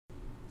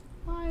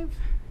live?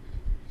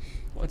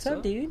 What's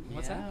up, dude?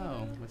 What's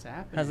happening?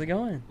 How's it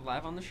going?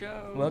 Live on the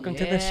show. Welcome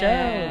to the show.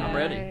 I'm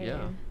ready.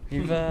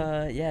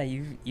 Yeah.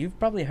 You've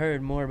probably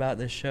heard more about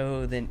the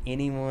show than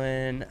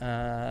anyone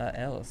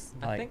else.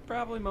 I think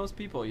probably most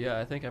people. Yeah,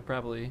 I think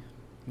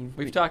We've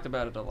we've talked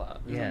about it a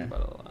lot. Yeah. Talked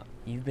about it a lot.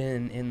 You've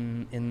been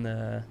in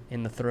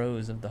the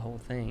throes of the whole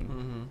thing.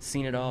 Mm-hmm.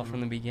 Seen it all from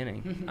the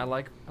beginning. I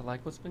like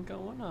what's been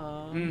going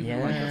on. Mhm. Yeah.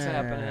 I like what's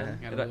happening.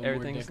 Got a little more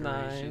Everything's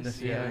decorations. nice.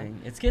 The Yeah.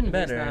 feeling. It's getting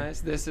Everything's better.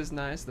 Nice. This is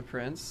nice. The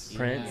Prince.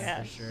 Prince. Yeah,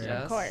 Yes, for sure.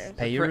 Yes. of course.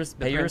 Pay your The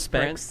pay your Prince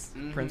respects.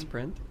 Mhm. Prince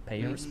Print. Pay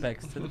your Mhm.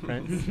 respects to the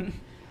prince. We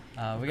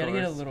Of gotta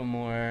get a course. little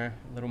more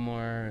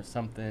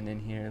something in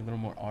here, a little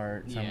more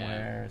art Yeah.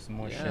 somewhere, some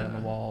more shit on the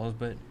Yeah. walls.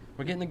 But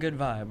we're getting a good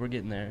vibe. We're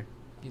getting there.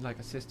 You like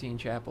a Sistine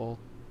Chapel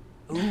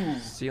Ooh.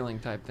 ceiling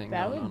type thing.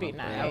 That going would be on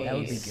up nice. there. That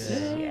would be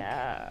good.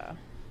 Yeah.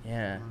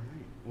 Yeah. All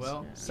right.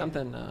 Well,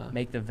 Something.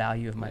 Make the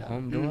value of my Yeah.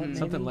 home go up. Mhm.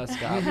 Something maybe? less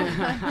goblin.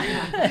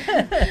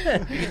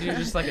 we could do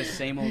just like a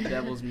same old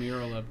devil's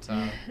mural up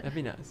top. That'd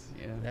be nice.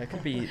 Yeah. That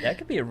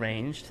could be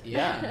arranged.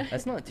 Yeah.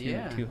 That's not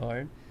too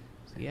hard.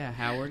 So yeah,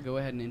 Howard, go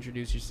ahead and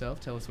introduce yourself.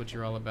 Tell us what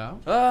you're all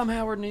about. I'm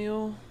Howard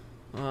Neal.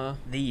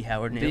 The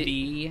Howard Neal.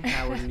 The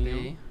Howard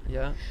Neal.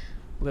 Yeah.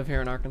 Live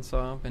here in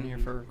Arkansas. Been here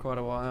Mhm. for quite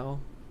a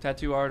while.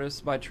 Tattoo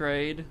artist by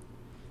trade.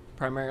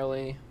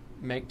 Primarily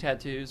make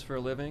tattoos for a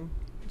living.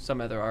 Some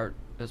other art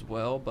as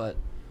well, but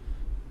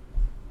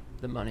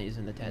the money's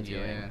in the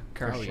tattooing. Yeah.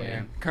 Currently. Oh,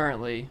 yeah.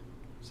 Currently.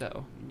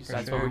 So For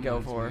that's sure. what we go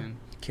Ones, for. man.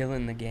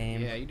 Killing the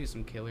game. Yeah, you do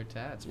some killer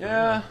tats. bro.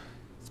 Yeah.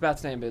 It's about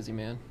staying busy,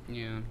 man.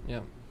 Yeah. Yeah.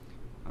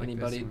 I like this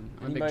Anybody one.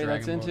 I'm a big anybody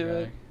that's Dragon Ball into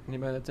it, guy.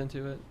 anybody that's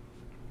into it,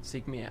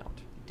 seek me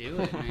out.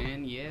 Do it,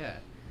 man. Yeah.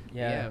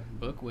 Yeah.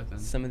 Book with them.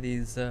 Some of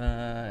these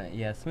are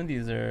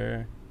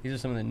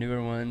some of the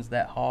newer ones.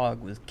 That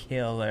hog was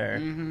killer.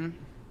 Mm-hmm.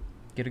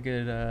 Get a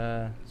good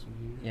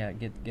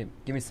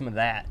give me some of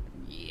that.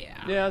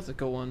 Yeah. Yeah, that's a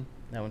cool one.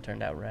 That one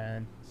turned out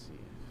rad. Let's see.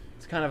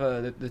 It's kind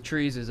of the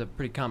trees is a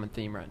pretty common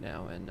theme right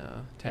now in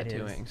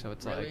tattooing. is. So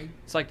it's Really?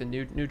 like the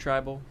new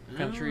tribal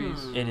kind of trees.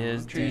 Ah. It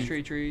is. Tree,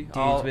 Dudes- tree.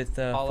 Dudes with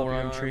all of your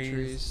forearm arm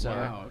trees. So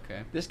Wow.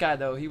 Okay. this guy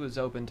though, he was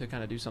open to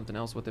kind of do something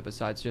else with it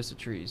besides just the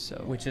trees.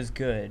 So Which is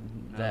good.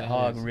 No, that that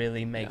hog is.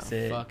 really makes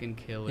it Fucking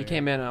killer. he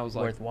came in and I was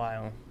like,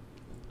 worthwhile.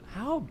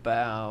 how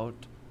about,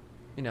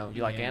 you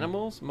like Yeah.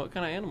 animals? What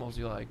kind of animals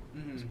do you like?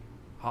 Mhm.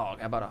 Hog.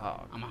 How about a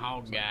hog? I'm a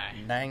hog guy.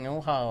 Dang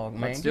old hog,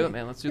 man. Let's do it,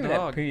 man. Let's do Look the at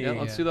that hog. pig. Yeah,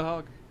 let's do the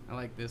hog. I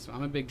like this one.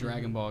 I'm a big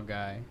Dragon Ball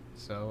guy,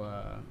 so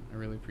I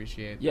really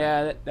appreciate.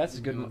 Yeah, that's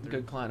a Going through.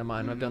 good client of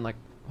mine. I've Mhm. done like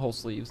whole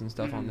sleeves and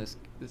stuff on Mhm.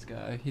 this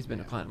guy. He's been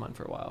a Yeah. client of mine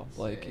for a while.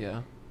 Like, Sick.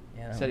 yeah.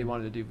 Yeah, Said he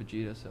wanted to do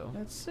Vegeta, so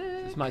That's sick.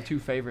 it's my two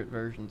favorite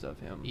versions of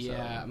him.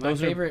 Yeah, So. my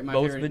Those favorite. are My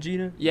both favorite.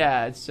 Vegeta.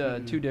 Yeah, it's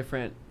Mhm. two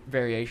different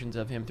variations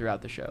of him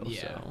throughout the show.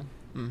 Yeah. So.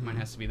 Mhm. Mine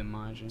has to be the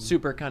Majin.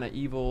 Super kind of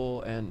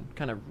evil and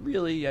kind of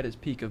really at his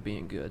peak of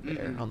being good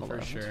there Mhm, on the for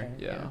left. sure.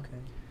 Yeah. Okay.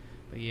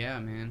 But yeah,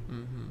 man,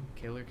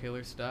 Mm-hmm.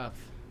 killer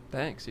stuff.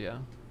 Thanks. Yeah.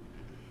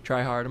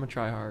 Try hard. I'm a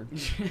try hard.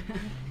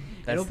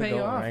 It'll the pay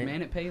goal, off, right?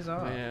 man. It pays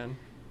off. Man,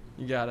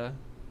 you gotta.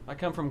 I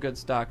come from good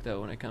stock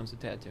though when it comes to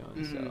tattooing.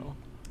 Mhm. So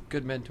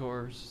good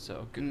mentors.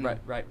 So good Mm.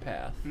 right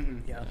path.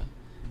 Mhm. Yeah.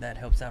 That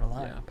helps out a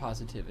lot. Yeah,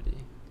 positivity.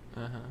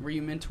 Were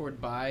you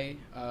mentored by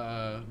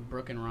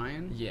Brooke and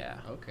Ryan? Yeah.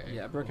 Okay,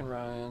 Yeah, Brooke cool. and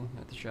Ryan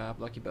at the shop,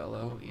 Lucky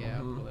Bello. Oh, yeah,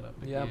 I'll Mhm. pull it up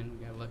Yep. again.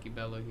 We got Lucky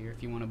Bello here.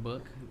 If you want to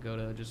book, go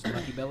to just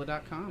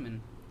luckybello.com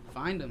and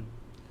find him.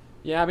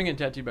 Yeah, I've been getting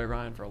tattooed by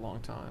Ryan for a long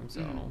time.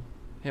 So Mhm.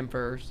 him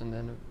first, and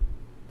then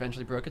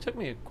eventually Brooke. It took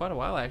me quite a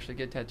while actually to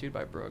get tattooed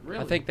by Brooke. I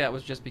Really? think that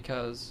was just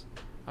because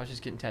I was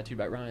just getting tattooed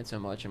by Ryan so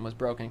much and was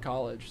broke in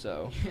college.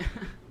 So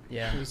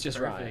Yeah. it was just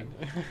Perfect.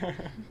 Ryan.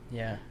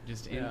 Yeah.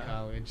 Just in Yeah.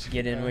 college.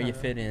 Get in where you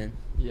Uh-huh. fit in.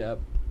 Yep.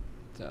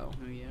 So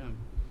Oh yeah.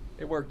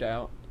 it worked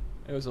out.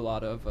 It was a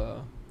lot of,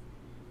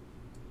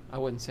 I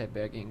wouldn't say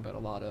begging, but a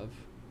lot of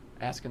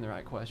asking the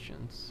right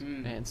questions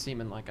Mm. and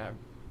seeming like I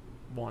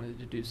wanted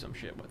to do some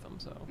shit with them.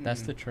 So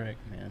That's Mhm. the trick,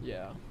 man.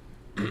 yeah,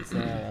 It's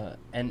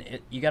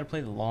you got to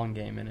play the long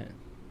game in it.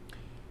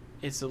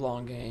 it's a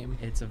long game.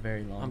 It's a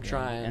very long I'm game.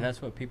 trying. And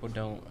that's what people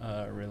don't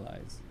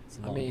realize. It's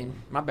a I long mean,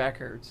 game. my back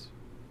hurts.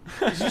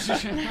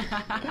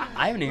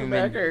 I haven't even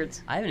my back been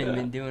hurts. I haven't even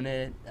been doing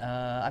it.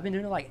 I've been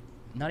doing it like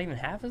not even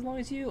half as long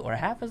as you or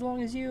half as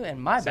long as you,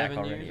 and my back 7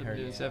 already years. I've been hurts.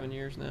 doing 7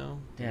 years now.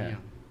 Yeah.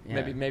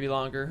 Yeah. Maybe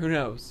longer. Who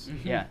knows?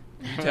 Yeah.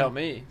 You tell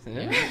me.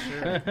 Yeah,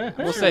 sure.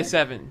 We'll say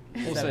 7.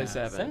 We'll say Seven.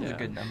 7. Seven's a yeah.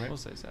 good number. We'll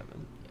say 7.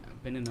 Yeah,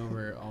 bending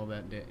over all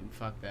that day.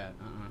 Fuck that.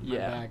 My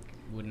Yeah. back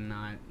would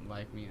not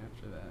like me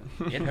after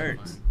that. It No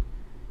hurts. fun.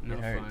 No It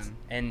hurts. fun.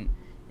 And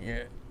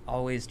you're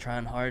always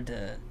trying hard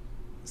to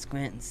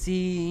squint and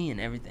see, and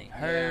everything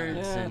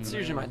hurts. Yeah, and it's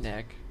usually my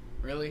neck.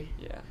 Really?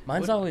 Yeah.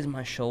 Mine's What- always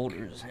my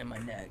shoulders and my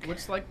neck.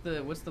 What's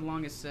the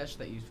longest sesh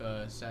that you've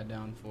sat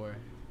down for?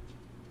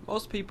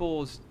 Most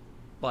people's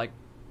like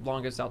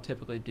longest I'll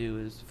typically do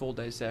is full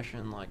day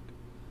session, like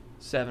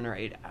 7 or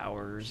 8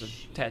 hours of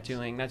Jeez.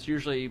 tattooing. That's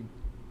usually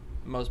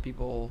most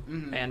people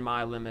Mhm. and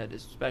my limit,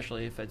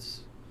 especially if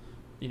it's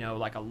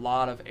like a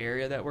lot of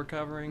area that we're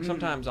covering. Mhm.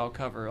 Sometimes I'll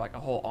cover like a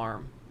whole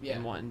arm Yeah.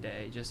 in one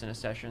day, just in a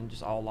session,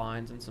 just all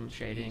lines and some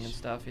shading and Sheesh.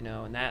 stuff,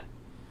 and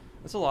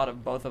that's a lot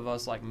of both of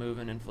us like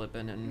moving and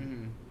flipping and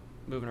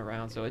Mhm. moving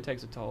around, so it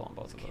takes a toll on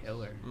both It's of us.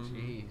 killer. Mhm.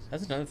 Jeez.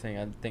 That's another thing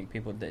I think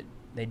people that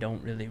they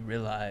don't really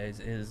realize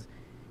is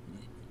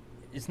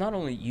it's not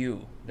only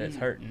you that's Mhm.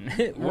 hurting.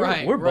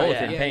 Right, we're right. both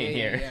Yeah, in yeah, pain yeah,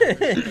 here. yeah,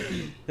 for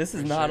sure. This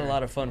is For not a sure.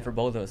 lot of fun Yeah. for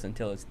both of us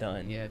until it's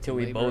done. Yeah, it's until a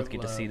we labor both of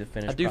get to see the love.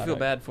 finished I do feel product.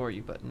 bad for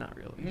you, but not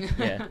really.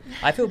 Yeah,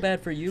 I feel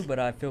bad for you, but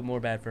I feel more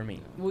bad for me.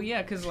 Well,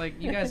 yeah, because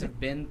like you guys have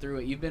been through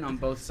it. You've been on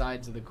both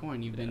sides of the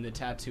coin. You've been the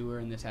tattooer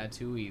and the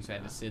tattooee. You've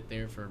had to sit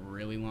there for a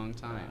really long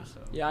time.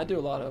 So Yeah, I do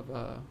a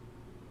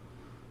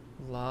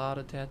lot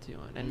of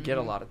tattooing and get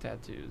a Mhm. lot of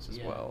tattoos as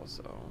Yeah. well.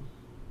 So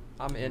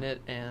I'm in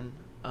it and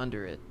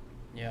under it.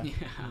 Yeah, Yeah,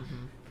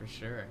 Mhm. for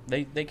sure.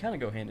 they kind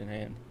of go hand in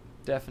hand.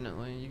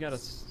 Definitely, you gotta.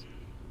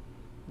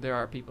 There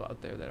are people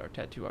out there that are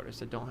tattoo artists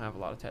that don't have a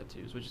lot of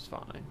tattoos, which is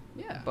fine.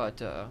 Yeah.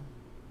 But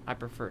I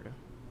prefer to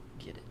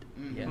get it.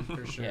 Mhm, Yeah,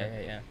 for sure.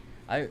 Yeah.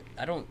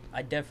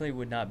 I definitely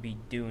would not be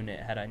doing it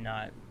had I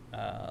not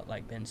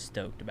like been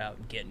stoked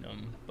about getting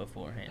them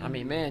beforehand. I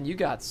mean, man, you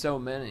got so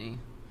many.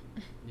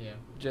 Yeah.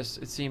 Just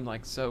it seemed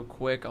like so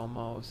quick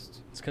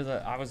almost. it's because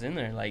I was in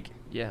there like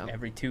Yeah.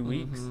 every 2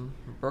 weeks. Mhm.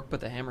 Brooke put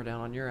the hammer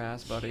down on your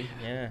ass, buddy.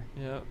 Yeah,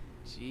 Yep.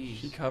 Jeez.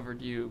 She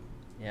covered you.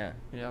 yeah.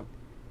 Yep.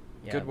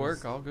 Yeah, Good it work.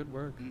 was All good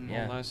work. Mhm.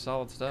 Yeah. All nice,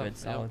 solid stuff. Good,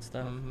 solid Yep.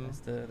 stuff.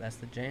 Mhm. That's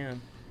the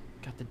jam.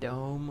 Got the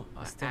dome.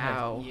 I still have-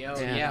 Ow. Yo,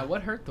 Man. yeah.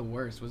 What hurt the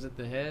worst? Was it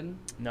the head?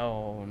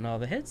 No,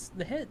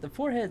 the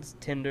forehead's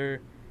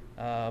tender,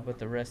 but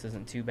the rest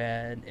isn't too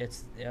bad.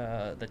 It's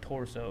the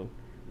torso.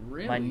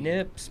 Really? My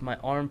nips, my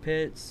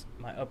armpits,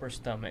 my upper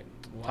stomach.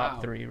 Wow.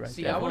 Top 3 right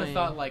See, there. I would have Definitely-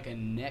 thought like a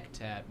neck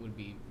tat would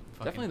be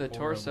fucking Definitely the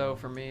horrible. torso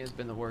for me has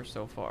been the worst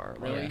so far.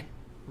 Really? Like,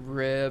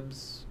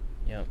 ribs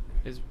Yep.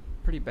 is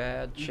pretty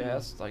bad. Mhm.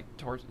 Chest, like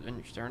torso in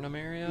your sternum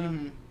area,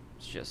 Mhm.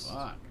 it's just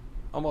Fuck.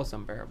 almost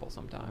unbearable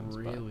sometimes.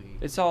 but Really?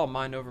 it's all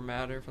mind over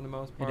matter for the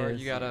most It part.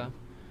 is. You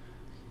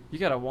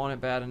gotta want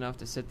it bad enough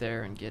to sit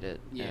there and get it.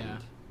 Yeah.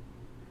 And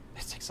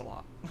it takes a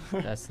lot.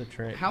 That's the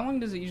trick. How long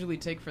does it usually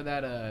take for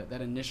that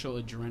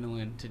initial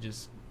adrenaline to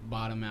just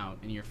bottom out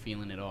and you're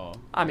feeling it all?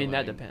 I mean, Or,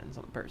 that like- depends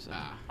on the person.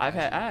 Ah, I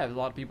gotcha. have a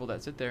lot of people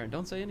that sit there and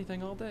don't say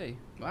anything all day.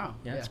 Wow.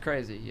 Yeah. It's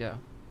crazy. Yeah.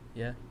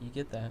 Yeah, you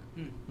get that.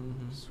 Hmm.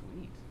 Mm-hmm.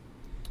 Sweet.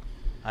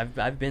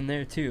 I've been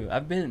there too.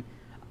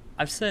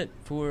 I've said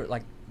for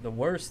like the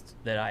worst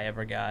that I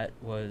ever got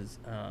was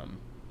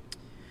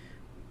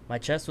my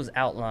chest was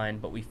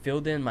outlined, but we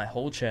filled in my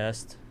whole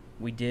chest.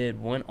 We did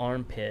one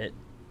armpit,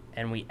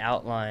 and we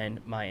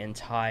outlined my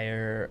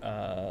entire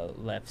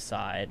left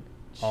side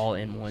all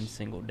in one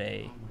single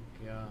day. Oh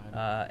my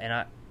god.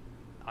 And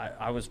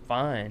I was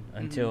fine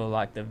until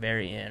like the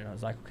very end. I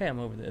was like, okay, I'm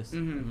over this.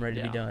 Mhm. I'm ready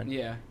to be Yeah. done.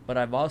 Yeah. But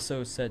I've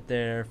also sat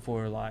there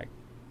for like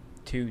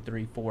 2,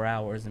 3, 4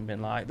 hours and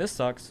been like, this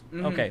sucks.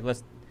 Mhm. Okay,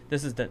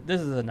 this is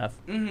enough.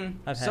 Mm-hmm.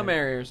 I've had Some it.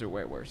 areas are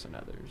way worse than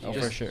others. Oh,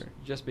 just, for sure.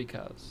 Just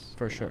because.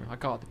 For you know, sure. I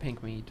call it the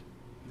pink meat.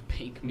 The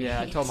pink meat.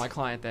 Yeah, I told my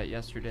client that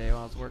yesterday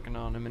while I was working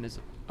on him in his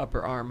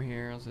upper arm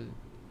here.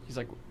 He's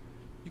like,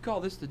 "You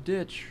call this the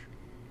ditch?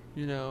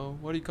 You know,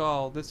 what do you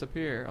call this up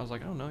here?" I was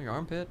like, "I don't know, your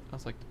armpit." I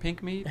was like, "The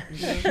pink meat."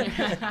 shit,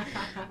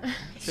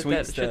 Sweet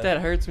that, stuff. shit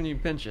that hurts when you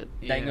pinch it.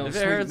 Yeah. Dango If it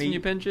sweet hurts when meat. you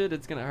pinch it,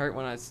 it's gonna hurt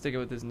when I stick it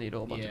with this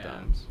needle a bunch of Yeah.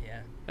 times, Yeah.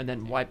 and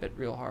then wipe it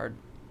real hard.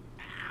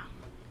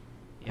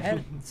 I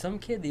had some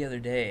kid the other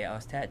day. I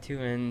was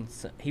tattooing.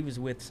 He was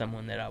with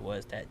someone that I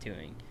was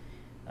tattooing,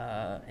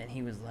 and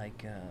he was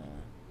like,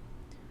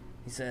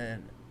 he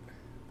said,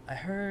 "I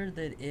heard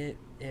that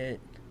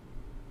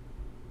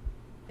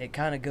it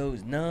kind of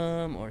goes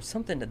numb or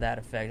something to that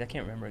effect." I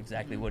can't remember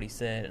exactly what he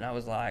said, and I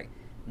was like,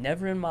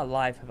 "Never in my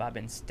life have I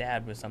been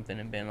stabbed with something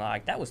and been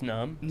like, that was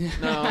numb."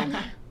 No,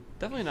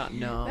 definitely not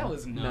numb. That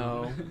was numb.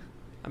 No,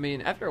 I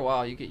mean after a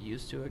while you get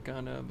used to it,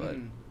 kind of, but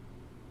Mm.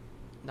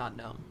 not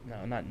numb.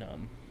 No, not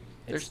numb.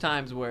 There's It's-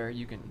 times where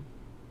you can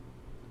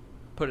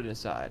put it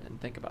aside and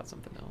think about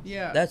something else.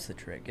 Yeah. That's the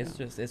trick. It's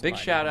Yeah. just it's Big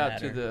mind shout over out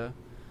to matter. the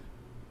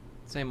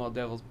Same Old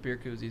Devils beer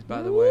koozies,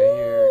 by the way.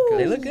 Here, 'cause-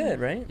 They look good,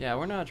 right? Yeah,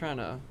 we're not trying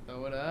to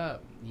Throw it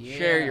up. Yeah.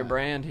 share your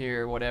brand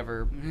here,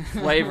 whatever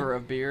flavor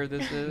of beer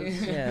this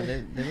is. Yeah,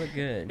 they look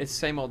good. It's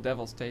Same Old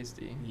Devils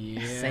tasty.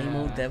 Yeah. Same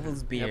old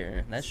devil's beer.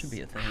 Yep. That should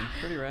be a thing.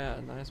 Pretty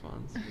rad, nice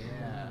ones.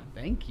 Yeah.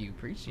 Thank you.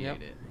 Appreciate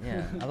Yep. it.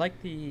 Yeah, I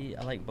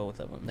like both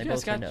of them. They You guys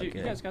both turned got out you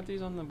good. guys got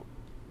these on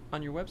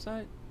your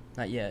website?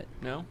 Not yet.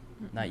 No,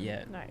 Not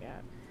yet. Not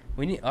yet.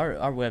 We need our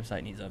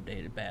website needs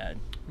updated bad.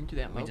 we can do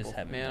that. We Local. just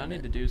haven't Man, I done need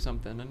it. to do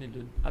something.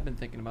 I've been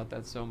thinking about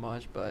that so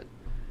much, but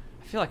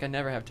I feel like I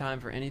never have time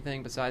for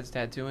anything besides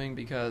tattooing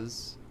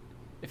because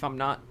if I'm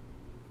not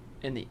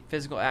in the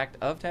physical act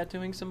of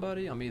tattooing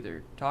somebody, I'm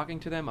either talking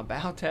to them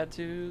about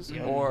tattoos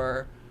Yep.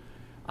 or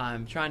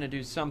I'm trying to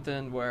do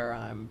something where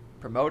I'm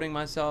promoting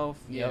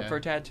myself Yeah. for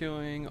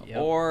tattooing, Yep.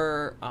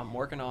 or I'm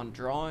working on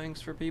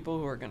drawings for people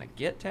who are going to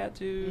get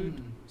tattooed.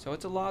 Mm. So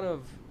it's a lot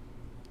of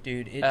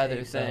Dude, it other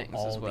takes up things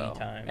all as well. the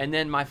time. And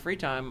then my free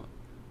time,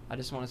 I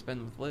just want to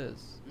spend with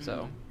Liz.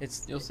 So Mhm.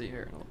 it's you'll see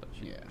her in a little bit.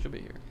 Yeah. She'll be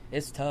here.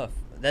 it's tough.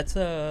 That's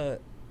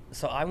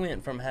So I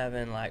went from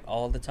having like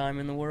all the time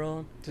in the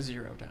world To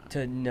 0 time.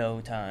 to no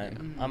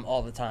time. Mhm. I'm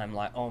all the time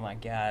like, oh my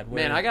god,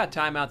 Man, I got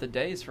time out the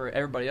days for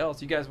everybody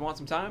else. You guys want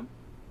some time?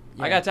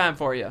 I Yeah. got time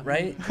for you.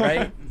 right,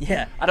 right,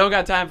 yeah, I don't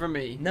got time for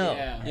me. no,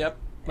 Yeah. Yep.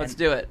 Let's And-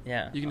 do it.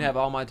 yeah. You can have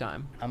all my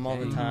time. I'm all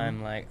the Mhm.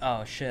 time like,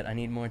 oh shit, I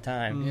need more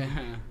time. Yeah.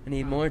 I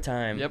need more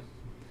time. Yep.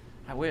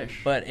 I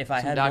wish. But if I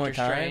Some had Doctor more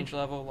time, Strange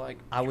level, like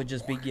I would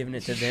just be giving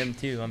it to them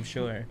too. I'm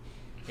sure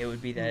it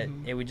would be that.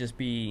 Mhm. It would just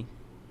be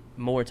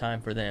more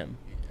time for them.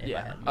 If I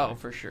yeah. had Oh, more.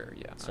 for sure.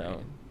 Yeah. I So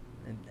mean,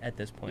 and at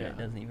this point, it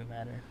Yeah. doesn't even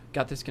matter.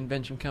 got this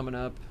convention coming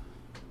up,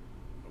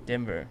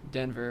 Denver.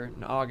 Denver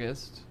in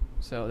August.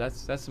 So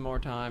that's some more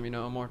time,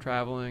 more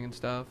traveling and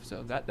stuff.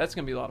 So that's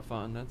gonna be a lot of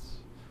fun.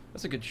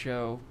 That's a good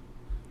show.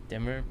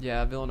 Denver.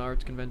 Yeah, Villain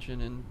Arts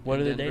Convention in What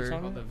in are the Denver. dates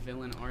on Oh, it? the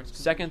Villain Arts.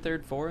 Second,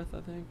 third, fourth,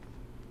 I think.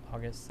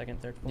 August 2nd,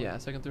 3rd, 4th. Yeah,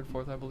 second, third,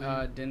 fourth, I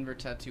believe. Denver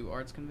Tattoo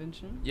Arts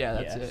Convention. yeah,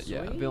 that's yeah, it.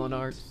 Yeah, sweet. Villain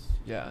Arts.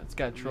 Yeah, it's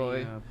got Let me,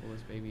 Troy. pull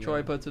this baby Troy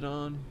up. puts it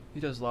on. He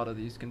does a lot of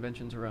these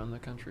conventions around the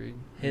country.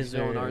 His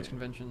Villain are- Arts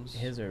conventions.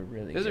 His are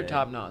really. His are good.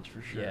 top notch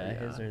for sure. Yeah,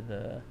 his are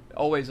the.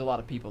 Always a lot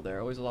of people there.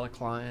 Always a lot of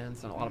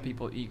clients and a lot of Mhm.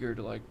 people eager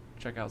to like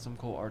check out some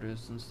cool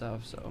artists and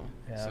stuff. So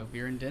Yeah. So if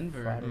you're in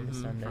Denver, Friday to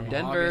Mhm. Sunday. From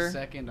Denver, August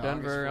 2nd to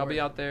Denver. August I'll be 4th.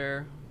 out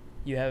there.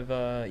 You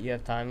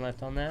have time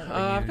left on that? Or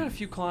I've you- got a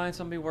few clients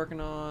I'll be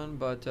working on,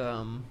 but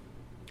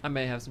I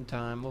may have some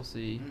time. We'll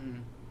see.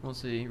 Mhm. We'll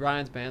see.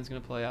 Ryan's band's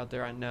gonna play out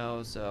there, I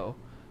know. So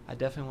I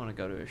definitely want to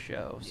go to a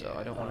show. So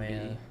I don't Yeah. want to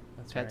yeah, be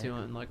that's right.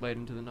 tattooing like late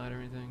into the night or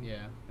anything.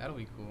 Yeah, that'll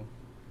be cool.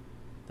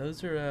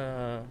 Those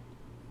are.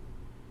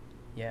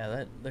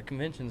 Yeah, the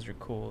conventions are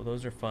cool.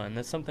 Those are fun.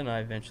 That's something I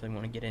eventually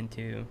want to get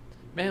into.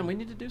 Man, we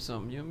need to do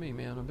something. You and me,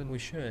 man. We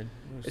should.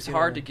 It's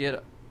hard to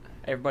get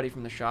everybody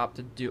from the shop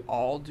to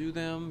do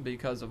them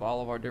because of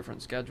all of our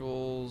different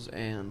schedules,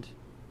 and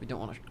we don't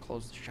want to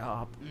close the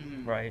shop.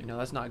 Mhm. Right.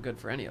 That's not good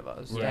for any of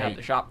us to Right. have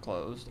the shop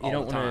closed all You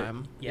don't the want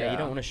time. to. Yeah, you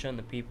don't want to shun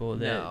the people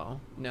that.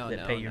 no,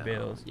 that pay your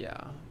bills. Yeah,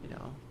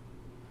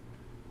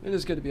 It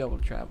is good to be able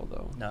to travel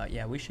though. No,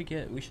 yeah, we should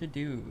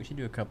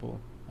do a couple.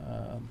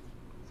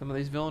 Some of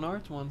these Villain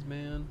Arts ones,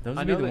 man. Those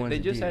I would be know the they, ones they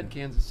to just do. had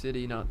Kansas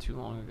City not too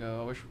long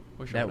ago. I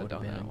wish That I would would've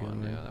have done been a that good one.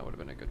 one. Yeah, that would have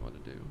been a good one to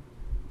do.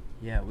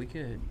 Yeah, we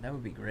could. That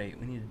would be great.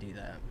 We need to do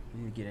that.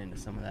 We need to get into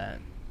some of that.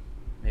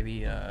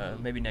 Maybe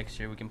next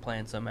year we can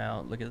plan some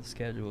out. Look at the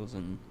schedules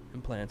and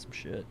plan some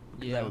shit.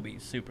 'Cause Yeah. that would be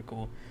super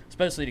cool,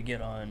 especially to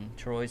get on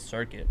Troy's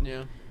circuit.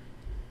 Yeah,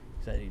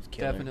 'Cause that dude's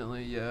killer.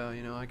 definitely. Yeah,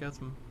 I got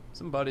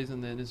some buddies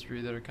in the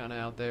industry that are kind of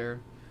out there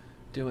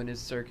doing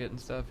his circuit and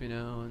stuff.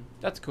 And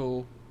that's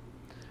cool.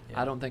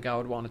 Yeah. I don't think I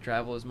would want to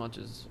travel as much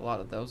as a lot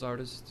of those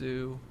artists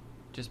do,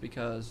 just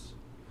because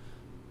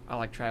I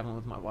like traveling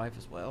with my wife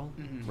as well.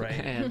 Mhm. Right.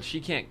 And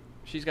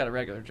she's got a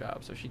regular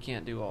job, so she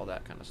can't do all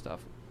that kind of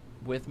stuff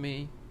with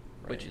me,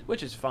 Right.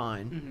 which is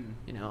fine.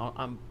 Mhm.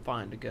 I'm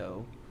fine to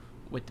go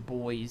with the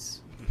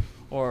boys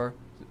or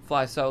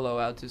fly solo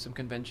out to some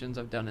conventions.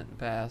 I've done it in the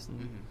past,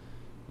 and Mhm.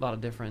 a lot of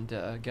different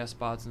guest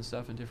spots and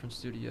stuff in different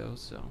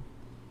studios. So,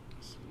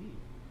 Sweet.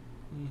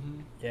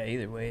 Yeah,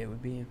 either way, it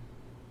would be.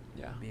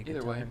 yeah, Be a good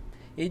either way. time.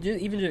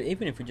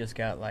 Even if we just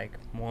got like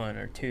one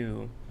or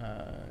two,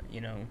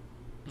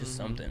 just Mhm.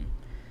 something.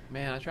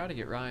 Man, I try to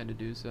get Ryan to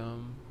do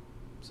some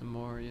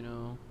more.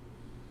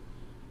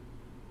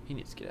 He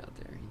needs to get out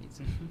there. He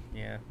needs.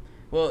 Yeah.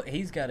 Well,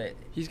 he's got it.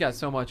 He's got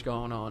so much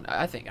going on.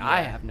 I think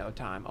I Yeah. have no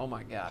time. Oh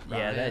my God,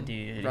 Ryan. Yeah, that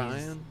dude, he's-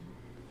 Ryan,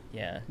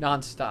 Yeah.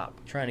 nonstop.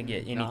 Trying to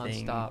get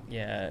anything. Nonstop.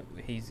 Yeah,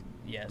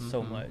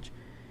 so Mhm. much.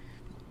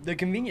 The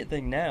convenient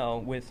thing now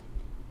with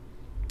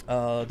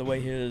the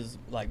way his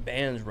like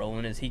band's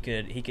rolling is he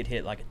could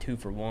hit like a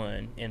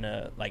 2-for-1 in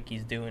a like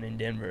he's doing in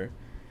Denver.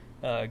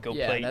 Go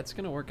Yeah, play that's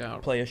gonna work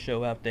out. play a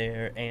show out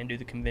there and do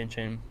the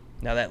convention.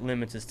 Now that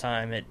limits his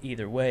time at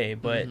either way,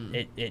 but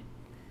Mhm. it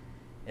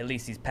at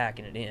least he's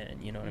packing it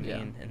in. You know what I Yeah,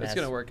 mean? And it's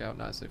gonna work out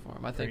nicely for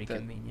him. I pretty think that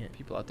convenient.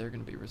 people out there are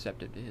gonna be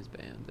receptive to his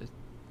band.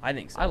 I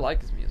think so. I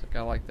like his music.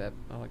 I like that.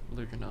 I like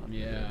Believe It or Not.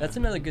 Yeah. That's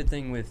another good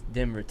thing with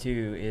Denver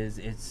too.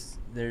 Is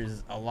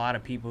there's a lot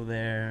of people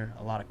there,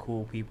 a lot of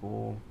cool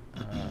people.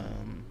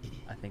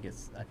 I think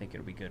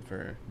it'll be good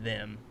for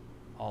them,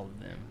 all of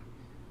them.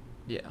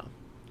 Yeah.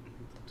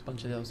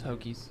 Bunch of those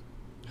hokies.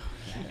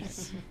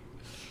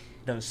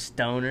 Those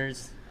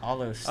stoners, all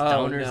those Oh,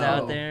 stoners no.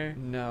 out there,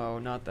 No,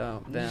 not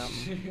them.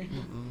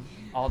 Mm-mm.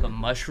 all the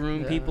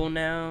mushroom Yeah. people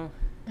now.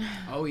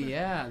 Oh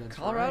yeah, that's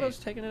Colorado's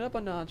right. taking it up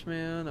a notch,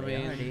 man. I They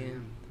mean, are,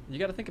 dude. you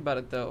got to think about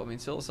it though. I mean,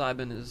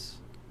 psilocybin is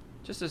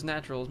just as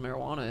natural as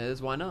marijuana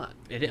is. Why not?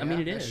 I mean,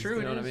 it Yeah, is. that's true.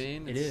 You know it what I is.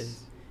 mean? It It's-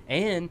 is,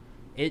 and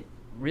it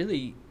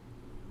really,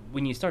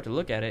 when you start to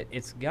look at it,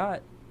 it's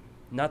got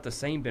not the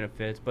same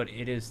benefits, but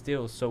it is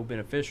still so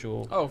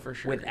beneficial. Oh, for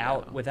sure.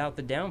 without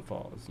the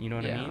downfalls. You know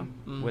what I Yeah. mean?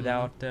 Mhm.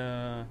 Without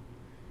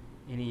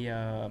any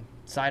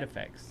side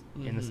effects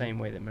in the Mhm. same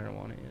way that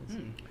marijuana is.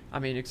 Hmm. I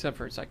mean, except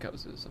for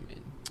psychosis. I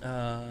mean,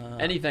 Uh,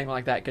 anything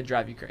like that could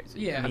drive you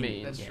crazy. Yeah, I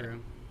mean, that's yeah.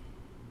 true.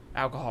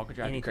 alcohol could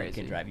drive you anything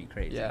crazy. can drive you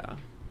crazy. Yeah.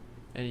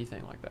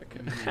 anything like that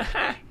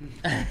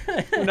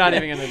could. We're not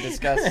even going to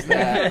discuss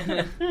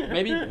that.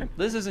 Maybe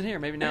Liz isn't here.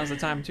 Maybe now's the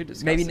time to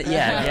discuss Maybe it.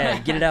 yeah,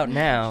 get it out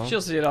now.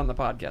 She'll see it on the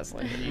podcast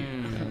later.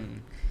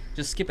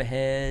 Just skip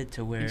ahead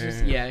to where.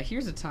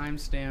 Here's a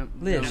timestamp.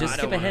 Liz, No, just I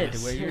skip don't ahead wanna-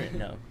 to where you're at.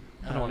 No.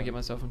 I don't want to get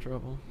myself in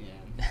trouble.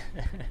 Yeah.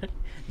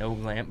 No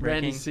lamp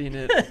breaking. Randy's seen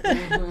it.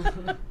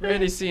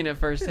 Randy's seen it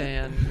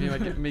firsthand.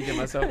 Me get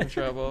myself in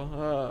trouble.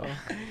 Oh,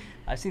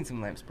 I've seen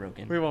some lamps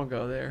broken. we won't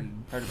go there.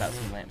 Heard about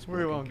some lamps We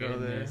broken. won't go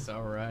there. Goodness,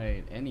 all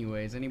right.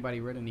 Anyways,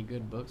 anybody read any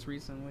good books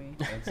recently?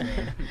 That's,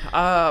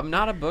 I'm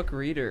not a book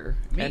reader,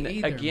 Me and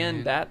either,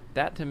 again, man.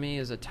 that to me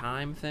is a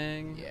time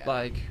thing. Yeah.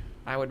 Like,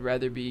 I would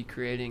rather be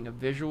creating a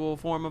visual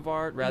form of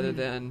art rather Mhm.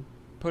 than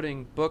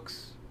putting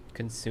books,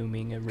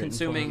 Consuming a written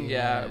consuming, form.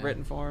 yeah, Yeah.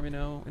 written form, into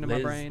my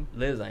Liz- brain.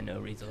 Liz, I know,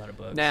 reads a lot of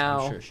books.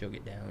 Now, I'm sure she'll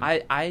get down.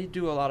 I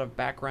do a lot of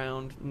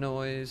background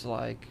noise,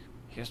 like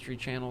History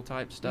Channel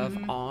type stuff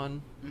Mhm.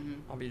 on. Mhm.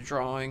 I'll be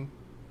drawing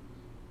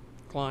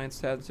clients'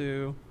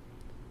 tattoo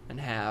and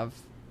have,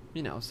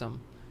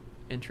 some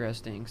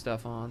interesting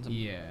stuff on, some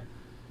Yeah.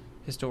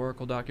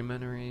 historical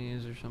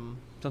documentaries or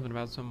something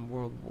about some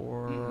World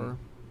War or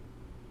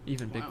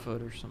even Wow.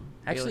 Bigfoot or some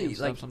Actually, alien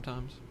stuff like,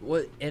 sometimes.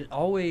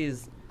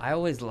 I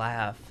always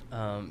laugh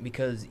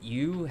because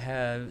you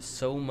have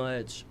so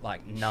much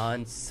like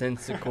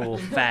nonsensical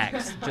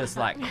facts just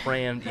like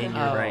crammed in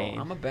your brain.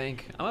 I'm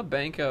a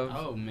bank of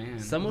Oh man.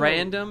 Some-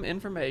 random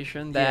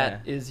information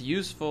that is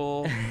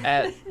useful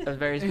at a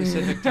very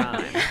specific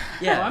time.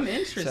 Yeah. Oh, I'm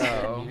interested.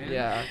 So, man.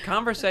 yeah,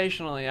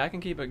 conversationally, I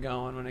can keep it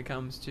going when it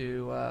comes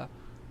to a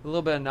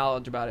little bit of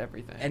knowledge about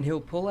everything. And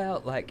he'll pull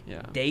out like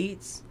Yeah.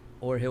 dates,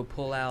 or he'll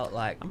pull out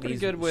like I'm pretty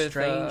these good with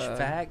strange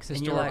facts,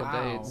 and you're like,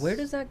 historical wow. dates. where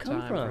does that come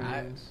time from?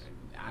 frames.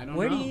 I don't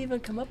Where know. do you even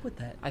come up with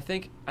that? I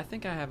think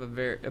I have a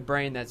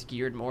brain that's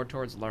geared more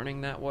towards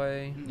learning that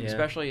way, Yeah.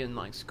 especially in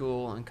like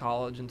school and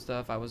college and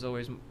stuff. I was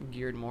always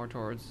geared more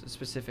towards a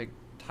specific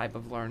type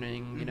of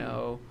learning.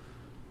 Mhm.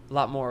 A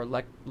lot more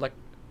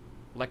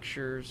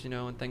lectures,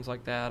 and things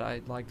like that.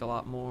 I liked a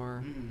lot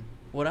more. Mm.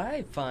 What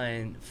I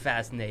find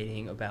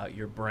fascinating about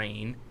your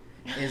brain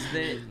is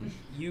that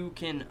you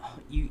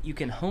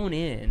can hone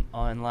in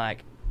on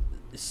like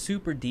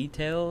super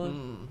detailed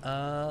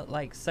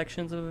like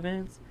sections of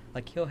events.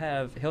 Like he'll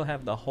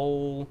have the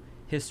whole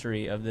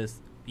history of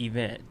this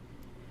event.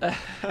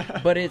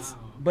 But Wow.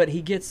 but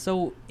he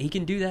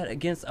can do that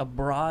against a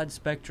broad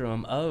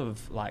spectrum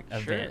of like Sure,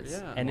 events.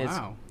 yeah. And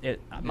Wow.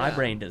 my Yeah.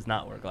 brain does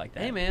not work like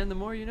that. Hey man, the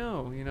more you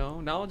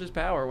know, knowledge is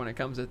power when it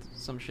comes to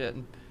some shit.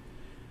 And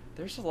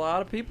there's a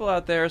lot of people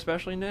out there,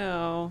 especially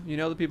now,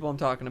 the people I'm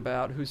talking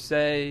about, who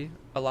say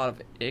a lot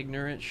of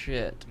ignorant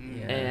shit.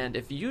 Yeah. And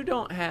if you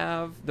don't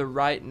have the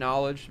right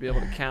knowledge to be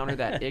able to counter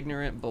that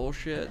ignorant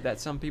bullshit that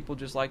some people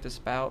just like to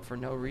spout for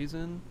no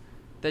reason,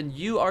 then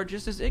you are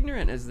just as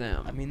ignorant as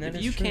them. I mean, that if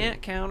is you true.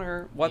 can't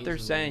counter what they're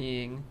Easily.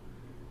 saying,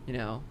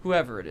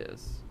 whoever it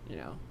is,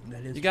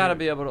 That is you got to true.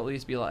 be able to at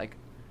least be like,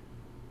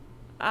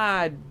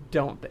 I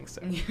don't think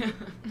so.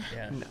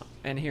 Yeah. No.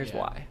 And here's Yeah.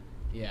 why.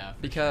 Yeah.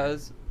 for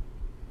Because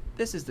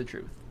this is the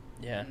truth.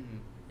 Yeah. sure.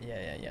 Mhm.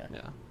 Yeah.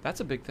 Yeah. That's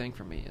a big thing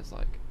for me is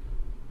like,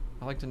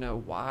 I like to know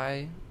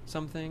why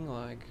something,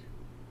 like,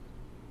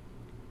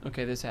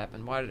 okay, this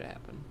happened. Why did it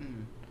happen?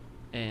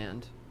 Mm.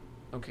 And,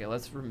 okay,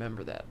 let's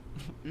remember that.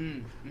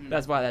 Mm. Mm.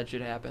 That's why that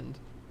shit happened.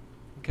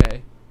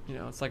 Okay.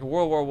 It's like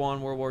World War I,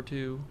 World War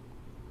II,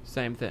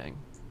 same thing.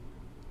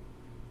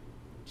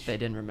 They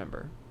didn't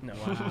remember. No.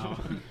 Wow.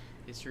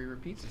 History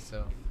repeats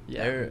itself.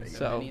 Yeah. There-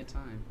 So, many a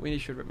time. we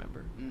should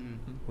remember. Mm.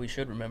 We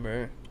should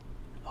remember.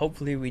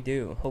 Hopefully we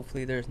do.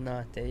 Hopefully there's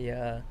not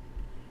a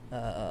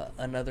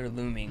another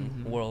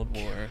looming Mhm. world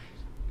war.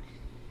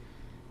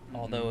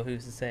 Although Mhm.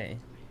 who's to say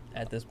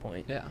at this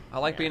point? Yeah. I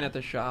like being Yeah. at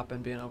the shop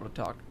and being able to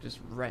talk just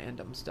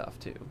random stuff,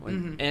 too.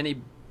 When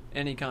Mhm.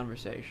 any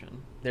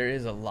conversation There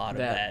is a lot of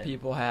that that.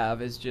 people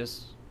have is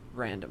just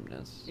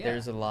randomness. Yeah.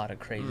 There's a lot of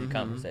crazy Mhm.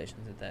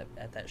 conversations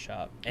at that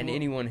shop, and Well-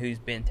 anyone who's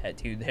been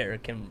tattooed there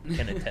can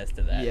attest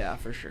to that. Yeah,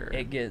 for sure.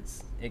 It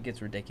gets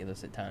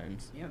ridiculous at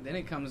times. Yeah, then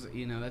it comes,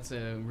 that's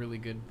a really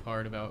good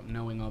part about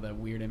knowing all that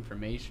weird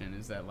information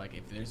is that, like,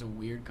 if there's a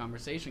weird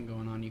conversation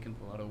going on, you can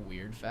pull out a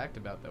weird fact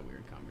about that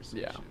weird conversation.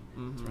 Yeah. It's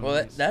Mhm. really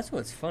Well, nice. that's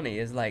what's funny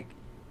is like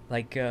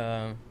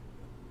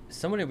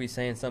somebody will be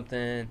saying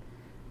something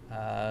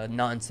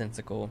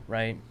nonsensical,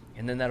 right?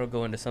 And then that'll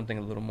go into something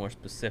a little more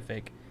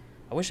specific.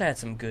 I wish I had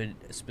some good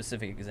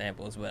specific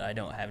examples, but I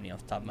don't have any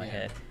off the top of my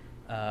Yeah.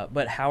 head.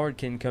 But Howard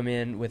can come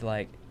in with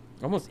like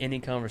almost any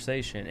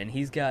conversation, and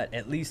he's got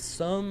at least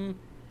some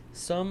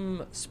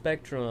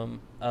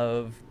spectrum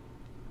of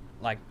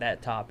like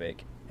that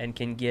topic, and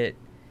can get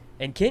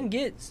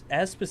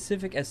as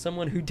specific as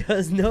someone who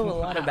does know a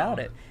lot about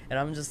Wow. it. And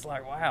I'm just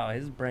like, wow,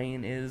 his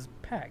brain is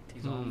packed.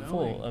 He's all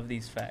full knowing. of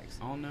these facts.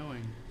 All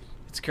knowing.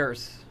 It's a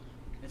curse.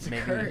 It's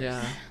Maybe. a curse.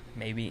 Yeah.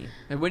 Maybe.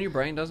 And when your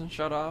brain doesn't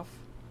shut off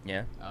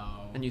Yeah.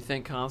 Oh. and you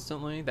think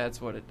constantly, that's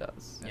what it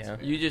does. That's Yeah.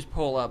 fair. You just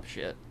pull up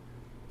shit.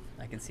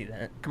 I can see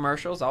that.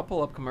 Commercials? I'll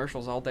pull up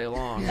commercials all day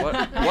long.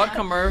 What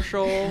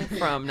commercial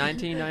from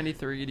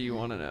 1993 do you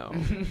want to know?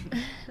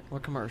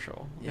 What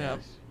commercial? Yes. Yeah.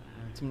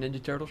 Some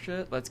Ninja Turtle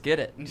shit? Let's get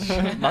it.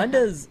 Mine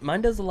does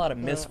a lot of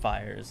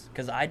misfires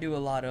because I do a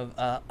lot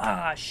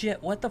of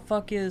shit, what the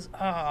fuck is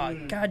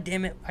god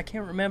damn it, I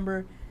can't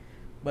remember.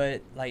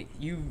 But like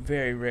you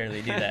very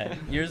rarely do that.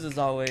 Yours is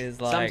always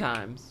like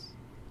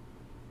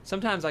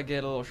Sometimes I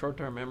get a little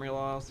short-term memory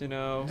loss, you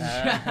know.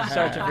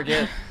 Start to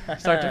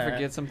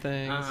forget some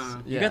things.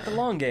 You got the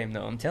long game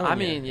though, I'm telling you. I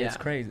mean, it's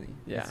crazy.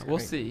 Yeah, it's we'll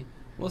crazy. see.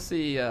 We'll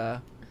see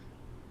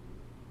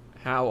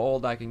how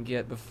old I can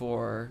get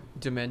before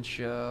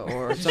dementia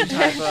or some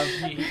type of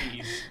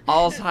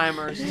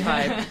Alzheimer's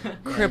type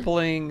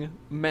crippling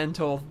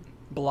mental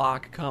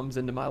block comes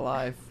into my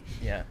life.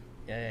 Yeah.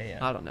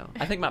 I don't know.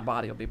 I think my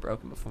body will be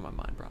broken before my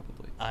mind,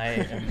 probably. I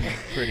am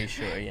pretty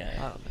sure, yeah.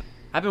 I don't know.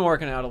 I've been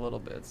working out a little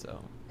bit,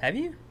 so. Have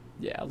you?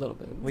 Yeah, a little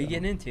bit. What are you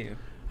getting into?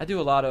 I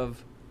do a lot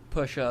of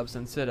push-ups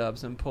and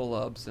sit-ups and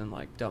pull-ups and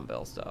like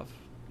dumbbell stuff.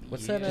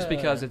 What's that? Just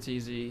because it's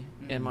easy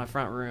in my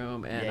front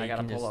room and Yeah, I you got a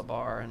can just pull-up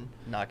bar and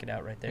knock it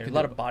out right there. I A can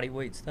lot do of body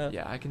weight stuff.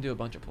 yeah, I can do a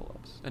bunch of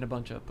pull-ups and a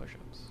bunch of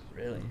push-ups.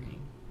 Really?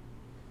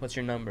 What's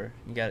your number?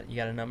 You got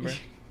a number?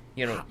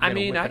 You gotta I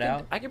mean, whip it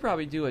out? I could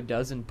probably do a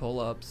dozen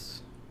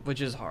pull-ups,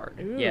 which is hard.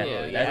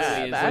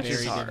 That's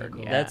just hard.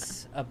 difficult.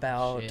 That's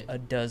about Shit. a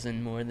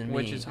dozen more than me.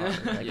 Which is hard.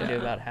 I can do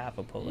about half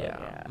a pull-up.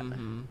 Yeah.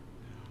 Mm-hmm. Man.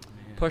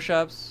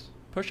 Push-ups.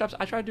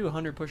 I try to do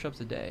 100 push-ups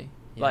a day.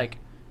 Yeah. Like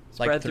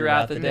Like spread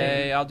throughout the day.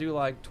 day? I'll do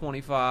like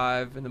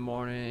 25 in the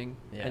morning,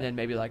 Yeah. and then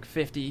maybe like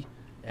 50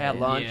 Yeah. at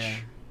lunch, Yeah.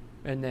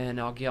 and then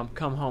I'll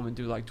come home and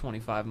do like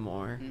 25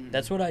 more.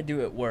 That's what I do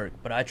at work,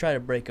 but I try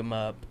to break them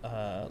up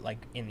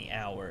like in the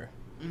hour.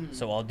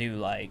 So I'll do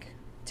like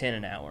 10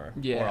 an hour,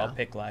 or Yeah. I'll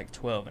pick like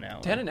 12 an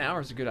hour. 10 an hour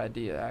is a good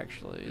idea,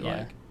 actually. Yeah.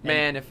 Like,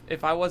 man,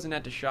 if I wasn't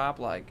at the shop,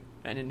 like,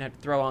 I didn't have to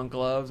throw on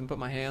gloves and put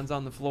my hands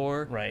on the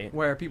floor, Right.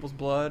 where people's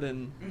blood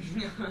and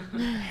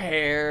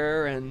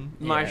hair and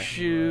my Yeah.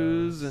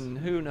 shoes Gross. and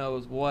who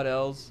knows what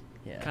else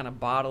Yeah. kind of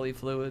bodily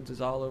fluids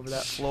is all over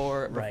that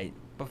floor Right.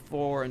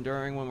 before and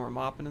during when we're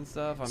mopping and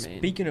stuff. I mean,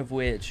 Speaking of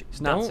which,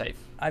 it's not don't- safe.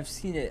 I've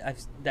seen it.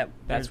 There's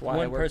That's why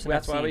one person.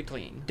 that's I've why we seen.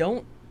 clean.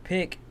 Don't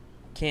pick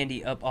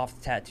candy up off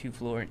the tattoo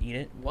floor and eat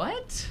it.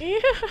 What? Ew.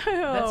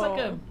 That's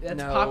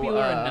No,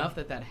 popular enough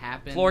that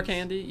happens. Floor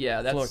candy?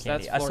 Yeah, that's floor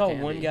candy. That's I floor saw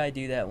candy. one guy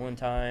do that one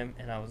time,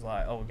 and I was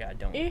like, "Oh God,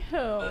 don't!" Ew.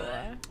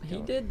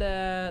 He did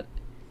that,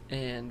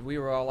 and we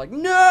were all like,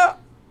 "No!"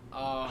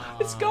 Oh.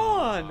 It's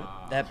gone.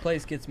 That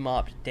place gets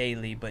mopped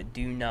daily, but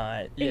do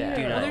not. Yeah.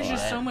 Do Well, not. Well, there's do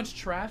just that. so much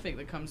traffic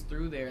that comes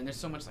through there, and there's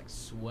so much like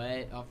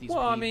sweat off these. Well,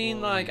 I people,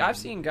 mean, like and- I've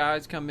seen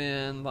guys come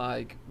in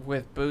like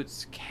with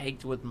boots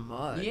caked with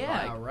mud.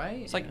 Yeah, like, right.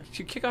 It's like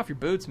you kick off your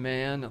boots,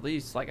 man. At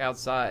least like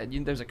outside,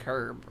 there's a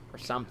curb or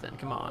something.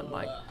 Come on,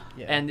 like.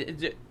 Yeah.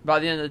 And by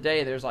the end of the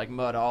day, there's like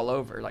mud all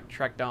over, like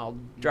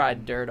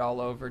dried dirt all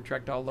over,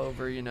 trekked all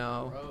over. You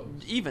know,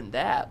 Gross. even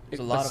that.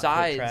 There's a lot of foot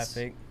besides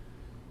traffic.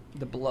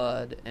 the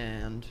blood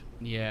and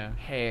Yeah.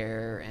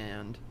 hair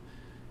and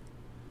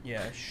Yeah,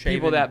 people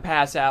shaving- that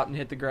pass out and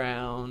hit the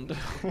ground.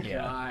 Yeah.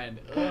 God.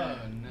 Oh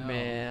no.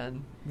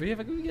 Man, we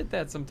get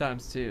that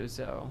sometimes too.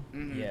 So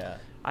Mhm. Yeah.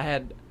 I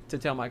had to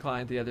tell my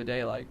client the other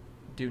day, like,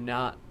 do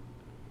not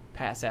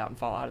pass out and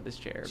fall out of this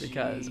chair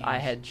because I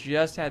Jeez. had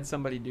just had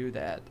somebody do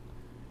that,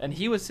 and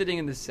he was sitting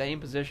in the same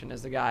position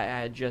as the guy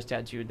I had just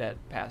tattooed that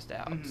passed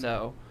out. Mhm.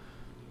 So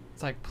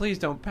it's like, please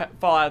don't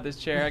fall out of this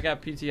chair. I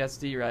got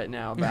PTSD right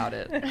now about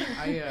it.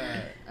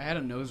 I had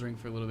a nose ring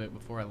for a little bit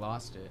before I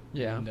lost it.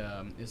 Yeah.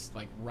 And it's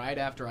like right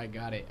after I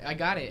got it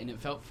and it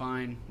felt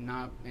fine,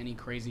 not any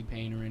crazy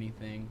pain or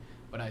anything.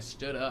 But I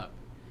stood up,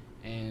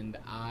 and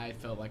I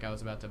felt like I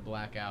was about to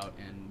black out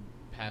and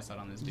pass out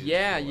on this dude's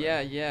Yeah.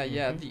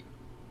 floor.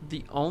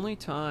 The only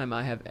time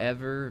I have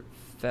ever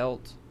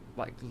felt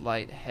like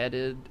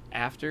lightheaded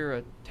after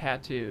a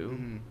tattoo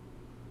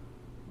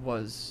Mhm.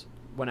 was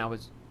when I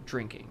was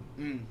drinking.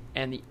 Mm.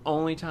 And the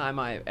only time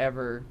I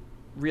ever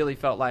really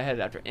felt lightheaded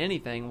after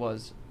anything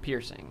was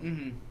piercing.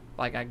 Mhm.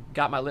 Like, I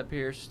got my lip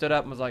pierced, stood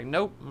up, and was like,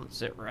 nope, I'm gonna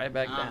sit right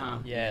back Uh-huh.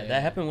 down. Yeah, Yeah.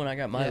 that happened when I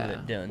got my Yeah.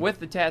 lip done. With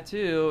the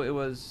tattoo, it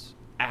was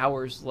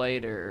hours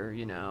later,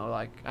 you know,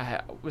 like,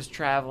 I was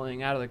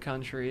traveling out of the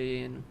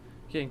country and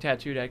getting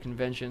tattooed at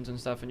conventions and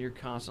stuff, and you're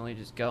constantly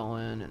just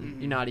going, and Mhm.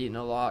 you're not eating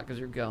a lot because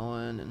you're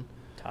going, and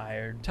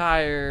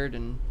tired.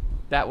 and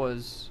that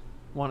was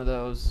one of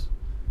those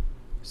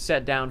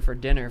sat down for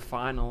dinner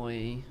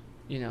finally,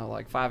 you know,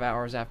 like 5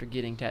 hours after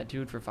getting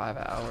tattooed for 5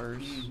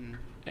 hours, Mhm.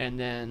 and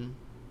then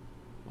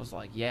was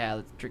like, yeah,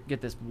 let's get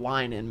this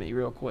wine in me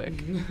real quick.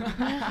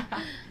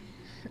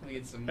 Let me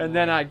get some And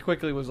then more. I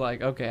quickly was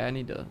like, okay, I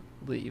need to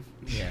leave.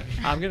 Yeah.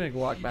 I'm gonna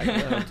walk back to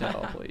the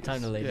hotel, please.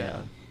 Time to lay Yeah.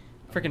 down.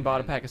 Freaking bought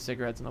a pack of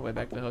cigarettes on the way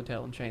back to the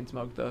hotel and chain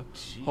smoked the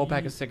whole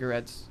pack of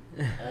cigarettes.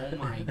 Oh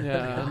my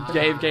Yeah,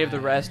 God. gave the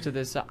rest to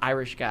this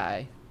Irish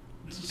guy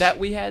that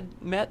we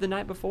had met the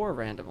night before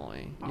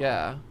randomly. Oh,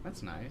 Yeah,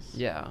 That's nice.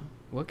 yeah.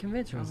 What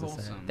convention How was this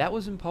wholesome. at? That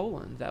was in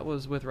Poland. That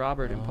was with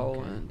Robert in Oh, okay.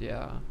 Poland.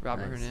 Yeah,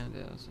 Robert Nice.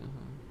 Hernandez.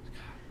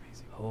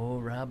 Oh,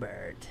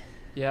 Robert.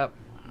 Yep.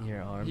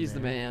 Your arm. He's the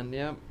there. man.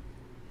 Yep.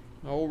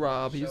 Oh,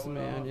 Rob. He's Show the it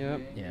man. off, Yep.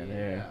 man. Yeah,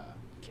 they're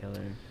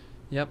killer.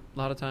 Yep. A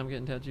lot of time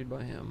getting tattooed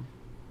by him.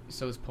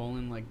 So is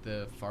Poland like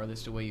the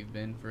farthest away you've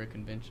been for a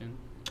convention?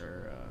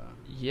 Or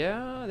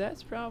Yeah,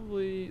 that's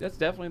definitely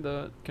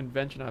the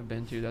convention I've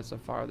been to. That's the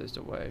farthest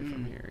away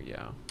from here.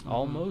 Yeah.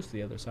 Almost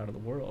the other side of the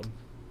world.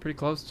 Pretty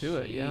close to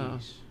it. Yeah.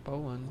 Jeez.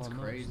 Poland. That's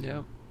crazy.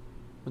 Yep.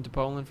 Went to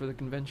Poland for the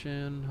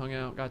convention, hung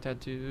out, got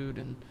tattooed,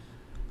 and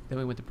then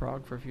we went to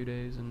Prague for a few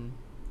days and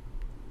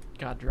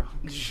got drunk.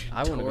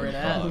 I want to Tore go it to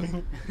out.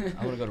 Prague.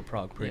 I want to go to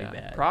Prague pretty Yeah.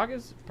 bad. Prague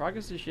is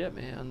the shit,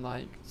 man.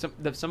 Like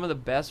some of the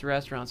best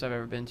restaurants I've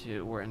ever been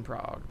to were in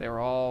Prague. They were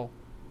all,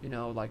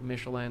 like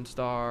Michelin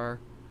star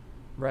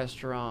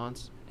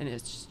restaurants, and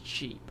it's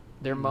cheap.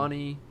 Their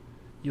money,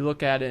 you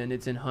look at it and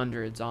it's in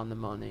hundreds on the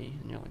money,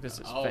 and you're like, this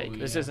is Oh, fake.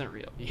 This yeah. isn't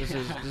real. Yeah.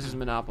 This is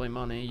Monopoly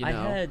money. I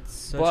had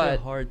such But-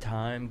 a hard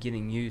time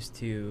getting used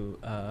to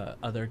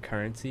other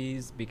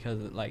currencies because,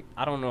 like,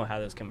 I don't know how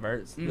this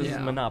converts. This is Yeah.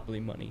 Monopoly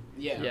money.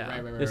 Yeah, Yeah.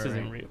 right. This right,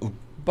 isn't right. real.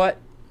 But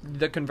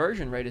the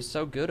conversion rate is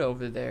so good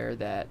over there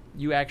that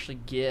you actually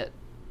get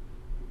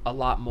a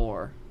lot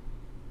more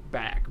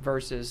back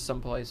versus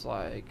someplace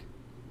like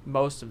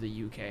most of the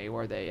UK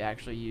where they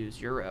actually use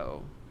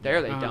euro.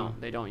 There they Uh-huh.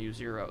 don't. They don't use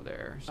euro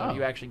there. So Oh.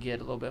 you actually get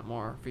a little bit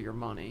more for your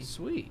money.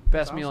 Sweet. Best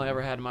That's meal I awesome.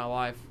 ever had in my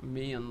life,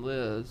 me and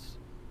Liz,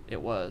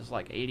 it was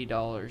like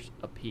 $80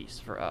 a piece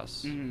for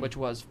us, Mhm. which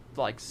was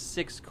like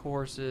 6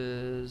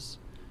 courses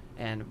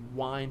and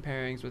wine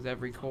pairings with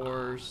every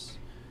course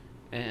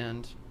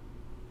and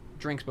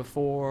drinks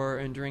before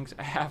and drinks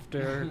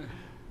after.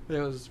 It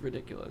was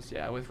ridiculous.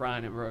 Yeah, with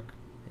Ryan and Brooke.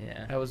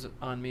 Yeah. That was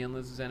on me and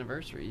Liz's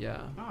anniversary.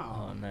 Yeah.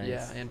 Oh, Oh, nice.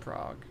 Yeah, in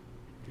Prague.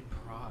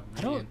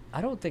 Prague. I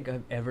don't think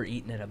I've ever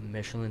eaten at a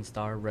Michelin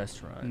star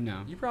restaurant.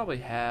 No. You probably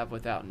have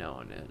without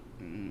knowing it.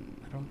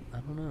 I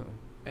don't know.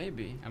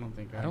 Maybe. I don't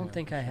think. I don't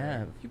think I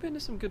have. You've been to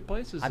some good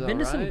places. I've though, been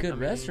to some right? good I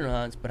mean-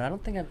 restaurants, but I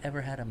don't think I've ever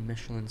had a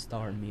Michelin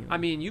star meal. I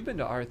mean, you've been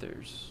to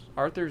Arthur's.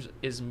 Arthur's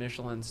is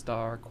Michelin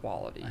star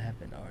quality. I have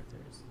been to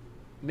Arthur's.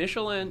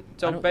 Michelin. I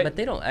So, don't- but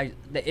they don't.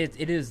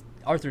 It is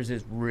Arthur's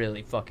is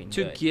really fucking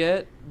to good.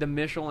 get the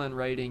Michelin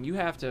rating, you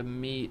have to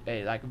meet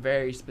a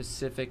very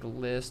specific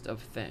list of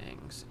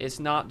things. It's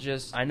not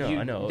just I know.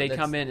 They That's-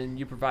 come in and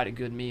you provide a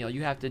good meal.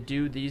 You have to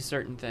do these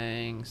certain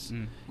things.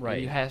 Mm. Right.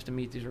 And you have to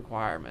meet these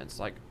requirements.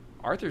 Like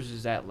Arthur's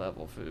is that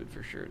level food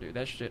for sure, dude.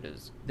 That shit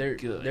is Their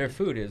good. their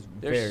food is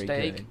Their very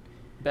steak, good.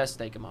 best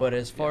steak in my But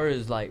life, as far yeah.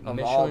 as like Of all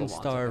the Michelin ones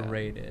star I've had.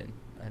 rated,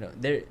 I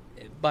don't. They're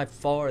by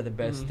far the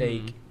best Mhm.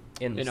 steak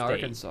in the in state.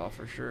 Arkansas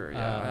for sure.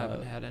 Yeah, I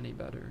haven't Uh, had any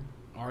better.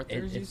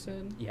 Arthur's, you it's-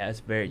 said? Yeah, it's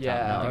very Yeah,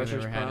 top notch.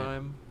 Arthur's Never had it.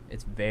 Prime.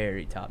 It's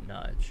very top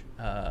notch.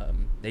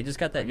 They just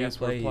got that I new guess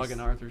place. we're plugging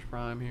Arthur's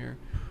Prime here.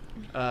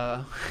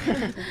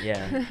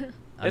 Yeah,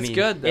 It's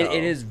good, It though.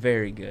 is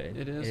very good.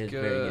 It is very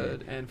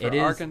good. And for It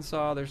is-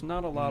 Arkansas, there's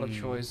not a lot of Mm.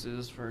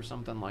 choices for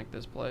something like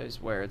this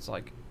place where it's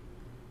like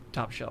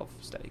top shelf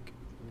steak.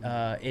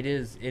 It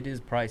is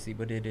pricey,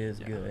 but it is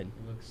Yeah. good.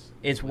 It looks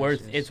It's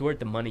delicious. worth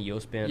the money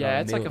you'll spend. Yeah,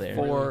 on it's a like meal a there.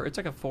 four. It's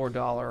like a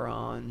 $4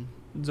 on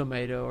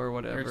Zomato or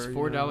whatever. Or it's you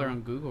 $4 know.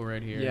 on Google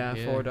right here. Yeah,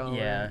 $4.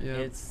 Yeah, yeah.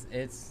 it's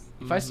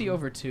If I see Mhm.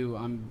 over 2,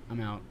 I'm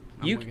out.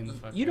 I'm you wigging the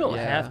fuck you out. don't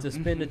Yeah. have to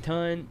spend a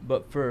ton,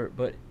 but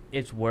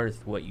it's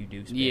worth what you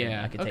do spend.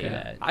 Yeah, I can tell you okay.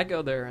 that. I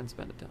go there and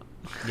spend a ton.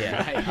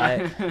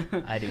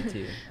 Yeah, I do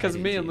too. Because I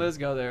do me and too. Liz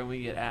go there and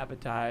we get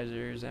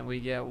appetizers and we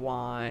get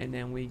wine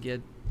and we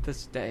get the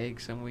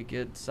steaks and we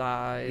get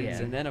sides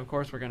Yeah. and then of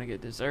course we're gonna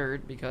get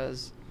dessert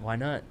because Why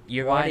not?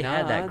 You've Why already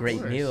had that not? great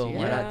Of course, meal.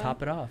 Why yeah. not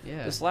top it off?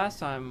 Yeah. this last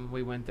time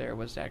we went there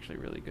was actually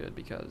really good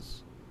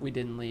because we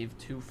didn't leave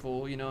too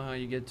full. You know how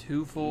you get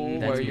too full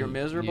That's where you're me.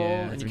 miserable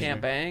Yeah, and that's you for can't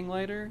sure. bang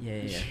later?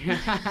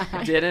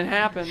 Yeah. Didn't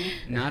happen.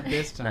 Not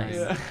this time.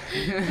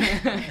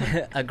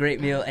 Nice. A great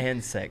meal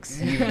and sex.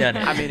 You've done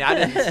it. I mean,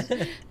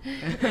 I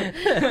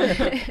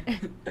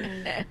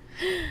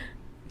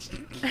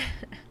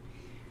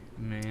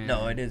Man.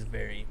 No, it is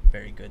very,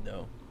 very good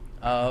though.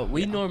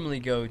 We Yeah. normally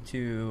go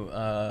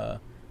to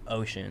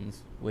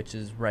Oceans, which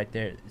is right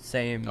there.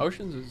 Same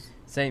Oceans is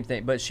same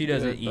thing, but she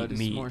doesn't good, but eat it's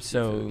meat, more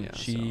so seafood, yeah,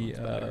 she so it's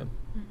better.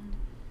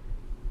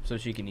 so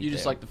she can eat. you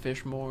just there. like the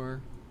fish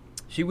more.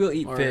 She will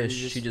eat Or fish.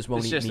 you She just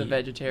won't it's eat just meat. a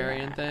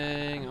vegetarian Yeah.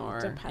 thing, It's or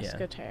a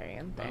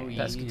pescatarian Oh, thing.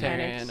 yeah. pescatarian.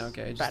 And it's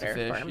Okay, just better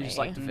the fish. for You just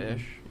me. like the Mhm.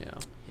 fish. Yeah.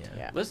 Yeah.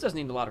 Yeah. Liz doesn't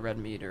eat a lot of red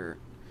meat or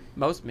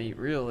most meat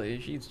really.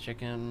 She eats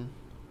chicken.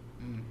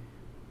 Mm.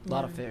 A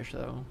lot of Yeah. fish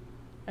though.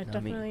 It's No,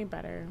 meat. definitely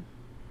better.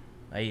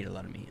 I eat a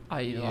lot of meat.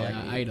 I eat a lot Yeah,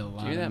 of meat. I eat a lot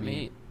Do you of that meat.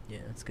 meat? Yeah,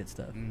 that's good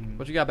stuff. Mm.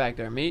 What you got back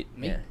there? Meat?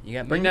 Meat? Yeah, you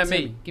got Bring meat? that Give it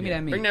to meat. me. Give me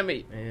that meat. Bring that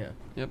meat. Yeah.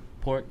 Yep.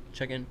 Pork,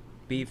 chicken,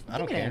 beef. I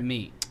don't Give me care. that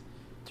meat.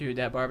 Dude,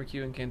 that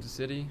barbecue in Kansas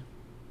City.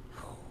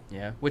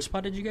 Yeah. Which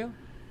spot did you go?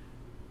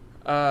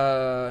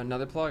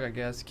 Another plug, I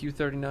guess.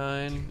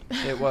 Q39.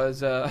 It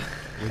was.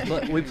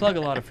 We plug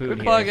a lot of food We're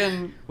here.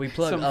 plugging. We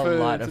plug some a food,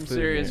 lot of some food.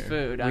 serious here.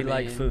 food. We I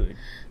like mean, food.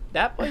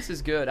 That place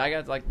is good. I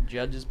got like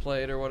Judge's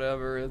Plate or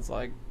whatever. It's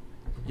like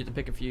You have to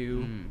pick a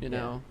few, you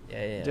know,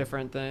 yeah.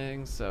 different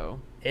things. So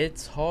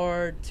It's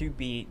hard to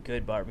beat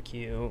good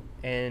barbecue,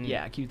 and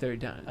yeah,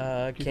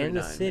 Q39.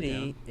 Kansas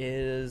City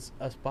is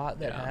a spot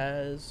that Yeah.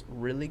 has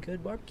really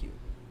good barbecue.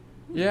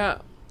 Yeah,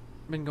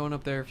 been going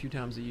up there a few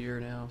times a year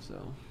now, so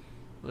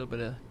a little bit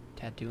of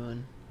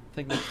tattooing. I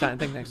think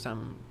next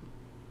time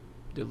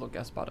do a little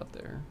guest spot up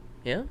there.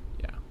 Yeah,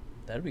 Yeah,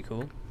 that'd be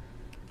cool.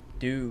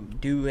 Do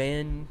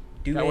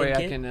that way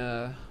I get?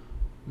 can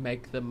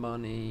make the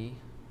money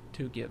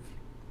to give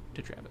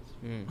to Travis.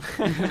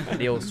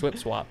 The old swip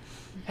swap.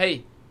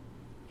 Hey,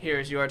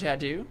 here's your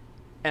tattoo,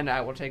 and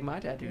I will take my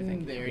tattoo.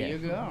 Thank you. There Yeah. you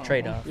go.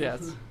 Trade off.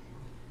 Yes,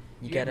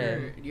 You Do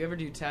gotta. you ever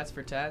do tats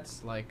for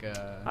tats? Like,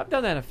 I've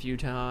done that a few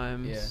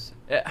times.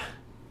 Yeah.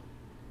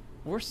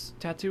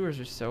 Tattooers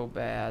are so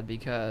bad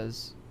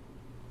because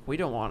we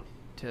don't want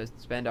to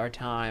spend our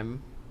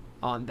time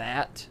on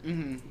that.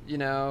 hmm You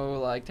know,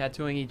 like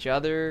tattooing each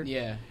other.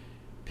 Yeah.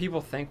 People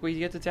think we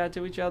get to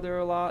tattoo each other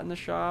a lot in the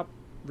shop.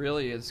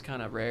 Really, it's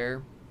kind of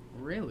rare.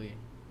 Really?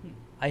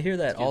 I hear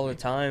that Excuse all me. the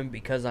time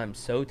because I'm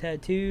so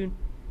tattooed,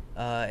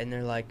 and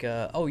they're like,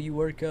 "Oh, you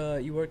work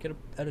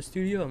at a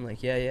studio?" I'm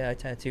like, "Yeah, I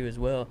tattoo as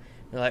well."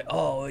 They're like,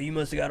 "Oh, you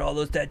must have got all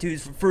those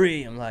tattoos for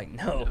free." I'm like,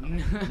 "No,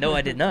 no,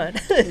 I did not."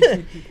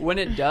 When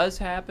it does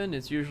happen,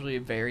 it's usually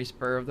a very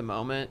spur of the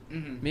moment.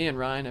 Mhm. Me and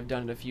Ryan have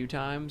done it a few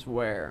times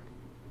where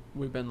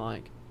we've been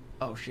like,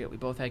 "Oh shit, we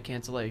both had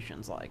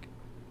cancellations." Like,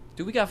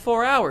 dude, we got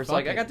 4 hours. Fuck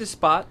Like, I it. got this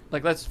spot.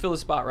 Like, let's fill the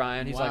spot,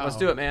 Ryan. He's like, "Let's Wow.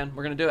 do it, man.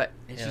 We're gonna do it."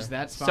 It's Yeah. just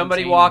that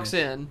Somebody walks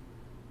spontaneous. in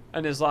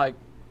and is like,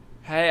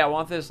 "Hey, I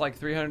want this like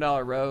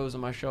 $300 rose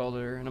on my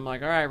shoulder," and I'm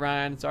like, "All right,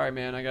 Ryan, sorry,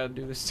 man, I gotta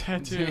do this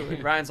tattoo."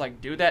 And Ryan's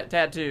like, "Do that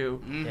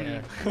tattoo."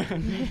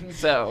 Mhm.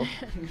 So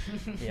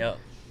Yep.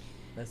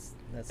 That's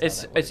how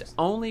it's that works. it's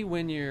only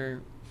when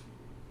you're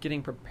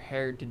getting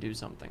prepared to do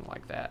something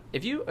like that.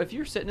 If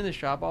you're sitting in the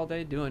shop all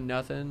day doing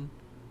nothing,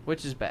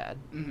 which is bad.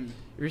 Mhm.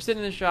 If you're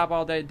sitting in the shop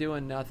all day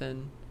doing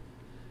nothing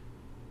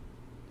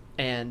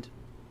and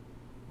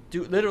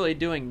literally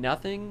doing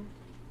nothing,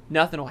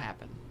 nothing will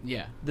happen.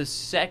 Yeah. The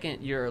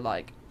second you're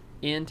like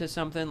into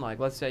something, like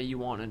let's say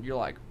you're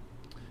like,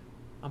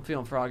 I'm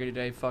feeling froggy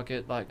today, fuck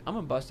it, like I'm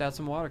gonna bust out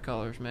some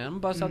watercolors, man. I'm gonna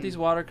bust out Mhm. these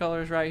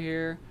watercolors right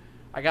here.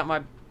 I got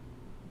my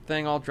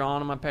thing all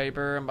drawn on my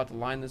paper. I'm about to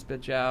line this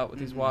bitch out with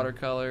these Mhm.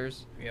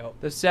 watercolors. Yep.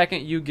 The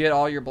second you get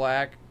all your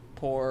black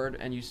poured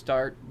and you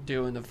start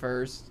doing the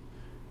first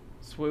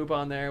swoop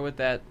on there with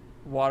that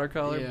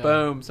watercolor, Yeah.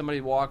 boom,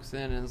 somebody walks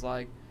in and is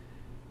like,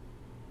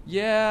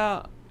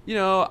 "Yeah, you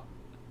know,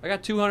 I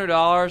got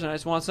 $200 and I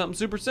just want something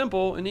super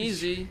simple and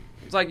easy."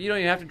 It's like, you don't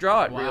even have to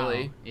draw it, Wow.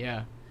 really.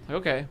 Yeah. Like,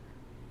 okay,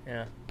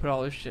 Yeah. put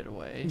all this shit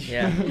away.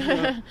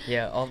 Yeah.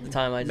 Yeah. All the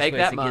time I just Make wait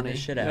that to money. get this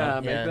shit Yeah,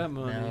 out. make that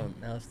money.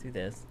 Now let's do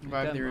this. Have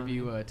that either of money.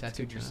 you It's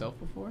tattooed good yourself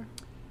before?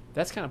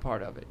 That's kind of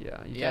part of it,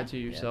 yeah. You Yeah. tattoo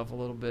Yeah. yourself a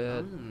little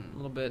bit. Mm. A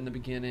little bit in the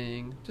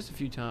beginning, just a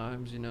few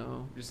times, you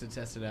know. Just to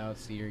test it out,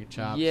 see your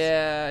chops.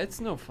 Yeah, it's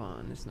no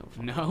fun. It's no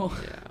fun. No?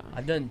 Yeah. I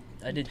did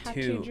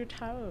Tattooed two. your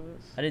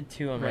toes. I did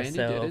two on Randy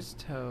myself. did his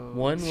toes.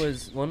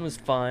 One was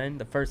fine.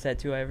 The first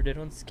tattoo I ever did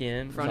on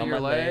skin. was Front of on your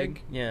my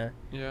leg? Yeah.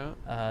 Yeah.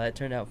 That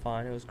turned out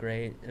fine. It was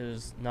great. It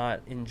was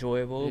not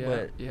enjoyable, yeah,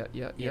 but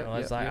yeah. you know, I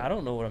was like, I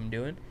don't know what I'm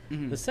doing.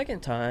 Mhm. The second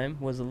time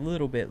was a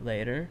little bit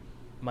later.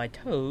 My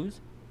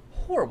toes,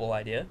 horrible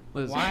idea.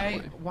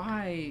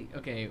 Why?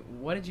 Okay,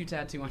 what did you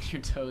tattoo on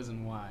your toes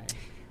and why?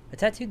 I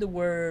tattooed the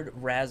word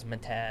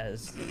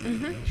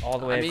razzmatazz all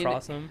the way I mean,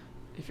 across them.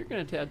 If you're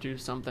gonna tattoo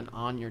something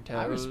on your toes,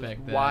 I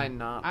respect that. why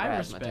not? I razzmatazz?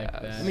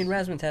 respect that. I mean,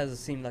 razzmatazz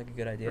seemed like a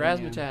good idea.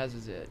 Razzmatazz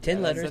is it. 10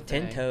 Yeah, that's letters, the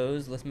 10 thing.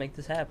 toes. Let's make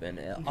this happen.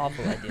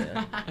 Awful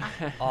idea.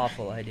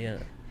 Awful idea.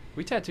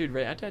 I tattooed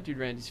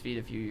Randy's feet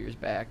a few years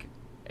back,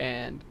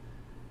 and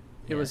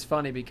it Yeah. was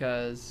funny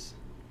because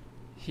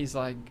he's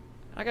like,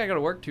 "I gotta go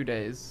to work 2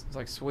 days." It's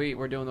like, "Sweet,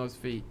 we're doing those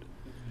feet."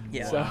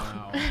 Yeah. So-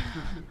 Wow.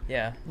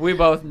 Yeah. We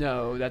both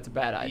know that's a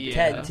bad idea.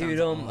 Yeah, that Tattooed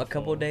sounds them a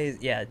couple awful. days.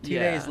 Yeah, 2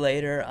 Yeah. days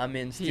later, I'm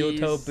in steel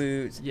toe He's-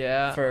 boots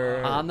Yeah,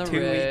 for on the 2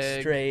 weeks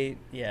rig. straight.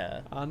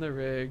 Yeah. On the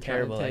rig,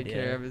 Terrible trying to take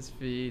idea. care of his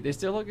feet. They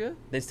still look good.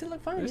 They still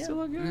look fine. They yeah. still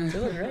look good. They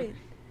look great.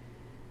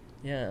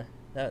 Yeah.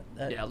 That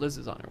Yeah, Liz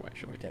is on her way.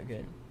 She'll be worked out taking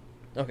good.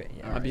 Okay,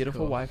 yeah. My Alright,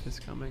 beautiful cool. wife is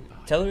coming. Oh,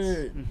 Tell yes.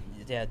 her,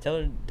 yeah, tell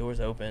her door's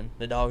open.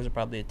 The dogs will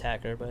probably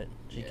attack her, but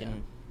she Yeah.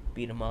 can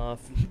beat them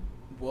off.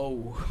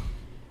 Whoa.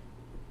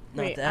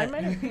 Not Wait, that.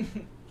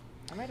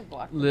 I might have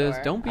blocked the Liz,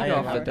 door. don't beat I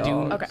off am the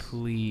not. dog. Okay.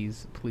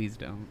 Please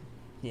don't.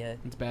 Yeah,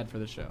 It's bad for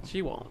the show.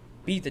 She won't.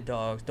 beat the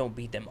dogs. Don't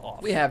beat them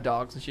off. We have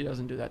dogs, and she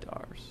doesn't do that to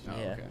ours. Oh,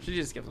 Yeah. okay. She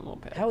just gives them a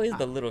little pet. How is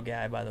the little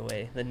guy, by the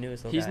way? The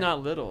newest little He's guy.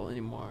 not little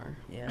anymore.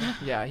 Yeah.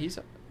 Yeah, he's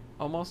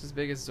almost as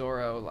big as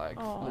Zorro, like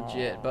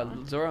legit. But Aw.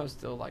 Zorro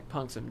still like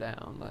punks him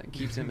down, like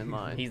keeps him in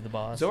line. He's the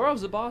boss.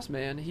 Zorro's the boss,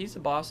 man. He's the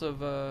boss of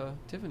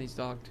Tiffany's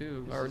dog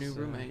too, Is our this, new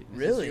roommate. Is this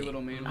Really? your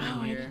little man Oh,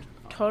 right I here?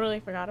 totally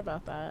forgot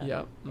about that.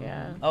 Yep.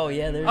 Yeah. Mhm. Oh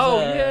yeah, there's. Oh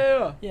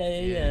yeah. yeah.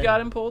 Yeah. You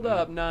got him pulled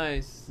up.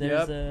 Nice.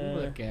 There's Yep.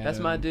 Look at That's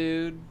my him.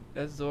 dude.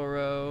 That's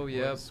Zorro. What a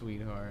Yep.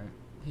 sweetheart.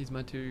 He's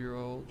my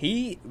 2-year-old.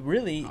 He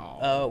really.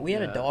 Oh, we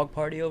had a yeah. dog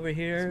party over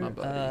here. That's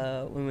my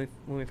buddy.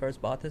 When we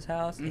first bought this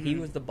house, he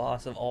was the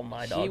boss of all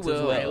my He dogs as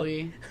will. well.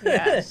 Really?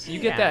 Yes. You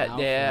get Yeah. that,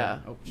 Alpha. yeah.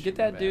 Oh, You shit, get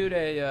my that bad. dude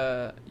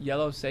a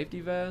yellow safety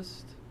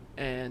vest,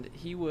 and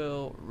he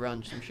will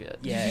run some shit.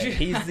 Yeah,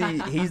 he's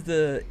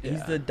the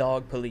Yeah.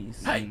 dog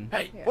police. Hey, and-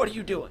 hey, Yeah. what are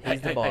you doing?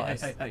 He's the Hey,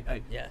 boss.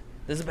 hey. yeah,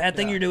 this is a bad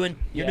thing Yeah. you're doing.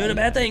 You're Yeah, doing a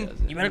bad he thing.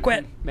 does it. You better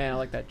quit. Man, I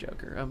like that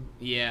Joker.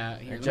 Yeah. Here,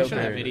 That let me show Joker-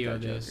 that video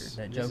of that this.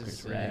 That This is Joker's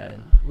sick.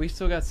 rad. We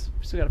still got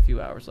a few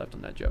hours left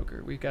on that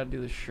Joker. We've got to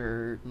do the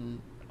shirt and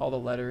all the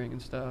lettering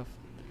and stuff.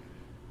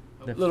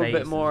 The A little bit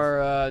faces.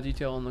 more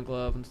detail on the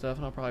glove and stuff,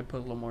 and I'll probably put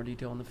a little more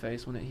detail on the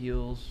face when it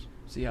heals.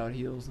 See how it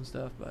heals and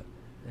stuff. But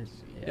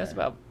that's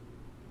about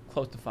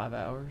close to 5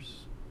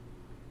 hours.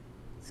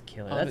 It's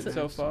killer. On That's it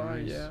so far,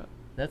 nice. yeah.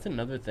 That's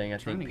another thing I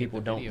Trying think to get people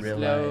the don't video.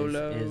 realize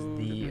Slow is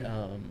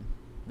load.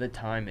 the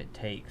time it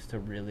takes to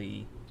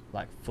really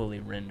like fully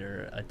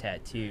render a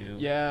tattoo.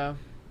 Yeah,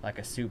 Like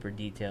a super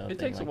detailed. it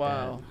thing takes a like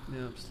while.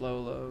 Yep,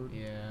 slow load.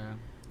 Yeah.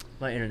 That.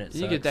 My internet.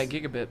 You get that sucks.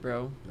 gigabit,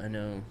 bro. I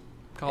know.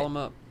 Call him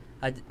up.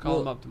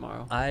 Call him up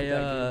tomorrow. I Get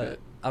that gigabit.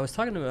 I was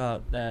talking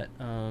about that.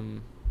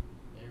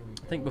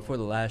 I think before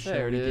the last show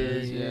There it we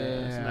is. did. Yeah,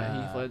 it's not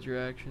Yeah. Heath Ledger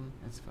action.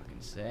 That's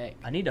fucking sick.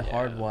 I need to Yeah.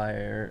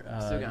 hardwire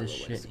Still got a this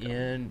little ways shit to go.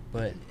 in,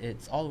 but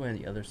it's all the way on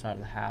the other side of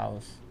the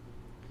house.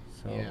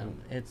 So Yeah.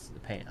 it's a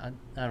pain.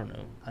 I don't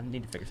know. I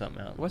need to figure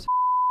something out. What's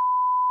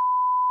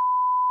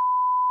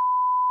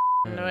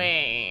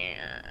Wait.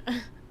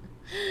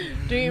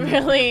 Do you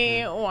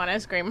really want to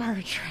scream our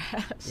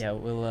address? Yeah,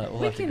 we'll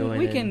We have to go can. in.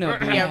 We and- can.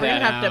 Yeah, we're gonna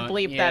have to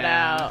bleep that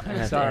out. We'll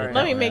have to Sorry. edit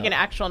Let that me one make an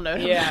out. actual note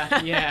of Yeah.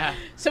 that. Yeah.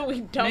 So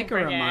we don't Make a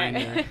forget.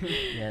 reminder.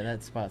 Yeah,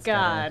 that spot's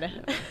God.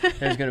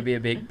 There's gonna be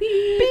a big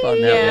beep on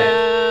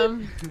that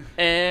one. Yeah.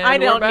 And I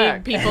we're don't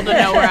back. need people to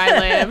know where I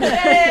live.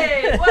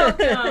 Hey,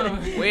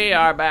 welcome. We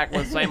are back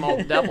with same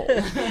old devil.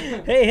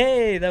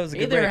 Hey, that was a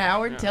Hey good there, break.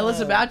 Howard. Tell us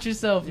about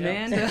yourself,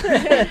 Yeah.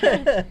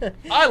 man.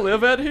 I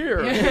live at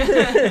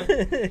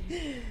here.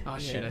 Oh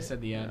shit! I said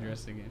the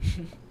address again.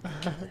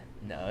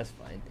 No, it's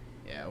fine.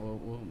 Yeah,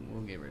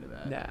 we'll get rid of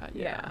that. Nah,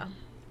 Yeah.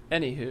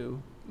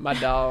 Anywho, my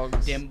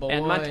dogs Them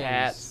and my boys.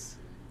 cats.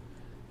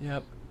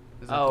 Yep.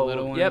 Is that the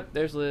little one? Yep.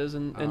 There's Liz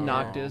and Oh.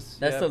 Noctis.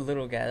 That's yep. the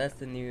little guy. That's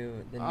the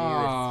newest.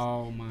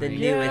 Oh my. the God.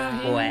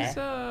 newest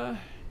Yeah, boy.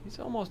 he's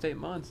almost 8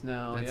 months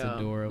now. That's yeah.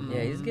 adorable.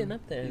 Yeah, he's Mhm. getting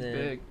up there He's then.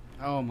 big.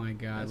 Oh my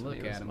God! That's Look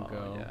when he was at him small,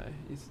 go. Yeah,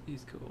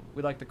 he's cool.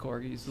 We like the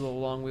corgis, the little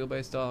long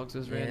wheelbase dogs,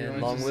 as Randy Yeah,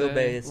 likes long to say.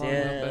 wheelbase. Long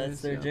Yeah, wheelbase,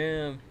 that's their yeah.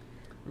 jam.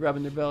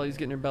 Rubbing their bellies,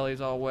 getting their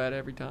bellies all wet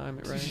every time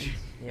it rains.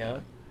 Yeah.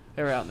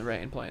 They were out in the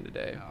rain playing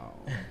today. Oh.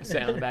 I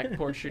sat on the back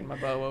porch shooting my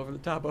bow over the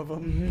top of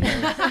them.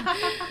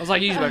 I was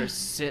like, you better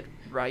sit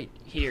right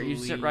here. You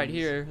sit right Please.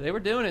 here. They were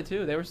doing it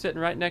too. They were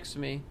sitting right next to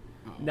me,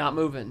 Oh. not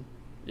moving.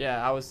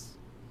 Yeah, I was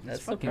That's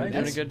fucking- doing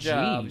surprising. a good G,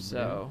 job. bro.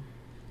 So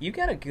You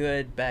got a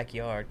good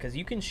backyard because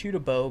you can shoot a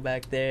bow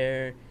back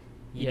there.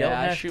 You yeah, don't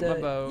I have shoot to, my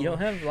bow. You don't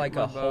have shoot like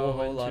my a bow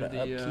whole lot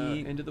into of the,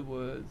 upkeep. into the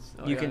woods.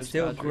 Oh, You yeah, can just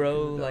still dodge right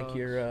grow through the like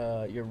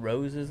dogs. your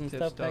roses and Tip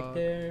stuff back stock.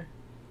 there.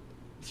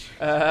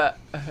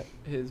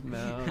 His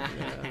mouth.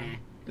 Yeah.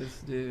 This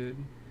dude.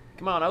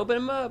 Come on, open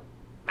him up.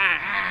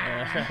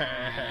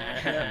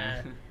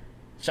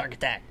 Shark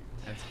attack.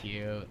 That's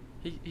cute.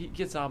 He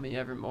gets on me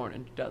every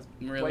morning.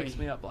 Really? Wakes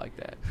me up like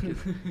that.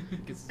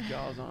 Gets his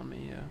jaws on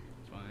me. Yeah.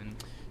 Fun.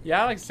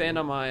 Yeah, I like to stand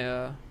on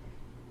my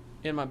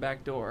in my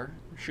back door,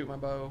 shoot my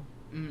bow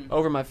Mm.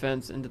 over my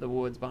fence into the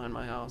woods behind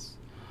my house.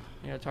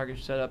 Yeah, target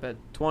set up at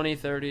 20,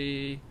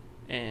 30,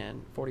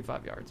 and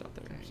 45 yards out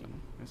there. Dang, So.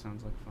 that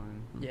sounds like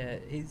fun. Yeah,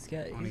 he's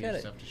got I wanna he's get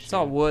got stuff to It's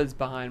all shoot. woods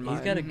behind my.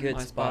 He's got a good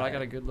my spot. I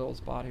got a good little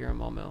spot here in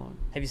Maumelle.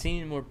 Have you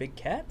seen any more big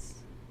cats?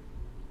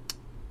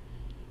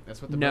 That's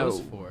what the No.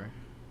 bow's for.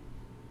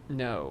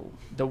 No,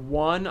 the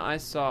one I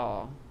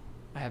saw,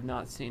 I have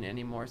not seen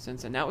any more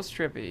since, and that was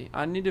trippy.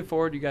 I need to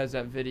forward you guys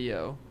that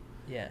video.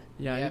 Yeah.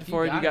 Yeah, I need if to you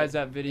forward you got guys it-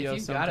 that video. If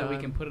you sometime. got it,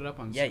 we can put it up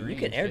on Yeah, screen. you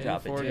can shit. airdrop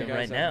it forward to you him guys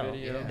right that now.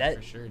 video. Yeah, That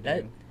for sure, dude.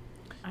 that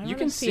I You wanna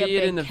can see a see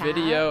it in big the cat.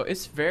 video.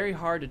 It's very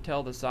hard to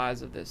tell the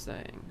size of this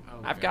thing. Oh,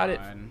 I've got it.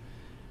 God.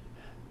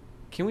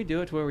 Can we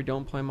do it to where we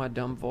don't play my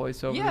dumb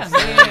voice over Yeah, this?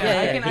 yeah,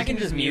 thing? yeah, I can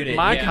just mute it.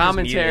 My Yeah.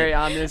 commentary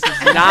on this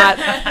is not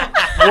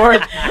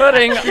worth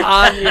putting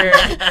on your.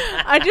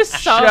 I just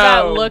saw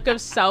that Show. look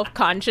of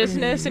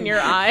self-consciousness in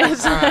your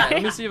eyes. All right,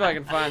 let me see if I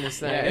can find this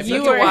thing. Yeah, it's if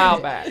it's you a were- while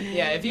back.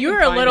 Yeah, if You you were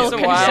can a find little It's a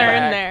it, while concerned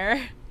back.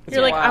 there. It's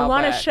You're a like, I while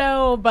want to back.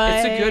 show, but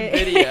It's a good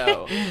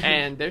video,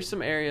 and there's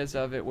some areas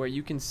of it where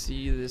you can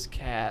see this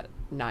cat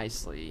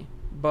nicely,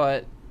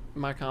 but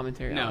my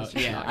commentary No, on it's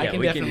just yeah, not I good. can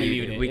we definitely can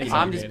mute it. we It's can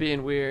all I'm just good.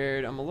 being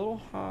weird. I'm a little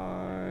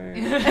high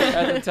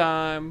at the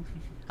time.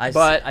 But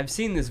But I've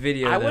seen this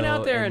video. I went though,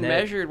 out there and that-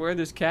 measured where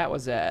this cat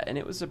was at, and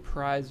it was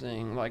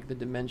surprising, like the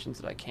dimensions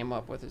that I came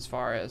up with as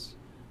far as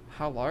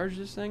how large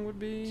this thing would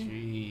be.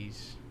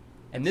 Jeez.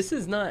 And this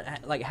is not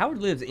like Howard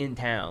lives in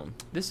town.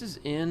 This is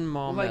in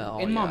Maumelle.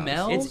 Like in yeah.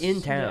 Maumelle? It's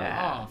in town.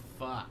 Yeah. Oh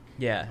fuck.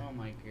 Yeah. Oh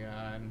my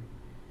god.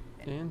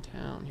 in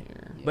town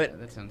here. Yeah, But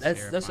that sounds that's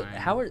terrifying.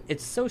 Howard.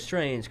 It's so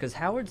strange because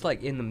Howard's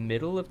like in the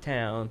middle of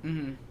town,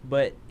 Mhm.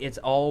 but it's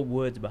all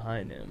woods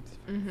behind him.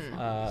 Mm-hmm.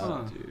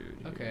 Huh. Dude,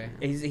 Okay.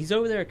 here. He's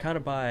over there kind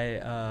of by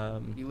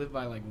You live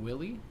by like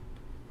Willie?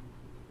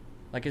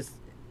 like it's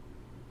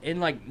in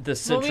like the Well,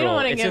 central. we don't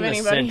wanna it's give in the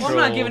anybody- central.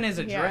 Well, I'm not giving his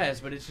Yeah. address,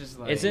 but it's just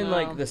like It's in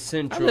Well, like the I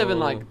central. live in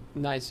like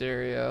nice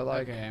area,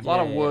 like Okay. a lot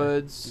of Yeah, yeah.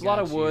 woods, a lot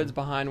of Got you. woods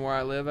behind where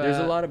I live at. There's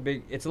a lot of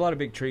big. It's a lot of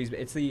big trees, but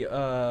it's the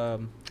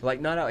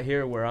like not out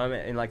here where I'm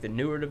at in like the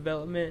newer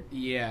development.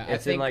 yeah. It's I in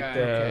think like I,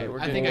 the. Okay, we're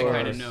I getting think I close.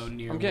 kind of know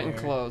near. I'm getting where.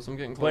 close. I'm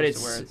getting close But to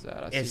it's where it's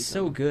at. I it's see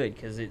so some. good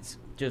because it's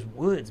just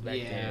woods back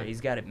Yeah. there.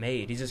 He's got it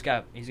made. He's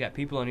got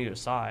people on either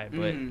side,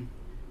 but Mhm.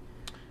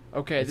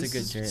 Okay, It's a this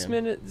good is,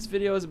 jam. this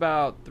video is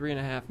about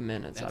 3.5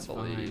 minutes, That's I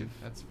believe. fine.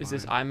 That's Is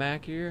this fine.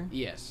 iMac here?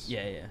 Yes.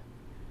 yeah.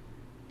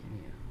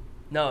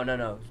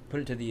 No.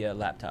 Put it to the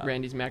laptop.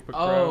 Randy's MacBook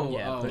Oh, Pro.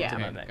 Yeah, put it okay. to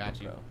my MacBook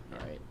Got you. Pro.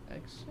 All right.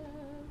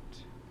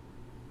 Accept.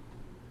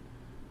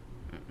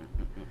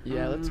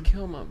 Yeah, let's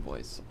kill my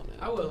voice on it.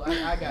 I will.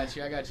 I got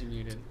you. I got you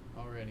muted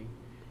already.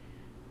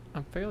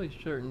 I'm fairly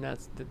certain that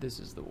this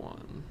is the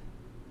one.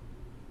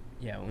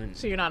 Yeah, when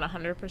So you're not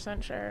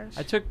 100% sure?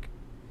 I took.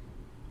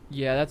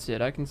 Yeah, that's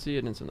it. I can see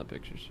it in some of the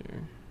pictures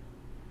here.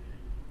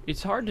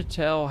 It's hard to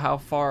tell how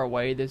far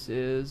away this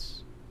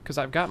is because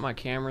I've got my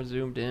camera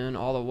zoomed in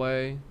all the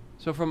way.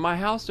 So from my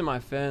house to my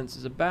fence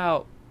is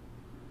about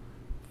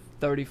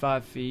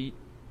 35 feet.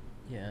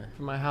 yeah.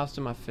 From my house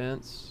to my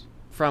fence,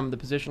 from the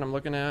position I'm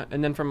looking at,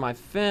 and then from my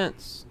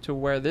fence to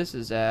where this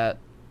is at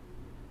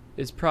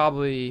is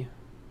probably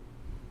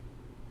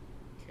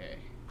Okay.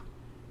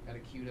 Got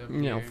it queued up.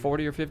 you know here.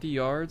 40 or 50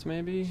 yards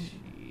maybe.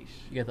 Sheesh.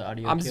 You got the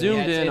audio. I'm killed?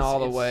 zoomed in all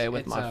the way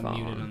with it's, my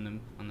muted phone.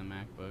 on the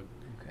MacBook.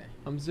 Okay.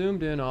 I'm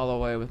zoomed in all the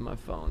way with my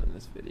phone in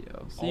this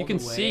video. So you All can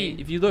the see,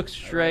 way? if you look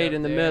straight up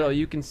in the there? middle,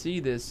 you can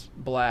see this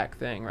black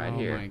thing right oh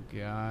here. my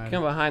god.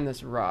 Come behind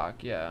this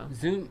rock, yeah.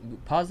 Zoom.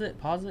 Pause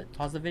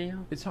the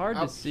video. It's hard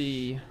Oh. to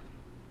see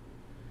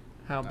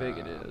how big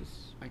it Uh,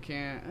 is. I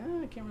can't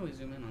really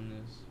zoom in on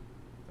this.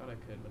 Thought I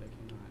could, but I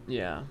cannot.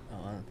 Yeah.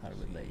 Oh, I thought it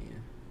would let you.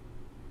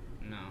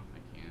 No,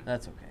 I can't.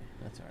 That's okay.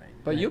 That's all right.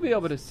 But you'll be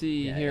able to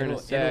see Yeah, here in a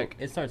sec.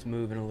 It starts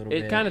moving a little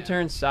bit. It kind of Yeah.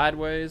 turns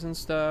sideways and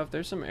stuff.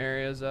 There's some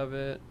area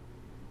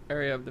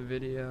of the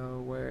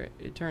video where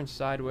it turns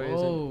sideways. And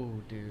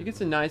Oh, dude. you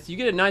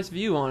get a nice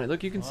view on it.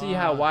 Look, you can see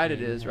how wide it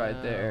Fucking is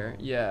right there. hell.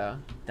 Yeah.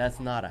 That's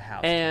not a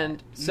house. And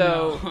cat.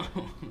 so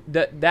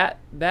No.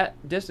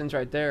 that distance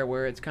right there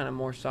where it's kind of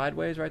more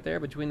sideways right there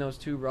between those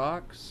two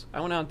rocks,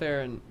 I went out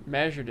there and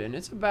measured it and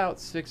it's about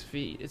 6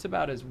 feet. It's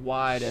about as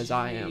wide as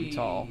I am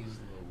tall. Jeez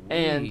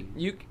And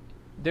Louise.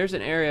 there's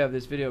an area of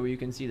this video where you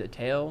can see the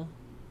tail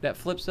that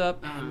flips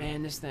up. Uh-huh. And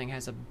man, this thing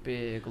has a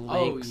big Oh,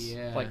 lynx,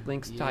 yeah. like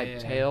lynx type Yeah.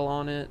 tail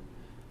on it.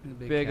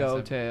 The big cats old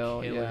have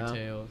tail, killer yeah.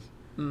 tails.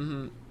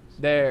 Mm-hmm.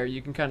 There,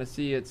 you can kind of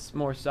see it's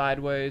more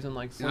sideways and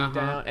like slipped Uh-huh.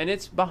 down, and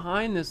it's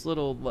behind this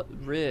little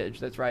ridge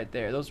that's right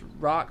there. Those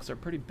rocks are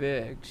pretty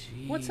big.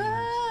 What's Jeez.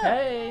 up?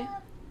 Hey,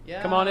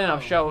 Yeah. come on in. I'm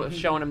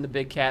showing him the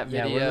big cat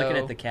Yeah, video. we're looking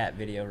at the cat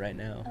video right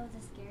now. Oh,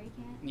 the scary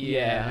cat?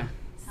 Yeah.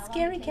 How long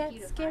Scary did it take cat, you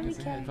to scary find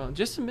cat. it? Headphone.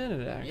 Just a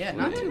minute, actually. Yeah,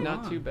 not too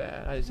Not long. too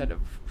bad. I just had to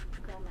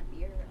Grab my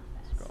beer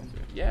real scroll fast.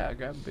 through it. Yeah,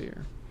 grab a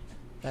beer.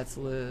 That's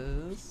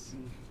Liz.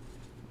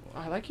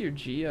 I like your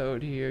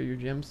geode here, your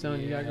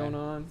gemstone you got Yeah. going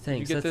on. Thanks, Did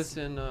you get that's- this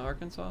in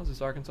Arkansas? Is this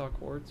Arkansas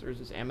quartz or is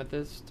this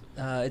amethyst?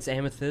 It's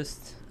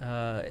amethyst.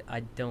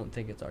 I don't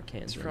think it's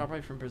Arkansas. It's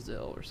probably from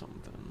Brazil or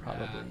something.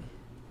 Probably.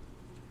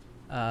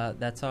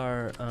 That's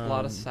our. A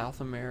lot of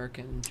South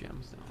American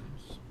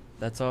gemstones.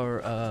 That's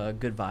our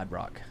good vibe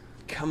rock.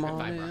 Come Good on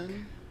vibe rock.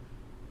 in.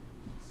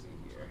 Let's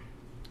see here.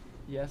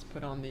 Yes,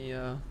 put on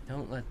the.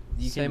 Don't let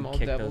you Same can old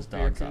kick devil's those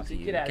beer dogs off cookie. of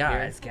you. Get outta here.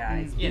 Guys,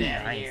 Get be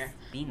outta nice. here.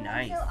 Be That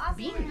nice, was so awesome.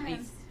 Be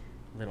nice.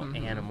 little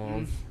Mhm.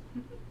 animals.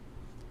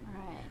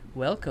 Alright.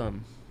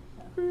 Welcome.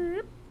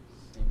 What's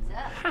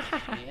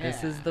up?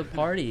 This is the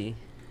party.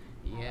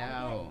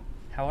 Yeah.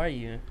 How are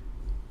you?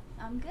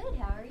 I'm good.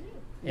 How are you?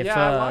 If, yeah,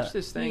 I watched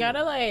this thing. You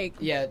gotta like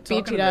Yeah. BT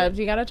talking about- dubs.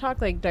 You gotta talk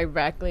like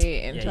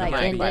directly into you the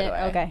gotta mic, do by it. the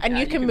way. Okay. And Yeah, you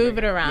you can can move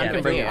bring it it. around Yeah,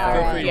 with bring you. it forward.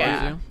 Alright.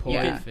 Yeah.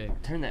 Yeah.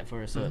 Perfect. Turn that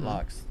for us so it Mhm.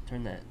 locks.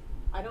 Turn that.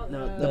 I don't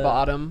No, know. The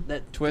bottom.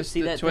 That Twist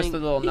see the that twist thing?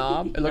 the little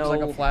knob. It looks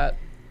like a No. flat.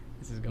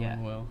 This is going Yeah.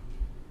 well.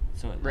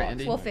 So it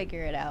Randy. We'll locks.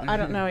 figure it out. I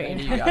don't know what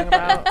Randy, you're you talking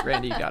got it. about.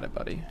 Randy, you got it,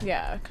 buddy.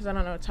 Yeah, because I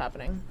don't know what's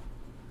happening.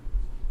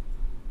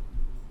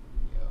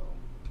 Yo.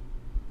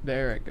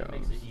 There it That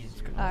goes. makes it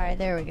easier. Alright,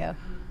 there we go.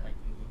 Like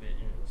move it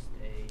and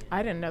it'll stay.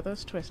 I didn't know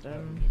those twisted.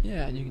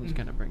 Yeah, and you can just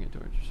kind of bring it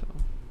towards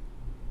yourself.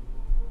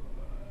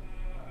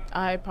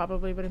 I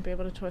probably wouldn't be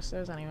able to twist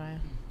those anyway.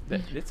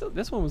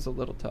 This one was a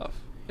little tough.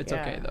 It's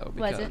Yeah. okay though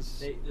Was it? because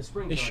The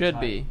springs it aren't should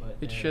tight, be. but It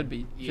they're- should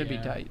be. Should be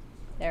Yeah. tight.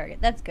 There we go.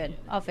 That's good.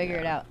 I'll figure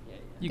it Yeah. out.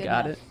 You Good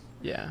got enough. it.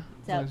 Yeah. As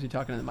So- long as you're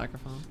talking in the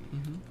microphone.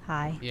 Mm-hmm.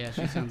 Hi. Yeah,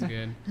 she sounds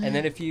good. And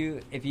then if you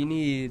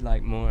need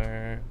like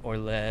more or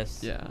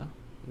less, Yeah.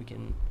 we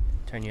can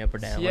turn you up or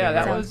down. Yeah,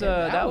 whatever.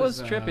 that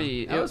was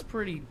trippy. That It- was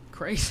pretty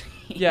crazy.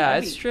 Yeah,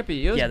 it's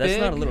trippy. It was Yeah, that's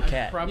big. not a little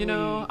cat. Probably- You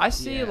know, I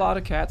see yeah. a lot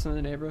of cats in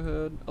the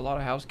neighborhood, a lot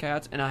of house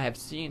cats, and I have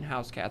seen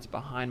house cats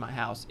behind my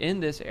house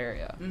in this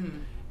area. Mhm.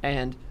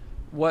 And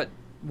what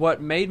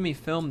made me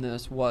film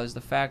this was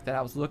the fact that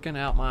I was looking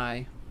out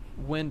my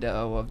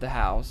window of the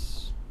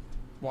house,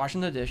 washing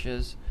the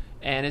dishes,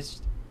 and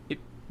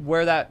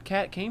where that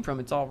cat came from.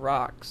 It's all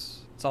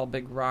rocks. It's all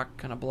big rock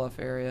kind of bluff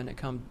area, and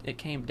it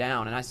came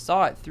down, and I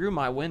saw it through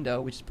my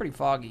window, which is pretty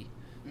foggy,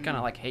 kind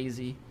of like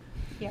hazy.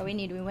 Yeah, we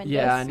need windows.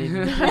 Yeah, I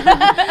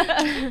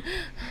need.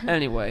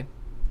 Anyway,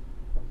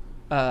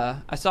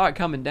 I saw it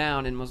coming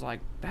down and was like,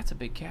 "That's a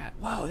big cat.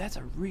 Whoa, that's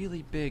a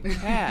really big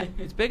cat.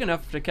 It's big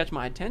enough to catch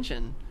my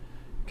attention,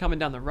 coming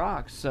down the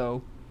rocks."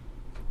 So,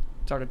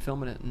 started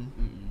filming it, and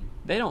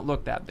they don't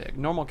look that big.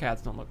 Normal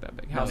cats don't look that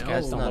big. House No,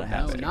 cats don't not look a that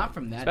house big. Not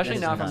from that. Especially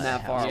That's not from not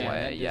that a far house. Yeah,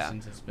 away. that Yeah,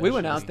 distance we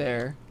went out especially.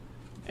 there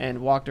and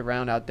walked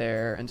around out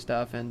there and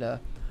stuff, and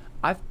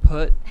I've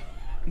put.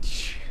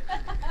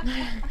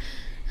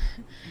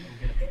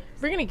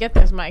 We're gonna get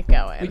this mic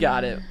going. We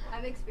got it.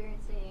 I'm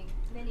experiencing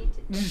many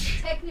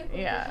technical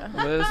Yeah.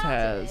 Liz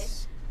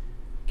has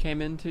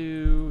came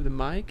into the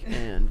mic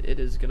and it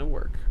is gonna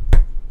work.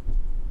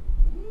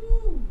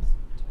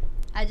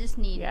 I just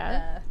need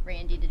Yeah?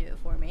 Randy to do it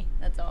for me.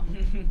 That's all.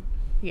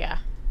 Yeah.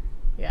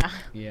 Yeah.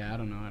 Yeah, I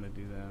don't know how to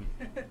do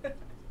that.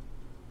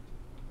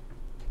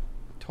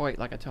 Toy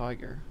like a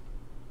tiger.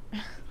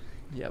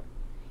 Yep.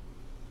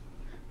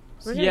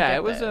 We're gonna Yeah, get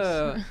it was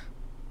this.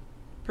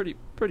 pretty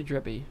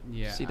trippy.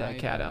 Yeah, See that I,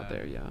 cat out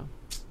there, yeah.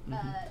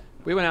 Uh,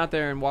 We went out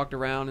there and walked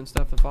around and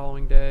stuff the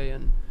following day,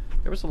 and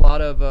there was a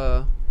lot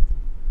of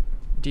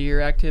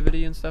deer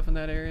activity and stuff in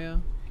that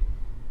area.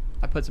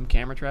 I put some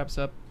camera traps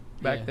up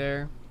back Yeah.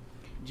 there.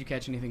 Did you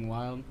catch anything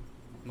wild?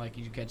 Like,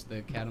 did you catch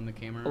the cat on the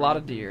camera? A lot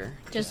of deer.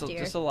 Just a, deer.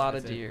 Just a lot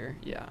That's of it. deer.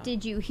 Yeah.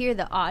 did you hear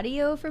the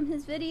audio from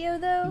his video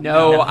though?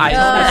 No, I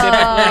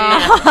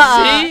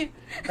specifically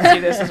see.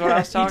 This is what I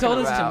was He talking told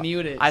us about. to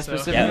mute it. I so-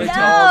 specifically No,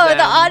 told them.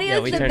 the audio's Yeah,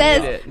 we the turned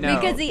best it. No,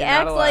 because he you're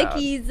not acts like allowed.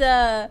 he's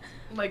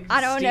Like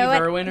I don't Steve know.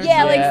 Irwin or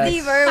Yeah, something? like Yes.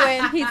 Steve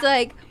Irwin. He's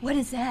like, "What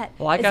is that?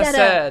 Like is I that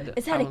said,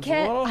 is that I a was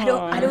cat? a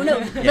I don't know.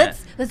 Yeah.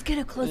 Let's get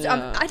a close.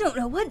 Yeah. I don't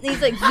know what." And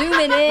he's like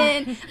zooming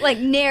in, like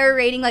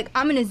narrating, like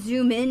I'm gonna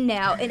zoom in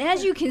now. And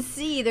as you can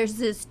see, there's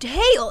this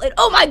tail, and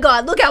oh my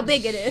god, look how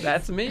big it is.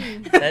 That's me.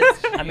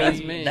 That's, I That's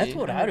mean, me. that's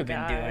what Oh I would have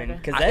God. been doing.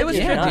 Because It that was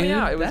is trippy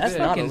not, out. It was that's good.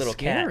 not a fucking little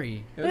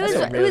scary. It That's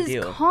was, a real it was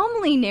deal.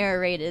 calmly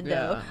narrated though.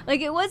 Yeah. Like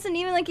it wasn't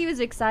even like he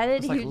was excited.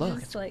 It's like, he was look,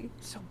 just like,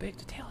 so big,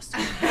 the tail is so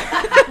big.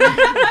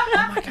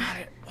 Oh my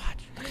god,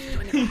 watch. Look at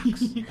it doing the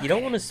rocks. You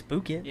don't want to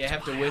spook it. Yeah,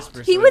 have to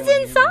whisper. he so was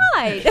they won't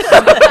hear me.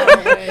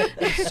 inside.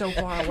 It's so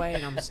far away,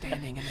 and I'm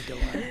standing in the door.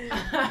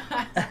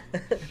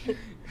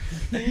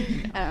 I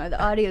don't know.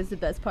 The audio is the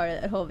best part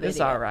of that whole video. It's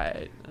all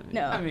right. I mean,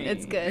 No, I mean-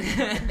 it's good.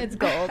 It's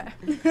gold.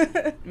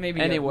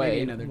 Maybe. Anyway,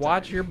 maybe another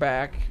watch time. your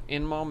back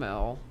in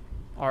Maumelle,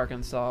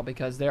 Arkansas,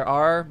 because there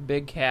are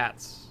big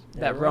cats that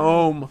There are.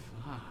 roam.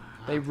 Ah,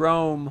 They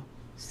roam.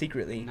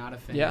 Secretly. Not a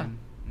fan. Yeah.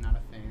 Not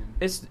a fan.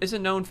 It's a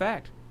known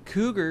fact.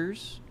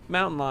 Cougars,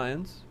 mountain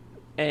lions,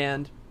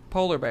 and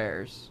polar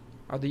bears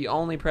are the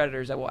only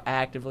predators that will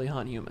actively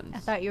hunt humans. I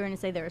thought you were going to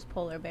say there was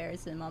polar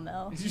bears in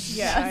Maumelle.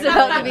 Yeah, I was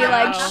about to be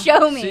like, Wow.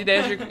 show me. See,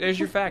 there's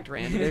your fact,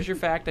 Randy. There's your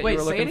fact that Wait, you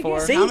were say looking it for.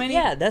 again. See, How many?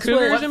 yeah, that's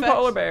Cougars what. and facts?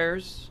 polar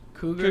bears,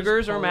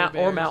 Cougars, or polar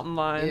bears. mountain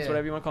lions, Yeah.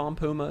 whatever you want to call them,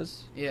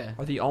 pumas, Yeah.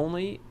 are the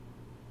only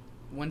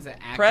Ones that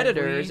actively...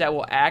 predators that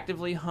will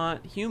actively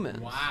hunt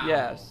humans. Wow.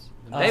 Yes.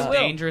 The They most will.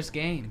 dangerous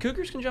game.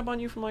 Cougars can jump on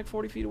you from like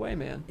 40 feet away,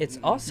 man. It's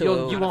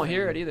also You Not a won't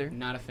hear fan. it either.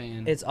 Not a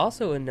fan. It's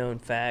also a known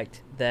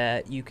fact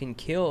that you can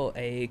kill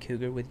a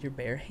cougar with your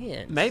bare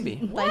hands. Maybe.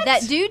 Like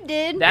that dude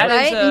did, That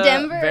is right? a In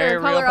Denver very or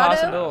real Colorado?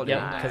 possibility.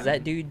 Yep, because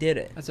that dude did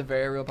it. That's a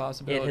very real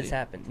possibility. It has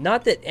happened.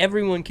 Not that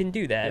everyone can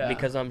do that, Yeah.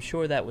 because I'm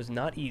sure that was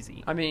not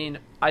easy. I mean,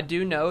 I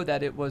do know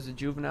that it was a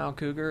juvenile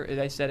cougar.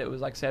 They said it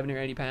was like 70 or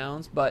 80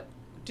 pounds, but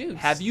Dude,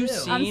 have you still.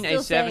 seen I'm a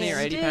still 70 or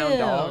saying 80 pound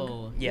dog?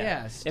 Still.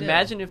 Yeah. Still.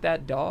 Imagine if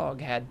that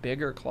dog had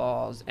bigger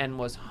claws and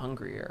was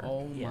hungrier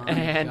Oh Yeah. my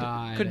and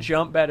god. could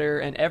jump better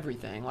and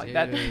everything like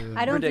that. Dude.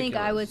 I don't think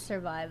I Ridiculous. would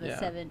survive a Yeah.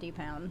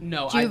 70-pound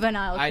No,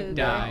 juvenile I'd cougar.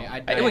 die.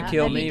 I'd die. It would Yeah,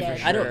 kill I'd be me for dead.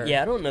 sure. I don't.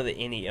 Yeah, I don't know that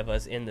any of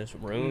us in this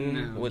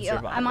room No. would Yeah,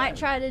 survive. I might that.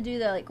 try to do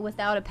the like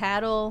without a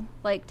paddle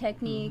like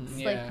techniques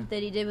Mhm. like Yeah.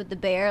 that he did with the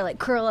bear, like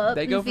curl up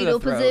They in go for fetal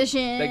the throat.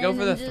 position. They go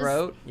for the and just-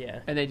 throat Yeah.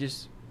 and they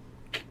just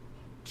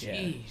Yeah.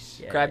 Jeez.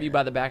 Yeah, grab yeah. you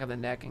by the back of the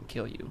neck and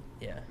kill you.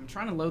 Yeah. I'm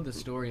trying to load the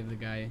story of the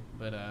guy,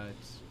 but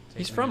it's.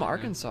 He's taking from a minute.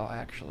 Arkansas,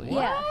 actually.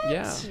 Yeah.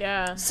 Yeah.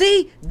 Yeah.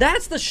 See,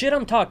 that's the shit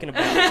I'm talking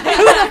about. Who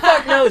the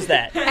fuck knows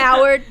that?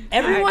 Howard.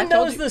 Everyone I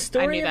told knows you- the I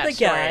story knew of that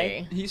the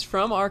guy, story. He's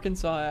from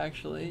Arkansas,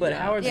 actually. but yeah.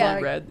 Howard's Yeah.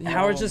 like, Red,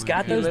 Howard Oh just my got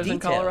God. he those lives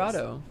details. in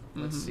Colorado.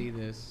 Let's Mhm. see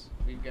this.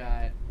 We've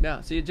got. Yeah,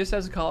 see, it just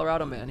says a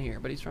Colorado man here,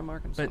 but he's from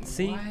Arkansas. But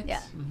see, What?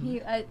 Yeah,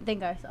 I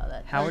think I saw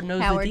that. Howard knows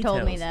the Howard told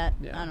me details. that.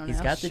 Yeah. I don't He's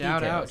know. got the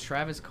Shout out details.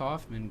 Travis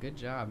Kaufman. Good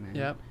job, man.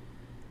 Yep.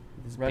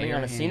 his running bare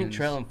on a scenic hands.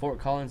 trail in Fort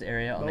Collins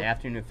area on the Oh.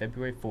 afternoon of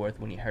February 4th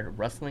when he heard a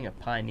rustling of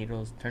pine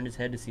needles, turned his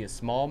head to see a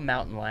small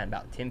mountain lion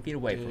about 10 feet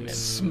away from him. Dude.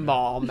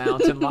 Small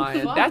mountain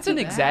lion. Fuck That's an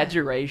that.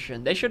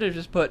 exaggeration. They should have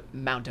just put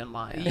mountain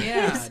lion.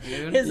 Yeah,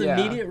 dude. His Yeah.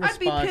 immediate I'd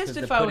be response pissed was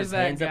to if I put was his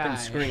that hands up guy. and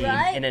scream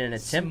Right? in an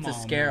attempt to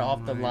Small scare off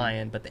mountain the lion.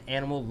 lion, but the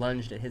animal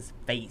lunged at his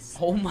face.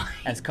 Oh my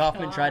As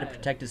Kaufman tried to God.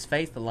 protect his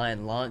face, the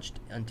lion launched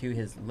onto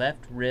his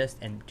left wrist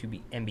and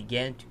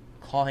began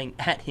clawing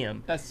at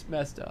him. That's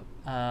messed up.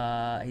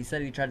 He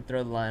said he tried to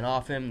throw the lion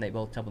off him. They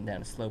both tumbled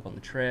down a slope on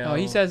the trail. Oh,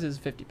 he says it's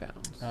 50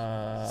 pounds.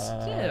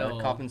 Still.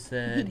 Kaufman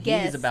said He he's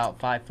guessed. about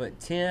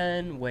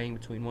 5'10", weighing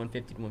between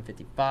 150 to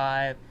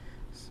 155.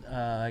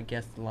 I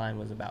guess the lion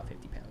was about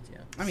 50 pounds. Yeah.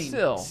 I mean,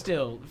 Still.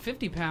 still,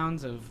 50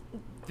 pounds of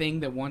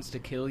thing that wants to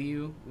kill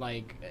you,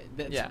 like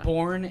that's Yeah.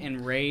 born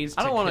and raised.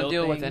 I don't want want to to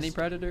deal with things. any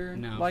predator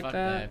No, like fuck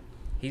that.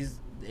 He's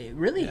he's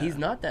Yeah.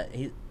 not that.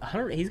 He's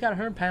got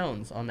 100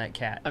 pounds on that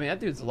cat. I mean, that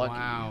dude's lucky.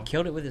 Wow.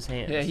 Killed it with his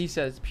hands. Yeah, he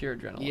says pure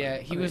adrenaline. Yeah,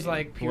 he I was mean,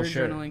 like pure well,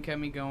 sure. adrenaline kept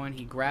me going.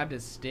 He grabbed a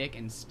stick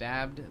and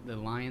stabbed the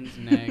lion's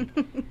neck.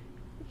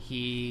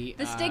 He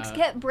The sticks uh,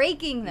 kept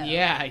breaking though.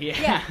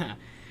 Yeah.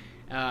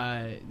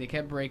 They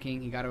kept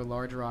breaking. He got a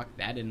large rock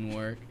that didn't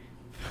work.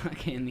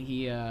 Fucking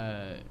he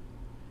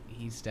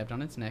stepped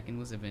on its neck and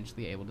was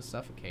eventually able to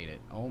suffocate it.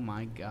 Oh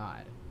my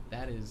god,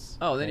 that is.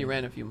 Oh, then he Crazy.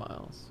 ran a few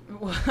miles.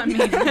 Well, I mean,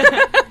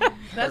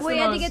 that's we the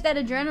had most, to get that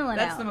adrenaline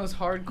That's out. the most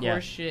hardcore Yeah.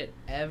 shit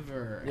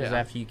ever. Because Yeah.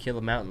 after you kill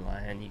a mountain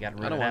lion, you got to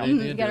I run don't it want out.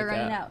 anything You to gotta do with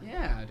run it that. out.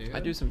 Yeah, dude. I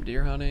do some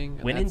deer hunting.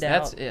 And When in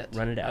that's doubt, it.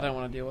 run it out. I don't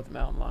want to deal with the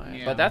mountain lion.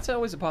 Yeah. But that's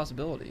always a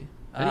possibility.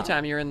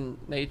 Anytime you're in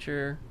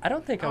nature, I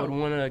don't think I would Oh.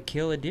 want to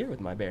kill a deer with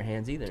my bare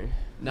hands either.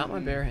 not my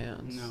bare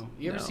hands. No.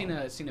 You ever seen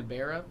a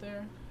bear up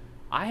there?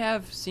 I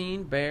have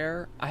seen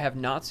bear. I have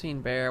not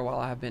seen bear while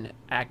I have been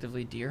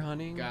actively deer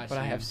hunting. Got but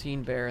I you. have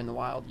seen bear in the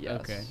wild. Yes.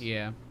 Okay.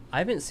 Yeah. I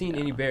haven't seen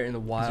any Yeah. bear in the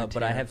wild,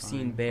 but I have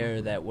terrifying. seen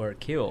bear that were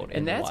killed. in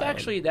And the that's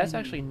wild.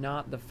 actually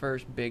not the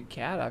first big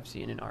cat I've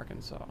seen in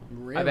Arkansas.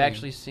 Really? I've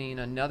actually seen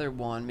another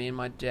one. Me and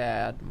my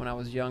dad, when I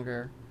was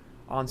younger,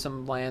 on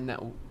some land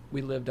that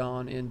we lived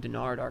on in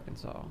Denard,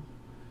 Arkansas,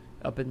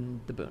 up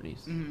in the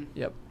boonies. Mhm.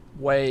 Yep,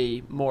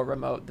 way more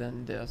remote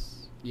than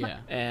this, Yeah.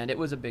 and it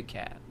was a big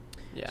cat.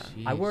 Yeah,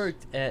 I Jeez.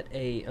 worked at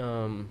a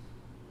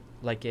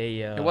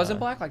it wasn't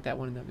black like that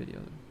one in that video.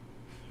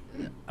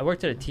 I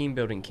worked at a team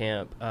building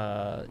camp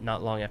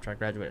not long after I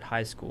graduated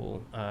high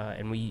school,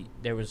 and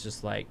there was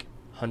just like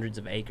hundreds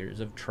of acres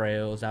of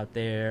trails out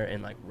there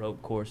and like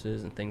rope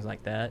courses and things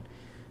like that,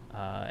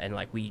 and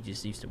like we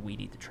just used to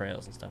weed eat the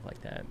trails and stuff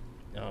like that.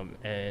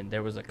 And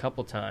there was a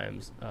couple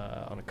times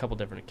on a couple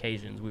different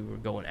occasions we were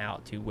going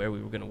out to where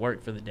we were going to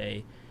work for the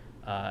day,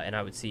 and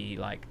I would see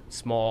like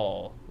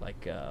small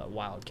like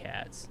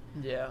wildcats.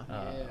 Yeah,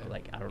 Yeah.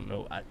 Like I don't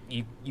know,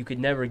 you could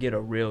never get a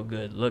real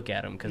good look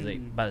at them because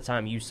Mhm. by the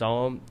time you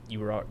saw them, they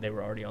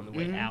were already on the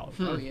way Mhm. out.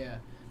 Oh yeah.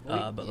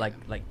 But Yeah.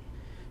 like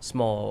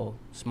small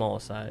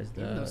sized.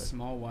 Even those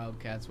small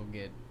wildcats will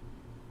get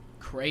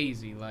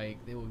crazy.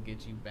 Like they will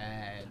get you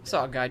bad. I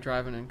saw a guy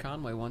driving in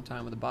Conway one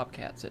time with a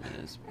bobcat sitting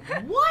in his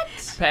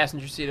What?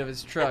 passenger seat of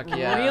his truck.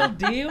 Yeah, Real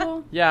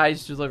deal? Yeah, I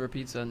used to deliver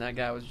pizza, and that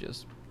guy was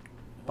just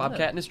What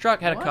bobcat in his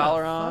truck, had a What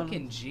collar on.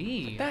 Fucking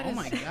G. That Oh is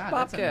my god, Bobcat,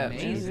 that's man.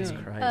 amazing. Jesus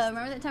Christ.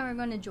 Remember that time we were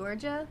going to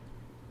Georgia,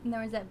 and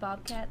there was that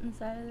bobcat on the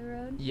side of the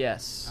road?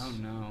 Yes. Oh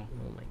no.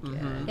 Oh my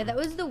god. Mhm. Yeah, that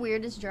was the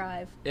weirdest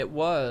drive. It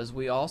was.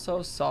 We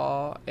also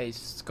saw a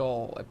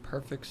skull, a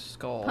perfect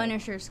skull.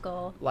 Punisher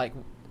skull. Like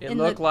it In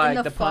looked the- like in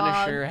the the fog.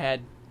 Punisher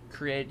had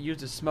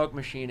used a smoke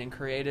machine and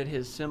created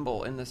his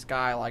symbol in the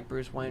sky like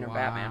Bruce Wayne or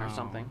Batman or Wow.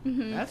 something.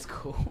 Mhm. That's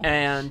cool.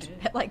 And Shit.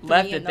 At like 3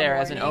 left in it the there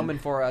as an morning. omen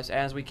for us.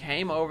 As we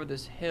came over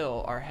this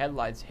hill, our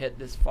headlights hit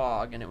this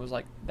fog, and it was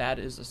like, that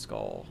is a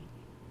skull.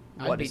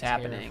 I'd What be is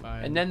happening?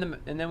 terrified.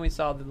 And then we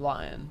saw the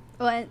lion.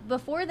 Well,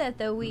 before that,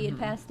 though, we had Mhm.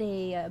 passed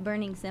a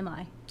burning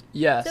semi.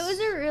 Yes. So it was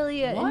a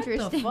really What the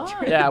interesting fuck?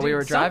 trip. Yeah, we Dude,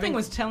 were Something driving-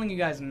 was telling you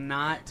guys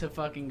not to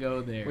fucking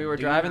go there. We were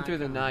Do driving not through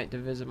the go. night to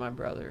visit my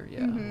brother. Yeah,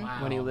 Mhm.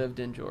 Wow. when he lived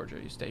in Georgia,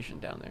 he was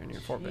stationed down there near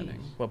Fort Jeez.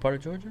 Benning. What part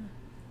of Georgia?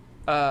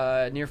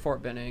 Near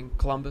Fort Benning,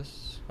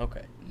 Columbus.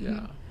 Okay.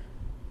 Yeah,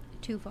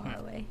 Too far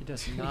away. he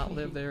does not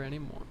live there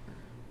anymore.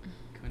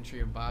 Country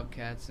of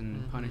bobcats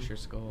and Mhm. Punisher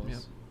skulls. Yep.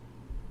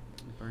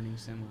 Burning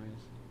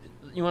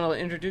semis. You want to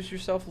introduce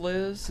yourself,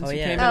 Liz? Since Oh, you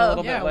yeah. came in a Oh,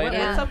 little Yeah, bit later.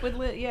 what's up with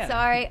Lit? Yeah.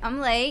 Sorry, I'm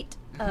late.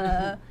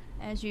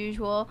 As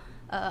usual.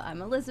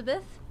 I'm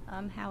Elizabeth.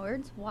 I'm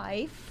Howard's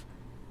wife.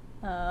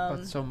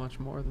 But so much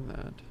more than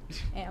that.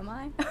 Am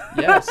I?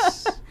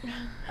 Yes.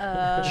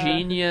 Genius.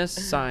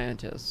 Genius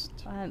scientist.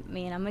 I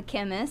mean, I'm a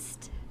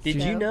chemist. Did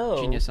so- you know?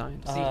 Genius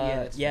scientist.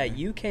 yes. Yeah,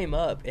 you came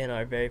up in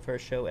our very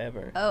first show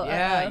ever. Oh,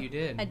 Yeah, you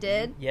did. I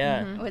did?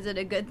 Yeah. Mhm. Was it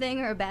a good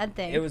thing or a bad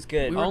thing? It was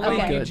good. We were Only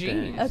Okay. good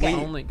Genius. things. Okay.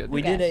 Only good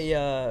We things.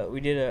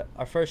 did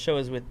our first show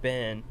was with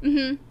Ben,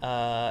 Mm-hmm.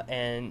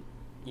 and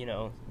you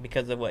know,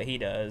 because of what he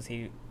does,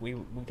 we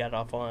got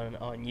off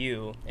on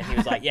you, and he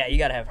was like, yeah, you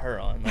gotta have her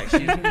on, like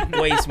she's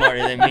way smarter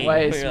than me.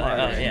 Way We were like,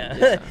 smarter. "Oh, yeah.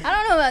 Yeah. I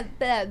don't know about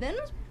that. Ben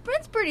was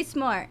Brent's pretty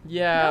smart.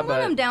 Yeah, Don't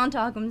let him but down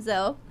talk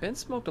himself. Ben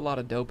smoked a lot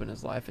of dope in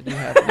his life, and you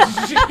haven't.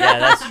 Yeah,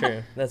 that's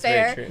true. That's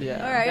Fair. very true.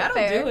 Yeah. All right, That'll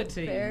fair. do it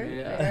to you. Fair,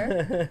 Yeah.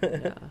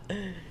 fair.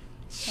 Yeah.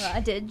 Well, I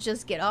did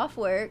just get off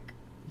work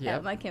Yep.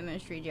 at my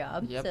chemistry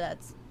job, Yep. so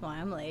that's why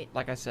I'm late.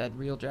 Like I said,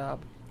 real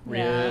job.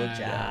 Real Yeah.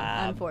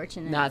 job.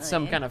 Unfortunately. Not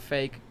some kind of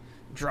fake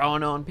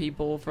drawing on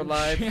people for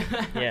life.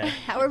 Yeah.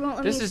 Howard won't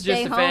let This me is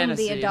stay just a home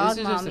fantasy. be a dog This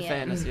is mom just a yet.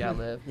 fantasy I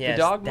live. Yeah, the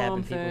dog stabbing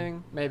mom people.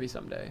 thing, maybe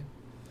someday.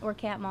 Or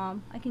cat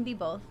mom. I can be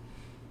both.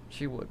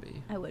 She would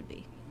be. I would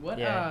be. What?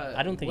 Yeah,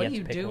 I don't think What you do have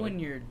you to pick do one. in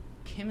your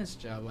chemist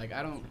job? Like,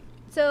 I don't.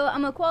 So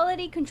I'm a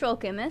quality control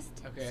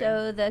chemist. Okay.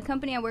 So the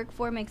company I work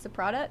for makes a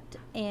product,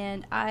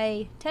 and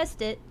I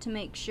test it to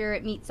make sure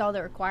it meets all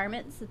the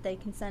requirements that they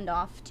can send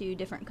off to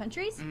different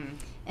countries. Mhm.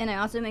 And I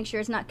also make sure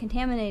it's not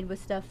contaminated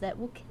with stuff that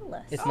will kill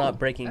us. It's Oh, not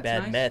Breaking that's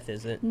Bad nice. meth,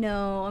 is it?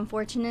 No,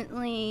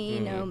 unfortunately,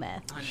 no Mhm.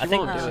 meth. She I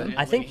think won't do it.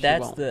 I think She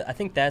that's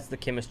won't. the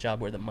chemist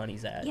job where the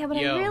money's at. Yeah, but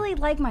Yo. I really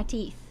like my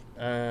teeth.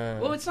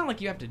 Well, it's not like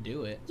you have to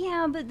do it.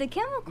 Yeah, but the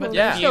chemicals But are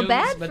Yeah. the still fumes,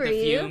 bad but for the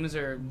you. fumes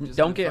are just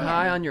Don't get fun.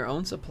 high on your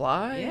own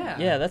supply. Yeah.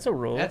 yeah, that's a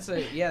rule. That's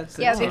a yeah. It's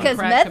Yeah, the because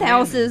crack meth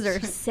houses are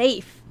commandments.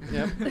 safe.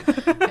 Yep.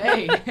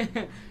 Hey.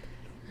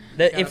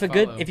 That Gotta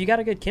follow. if you got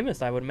a good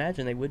chemist, I would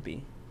imagine they would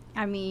be.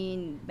 I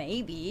mean,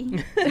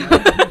 maybe.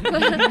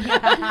 We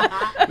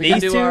can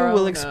These do two our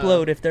will own,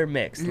 explode if they're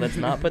mixed. Let's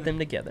not put them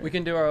together. We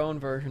can do our own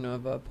version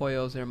of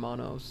Pollos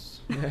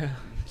Hermanos. Yeah.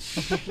 This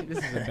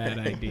is a bad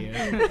idea.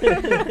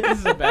 This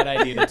is a bad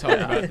idea to talk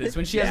about this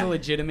when she has Yeah. a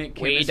legitimate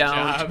We chemist don't.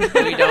 job.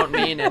 We don't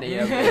mean any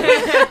of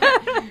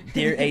it.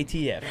 Dear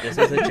ATF, this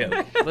is a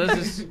joke.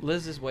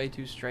 Liz is way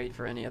too straight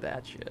for any of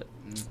that shit.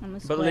 I'm a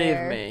Believe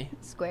square. me.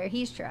 Square.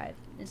 He's tried.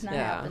 It's not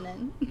Yeah.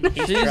 happening.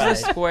 He's She's tried. the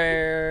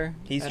square.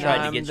 He's and tried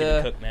to I'm get you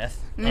to cook meth.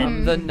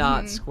 I'm the Mhm.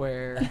 not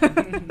square.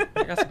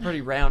 I got some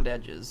pretty round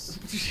edges.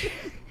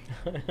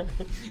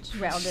 Just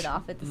round it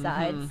off at the Mhm.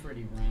 sides.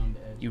 Pretty round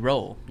edge. You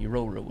roll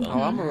real well.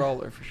 Oh, I'm a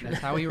roller for sure.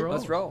 That's how we roll.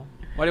 Let's roll.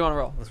 What do you want to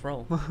roll? Let's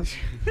roll.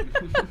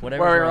 Where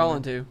Whatever. are we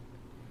rolling to?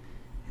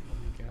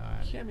 God.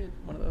 Can you hand me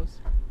one of those?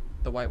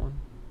 The white one.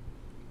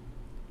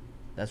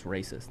 That's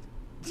racist.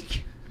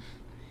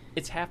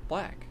 It's half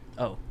black.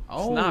 Oh,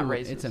 Oh, not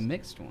racist. It's a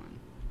mixed one.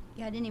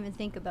 Yeah, I didn't even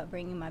think about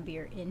bringing my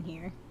beer in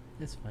here.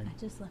 it's fine. I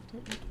just left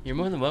it. You're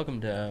more than welcome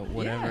to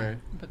whatever,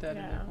 Put that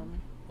in there Yeah. for me.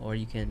 or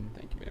you can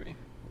Thank you, baby.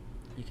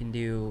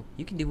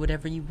 do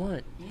whatever you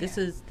want. This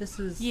Yeah.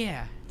 is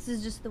Yeah. This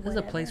is just the This is a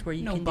whatever. place where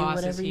you No can do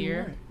bosses whatever you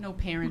here. want. No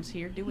parents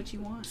here. Do what you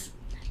want.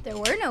 There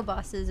were no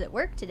bosses at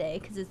work today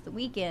because it's the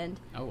weekend,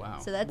 Oh wow.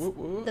 so that's Whoop,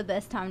 whoop. the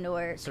best time to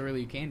work, So really,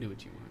 you can do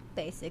what you want.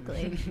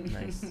 basically.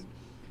 Nice.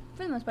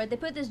 For the most part, they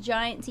put this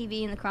giant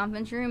TV in the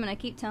conference room, and I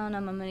keep telling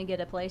them I'm going to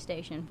get a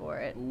PlayStation for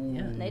it. Ooh.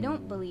 Yeah. And they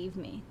don't believe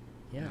me.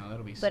 Yeah. No,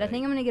 that'll be. But I sick.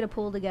 think I'm going to get a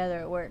pull together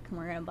at work, and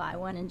we're going to buy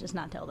one and just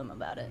not tell them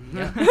about it.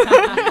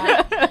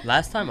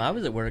 Last time I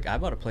was at work, I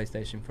bought a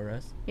PlayStation for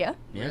us. Yeah?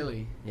 Yeah.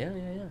 Really. Yeah.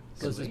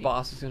 Liz's Sweet.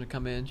 boss is gonna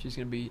come in. She's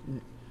gonna be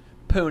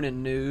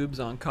pooning noobs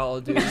on Call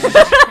of Duty.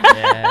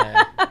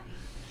 Yeah.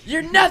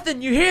 You're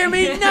nothing. You hear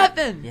me?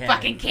 Nothing. Yeah.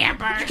 Fucking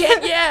camper. You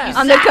can't. Yeah.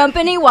 On the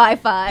company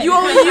Wi-Fi. You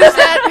only use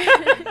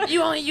that.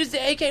 You only use the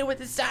AK with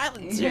the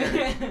silencer.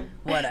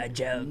 What a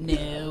joke.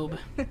 Noob.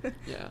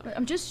 Yeah.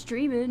 I'm just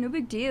streaming, no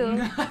big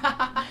deal.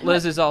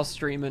 Liz is all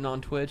streaming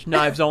on Twitch.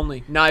 Knives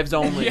only. Knives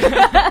only.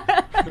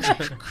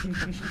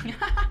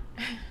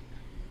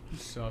 You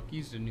suck. You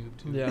used a noob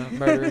too. Yeah,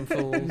 murdering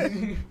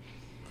fools.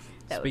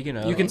 Speaking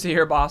of, You can see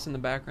her boss in the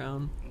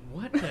background.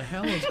 What the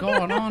hell is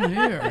going on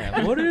here?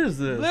 Yeah, what is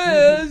this?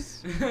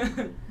 Liz,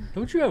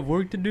 Don't you have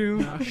work to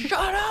do?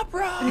 shut up,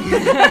 bro.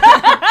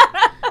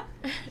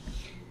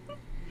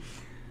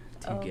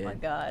 Oh my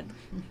good. god.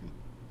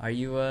 Are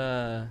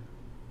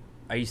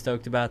you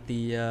stoked about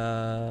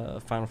the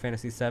Final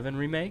Fantasy VII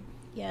remake?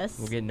 Yes.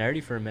 We'll get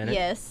nerdy for a minute.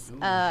 Yes. Ooh.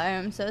 I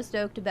am so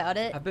stoked about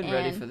it. I've been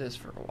ready and for this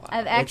for a while.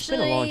 I've It's been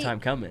a long actually- time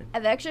coming.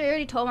 I've actually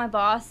already told my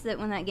boss that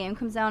when that game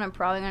comes out, I'm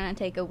probably going to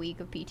take a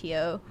week of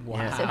PTO.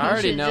 Wow. So he I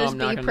already should know just I'm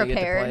not be going to get to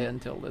prepared. play it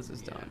until Liz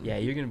is done. Yeah,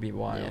 you're gonna be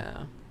wild.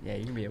 Yeah. Yeah,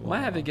 you're gonna be a I wild. might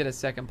have to get a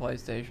second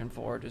PlayStation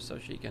 4 just so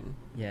she can.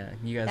 Yeah,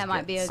 you guys. That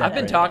might get be a good I've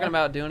been idea. talking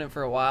about doing it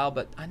for a while,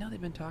 but I know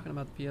they've been talking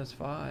about the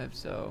PS5,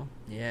 so.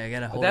 Yeah, I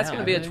gotta But hold that's out.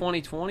 going to be a really?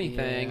 2020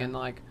 thing, Yeah. and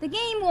like. The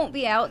game won't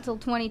be out till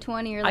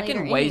 2020 or I later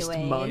can waste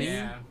anyways. money.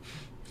 Yeah.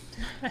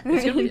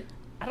 It's gonna be,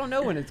 I don't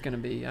know when it's going to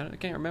be. I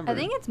can't remember. I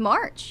think it's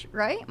March,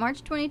 right?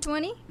 March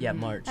 2020? Yeah,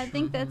 March. I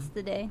think that's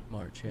the day.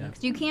 March. Yeah.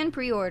 'Cause you can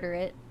pre-order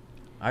it.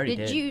 I already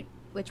did. you?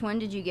 Which one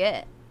did you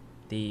get?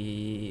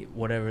 The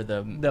whatever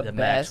the The max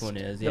best, one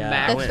is. the Yeah.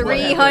 max I The went-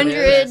 whatever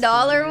it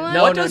 $300 one?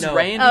 No, what no, does no.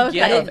 Randy Okay.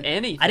 get I of didn't-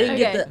 anything? I didn't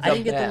get Okay. the I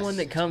didn't get the best. one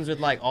that comes with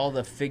like all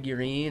the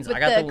figurines. With I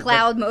got the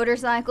cloud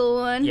motorcycle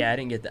one? Yeah, I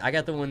didn't get. I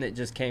got the one that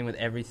just came with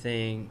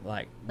everything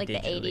like Like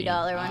digitally. the $80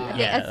 one. I think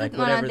Yeah, that's like the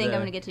one I whatever think the-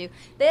 I'm gonna get to.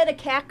 They had a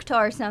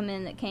cactar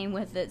summon that came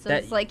with it, so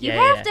That- it's like you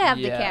yeah, have to have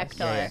the Yes. cactar.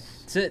 Yeah.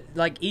 So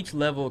like each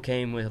level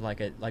came with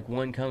like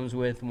one comes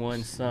with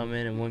one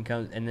summon and one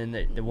comes and then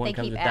the one They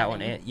comes keep with that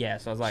one. adding. And, yeah,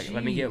 so I was like,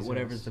 let me get Jesus.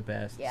 whatever's the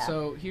best. Yeah.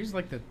 So here's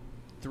like the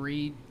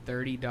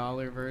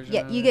 $30 version.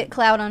 Yeah, of you it. get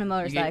Cloud on a You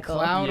motorcycle. get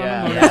Cloud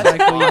Yeah. on a Yeah,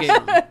 motorcycle. that's You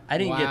get, awesome. I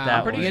didn't get Wow. that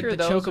I'm pretty one. You sure get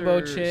the those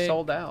Chocobo are chick.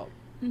 sold out.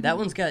 That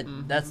one's got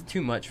Mhm. that's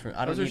too much for.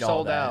 I don't Those are need all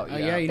sold that. out. Oh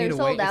yeah, you They're need to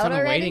sold wait. It's out on a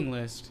already? waiting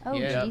list. Oh,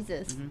 yeah.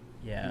 Jesus. Mhm.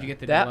 Yeah. Did you get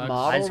the That deluxe? I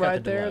model just got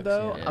right the there, deluxe,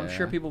 though, yeah. I'm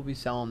sure people will be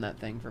selling that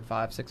thing for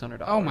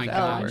 $500-$600. Oh my God,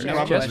 afterwards.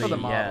 no Just for the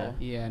question. model.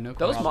 Yeah, no Those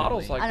question.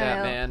 models like I don't that,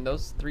 know. man.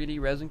 Those 3D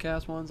resin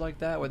cast ones like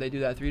that, where they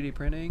do that 3D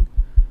printing.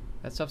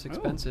 That stuff's Oh,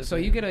 expensive. so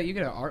man. you get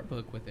an art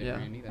book with it, Yeah.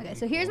 Randy. That'd Okay, be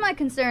so here's cool. my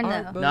concern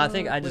Art though. book. No, I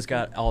think I just with-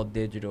 got all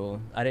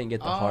digital. I didn't get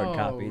the hard Oh,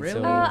 copy.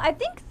 really? So I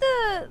think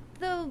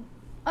the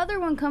other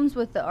one comes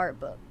with the art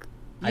book.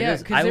 Yeah,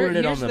 'cause I there- ordered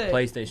it on here's the the-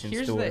 PlayStation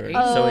here's Store, the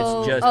so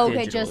it's just okay,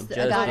 digital. just-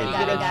 Just got it, digital. You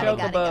get a got it, got it,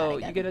 got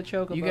chocobo. it. You get a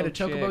chocobo. You get a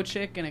chocobo chick.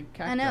 chick and a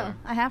cactus. I know.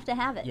 I have to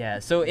have it. Yeah,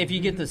 so if you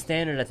get the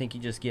standard, I think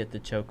you just get the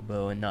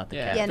chocobo and not the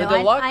Yeah. cactus. Yeah, The no,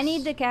 deluxe- I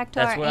need the cactar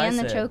That's what and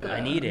I the said. chocobo. I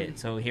need it.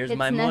 So here's It's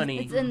my money.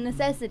 It's a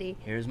necessity.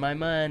 Here's my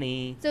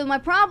money. So my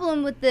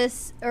problem with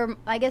this, or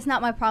I guess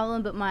not my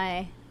problem, but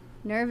my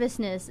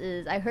nervousness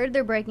is I heard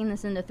they're breaking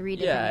this into 3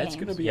 different Yeah, games.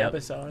 it's gonna be Yep.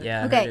 episodic. Yeah,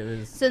 I heard Okay, it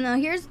was. so now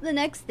here's the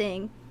next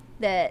thing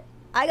that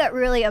I got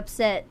really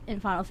upset in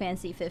Final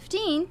Fantasy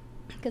 15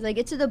 because I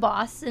get to the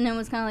boss and it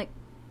was kind of like,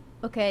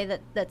 okay,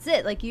 that's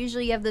it. Like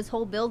usually you have this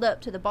whole build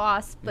up to the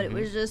boss, but Mhm. it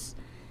was just,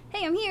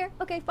 hey, I'm here.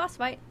 Okay, boss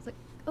fight. It's like,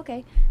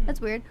 okay,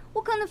 that's weird.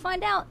 Well, come to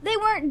find out, they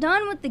weren't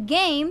done with the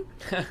game,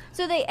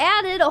 so they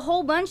added a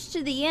whole bunch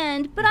to the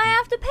end, but I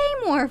have to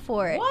pay more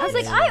for it. I was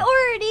like, I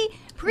already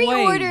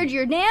pre-ordered Wait.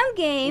 your damn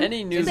game.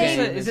 Any new Is game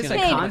this a- is this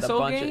gonna a come with console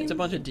bunch game? It's a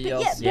bunch of Yeah,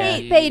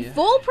 DLC. paid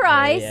full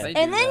price, Yeah. They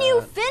and do then you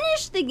that.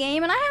 finish the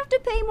game, and I have to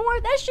pay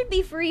more. That should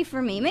be free for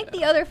me. Make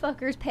the other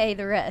fuckers pay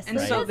the rest. And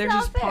Like, so that's they're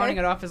not just fair. pawning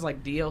it off as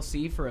like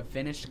DLC for a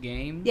finished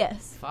game.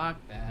 Yes. Fuck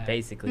that.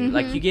 Basically, Mhm.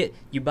 like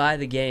you buy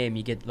the game,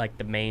 you get like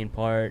the main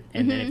part,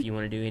 and then Mhm. if you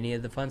want to do any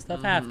of the fun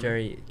stuff Mhm. after,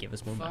 you give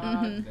us more Fuck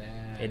money. Mhm.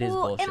 that. It is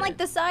Well, bullshit. and like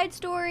the side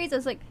stories, I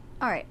was like,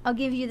 all right, I'll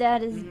give you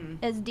that Mhm.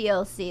 as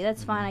DLC.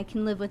 That's fine. Mhm. I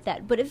can live with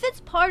that. But if it's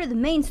part of the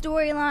main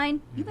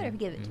storyline, you better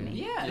give it to me.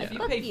 Yeah, if you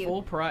Fuck pay you.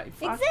 full price.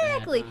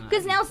 Exactly,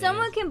 because now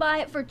someone can buy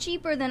it for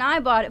cheaper than I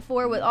bought it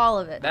for with all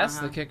of it. That's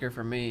Uh-huh. the kicker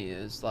for me.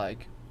 Is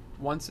like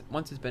once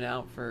it's been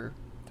out for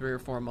 3 or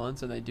 4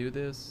 months and they do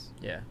this,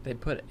 Yeah. they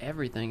put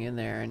everything in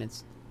there, and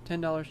it's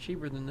 $10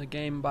 cheaper than the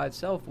game by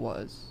itself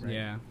was. Right.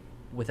 Yeah,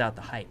 Without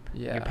the hype.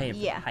 Yeah. You're paying for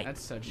Yeah. the hype.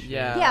 that's such.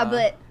 Yeah. Yeah,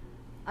 but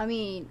I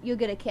mean, you'll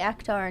get a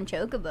cactar and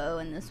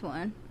chocobo in this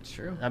one, It's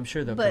true. I'm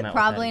sure they'll come but out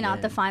probably with that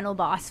not the again. final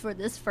boss for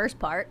this first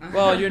part.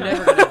 Well, you're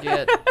never gonna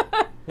get.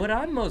 What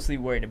I'm mostly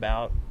worried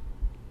about,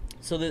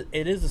 so that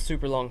it is a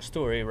super long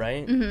story,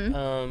 right?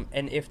 Mhm.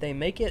 And if they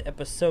make it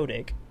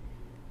episodic,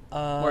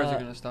 Where's it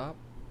gonna stop?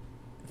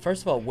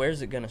 First of all,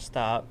 where's it gonna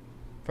stop?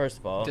 First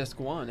of all, Disc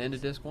 1. End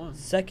of disc 1.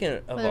 second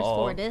of Well, there's all,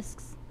 4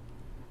 discs.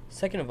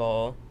 second of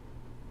all,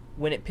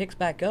 when it picks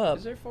back up,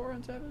 Is there 4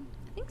 and 7?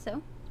 I think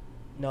so.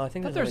 no, I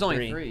think I thought there's there's only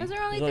three. 3. Was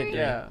there only There's only 3? three.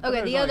 Yeah. I thought Okay,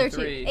 there the was other only 2,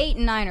 3. 8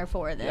 and 9 are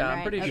 4 then, Yeah, right?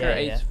 I'm pretty Okay. sure Yeah,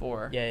 8's yeah.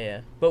 4.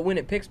 Yeah. But when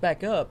it picks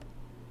back up,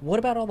 what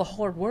about all the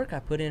hard work I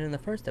put in the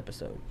first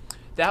episode?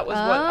 That was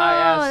Oh, what I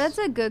asked.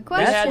 that's a good We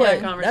question. That's had what- that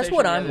that's conversation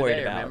what the I'm other worried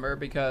day, about. Remember,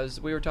 because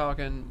we were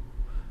talking.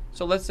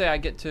 So let's say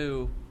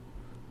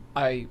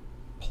I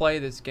play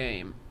this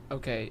game.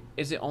 Okay,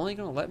 is it only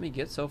going to let me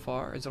get so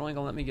far? Is it only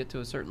going to let me get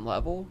to a certain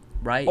level,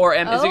 Right? or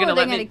is it going to they're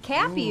let gonna me?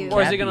 cap you.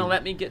 Or is it Cap going to you.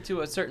 let me get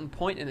to a certain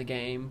point in the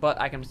game, but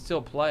I can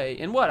still play?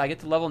 And what? I get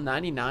to level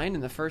 99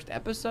 in the first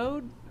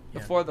episode Yeah.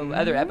 before the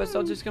other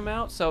episodes just come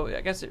out. So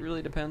I guess it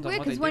really depends on Weird,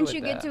 what they because do once with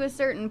you get that. to a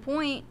certain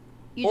point,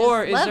 you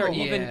or just is there level.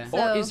 even Yeah. or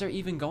So- is there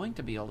even going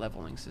to be a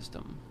leveling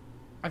system?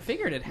 I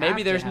figured it.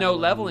 Maybe there's no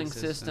leveling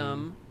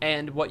system,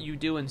 and what you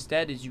do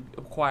instead is you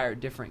acquire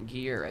different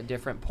gear at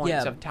different points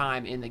Yeah. of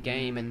time in the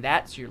game, and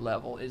that's your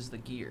level is the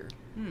gear.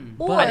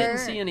 Or But I didn't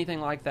see anything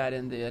like that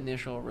in the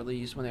initial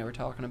release when they were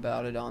talking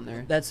about it on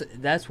there.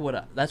 That's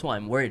why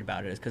I'm worried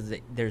about it, is because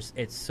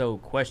it's so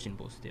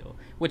questionable still.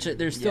 Which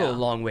there's still a Yeah.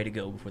 long way to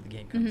go before the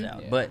game comes Mhm.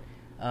 out. Yeah.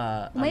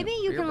 But maybe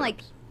you Beer can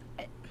like,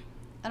 burps.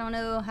 I don't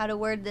know how to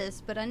word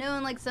this, but I know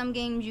in like some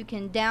games you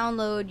can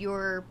download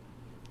your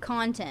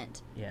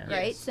content, yeah,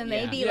 right? Yes. So Yeah.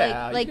 maybe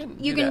Yeah, like you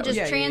can you do can that. just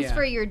Yeah, yeah,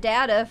 transfer yeah. your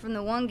data from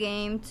the one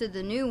game to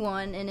the new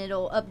one, and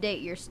it'll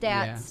update your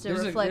Yeah. stats to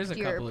There's a reflect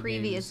your couple of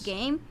previous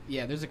games. game.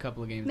 Yeah, there's a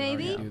couple of games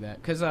Maybe? that already do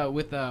that. Because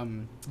with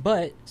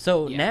But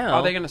so Yeah. now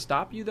Are they going to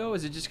stop you though?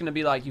 Is it just going to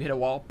be like you hit a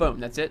wall,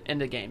 boom, that's it,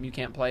 end of game? You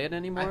can't play it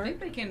anymore.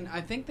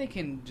 I think they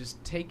can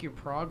just take your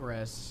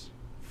progress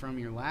from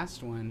your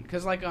last one.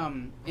 Because like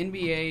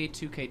NBA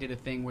 2K did a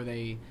thing where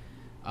they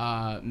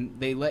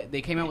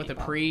came out with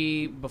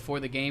a before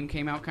the game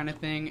came out kind of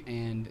thing,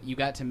 and you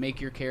got to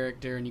make your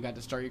character and you got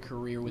to start your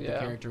career with the Yeah.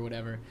 character or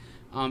whatever.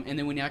 And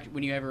then when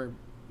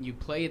you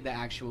played the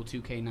actual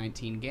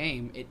 2K19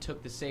 game, it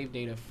took the save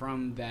data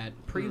from that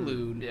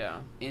prelude Yeah.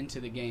 into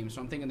the game.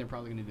 So I'm thinking they're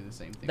probably going to do the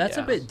same thing. that's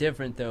a Yeah. bit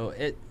different though.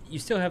 You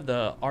still have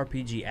the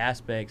RPG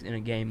aspects in a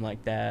game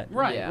like that,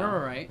 right, Yeah.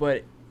 right.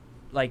 but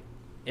like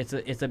it's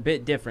a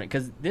bit different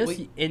because this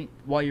Wait.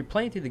 while you're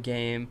playing through the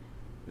game,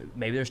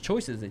 maybe there's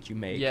choices that you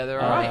make. Yeah, there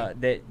are.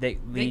 that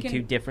lead to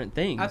can- different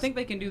things. I think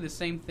they can do the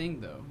same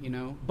thing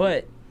though.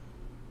 But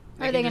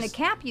Are they can going to just-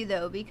 cap you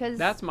though? Because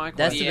That's my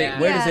that's question. the Yeah.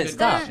 big, where does Yeah, it stop?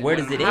 that's- Where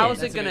does it How end? is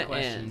it That's a going good to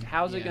question. end?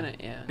 How's it Yeah. going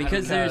to end?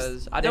 Because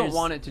I don't there's-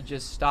 want it to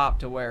just stop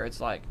to where it's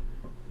like,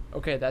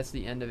 okay, that's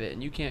the end of it,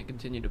 and you can't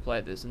continue to play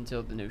this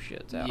until the new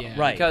shit's out. Yeah.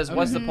 Right. Because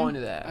what's the Mhm. point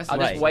of that? I see I'll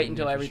what just you're wait saying,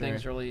 until for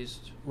everything's sure.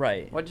 released.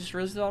 right. Why just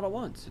release it all at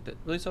once?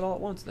 Release it all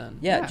at once then.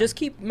 Yeah, Yeah. just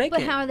keep making.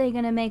 But how are they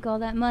going to make all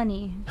that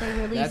money? They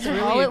release That's it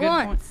really all a at good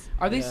point. once.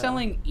 Are they Yeah.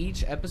 selling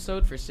each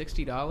episode for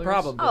 $60?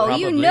 Probably. Oh,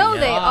 you Probably, know yeah.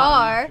 they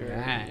are. Sure,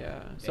 Right. yeah.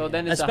 So Yeah.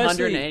 then it's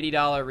Especially-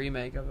 $180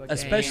 remake of a game.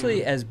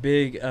 Especially as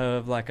big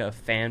of like a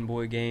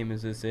fanboy game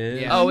as this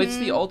is. Yeah. Oh, it's Mhm.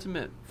 the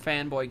ultimate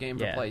fanboy game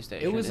for Yeah.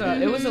 PlayStation. It was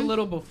isn't it was a Mhm.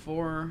 little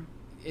before,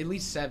 at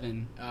least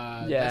 7.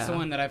 That's the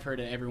one that I've heard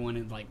that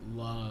everyone like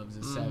loves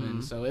is 7.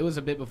 Mhm. So it was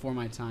a bit before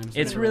my time. So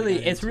I It's never really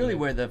got into it.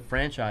 where the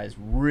franchise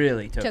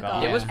really took Took off.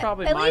 off. It was Yeah.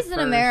 probably At my least in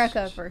first-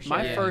 America, for sure.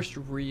 My Yeah. first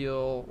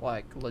real,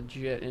 like,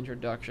 legit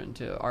introduction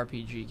to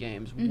RPG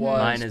games Mhm. was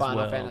Mine as Final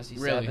well. Fantasy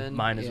Really? VII.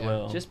 Mine as Yeah.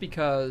 well. Just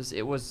because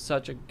it was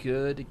such a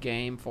good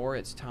game for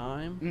its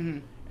time.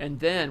 Mhm. And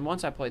then,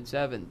 once I played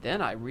 7,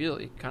 then I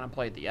really kind of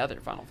played the other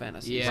Final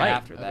Fantasies Yeah. Right.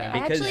 after Okay. that. I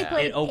Because actually it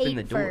played opened 8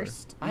 the door.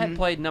 first. I had Mhm.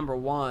 played number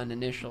 1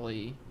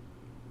 initially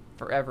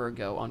forever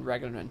ago on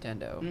regular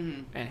Nintendo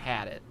Mhm. and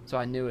had it. So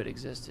I knew it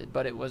existed,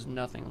 but it was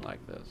nothing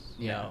like this.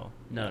 Yeah.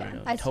 No. Yeah.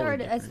 Totally I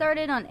different.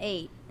 started on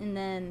 8 and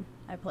then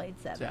I played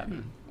 7.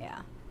 7. Yeah.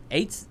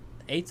 Eight's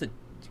a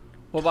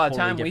Well, by the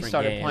Totally time we different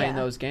started game. playing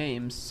Yeah. those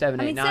games, 7,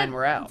 8, 9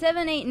 were out.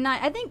 7, 8, 9.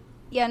 I think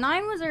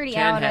 9 was already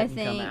 10 out. I hadn't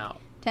think come out.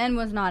 10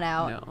 was not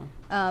out.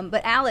 No.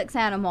 But Alex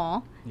had them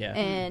all, yeah.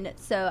 and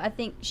so I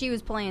think she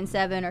was playing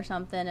 7 or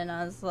something, and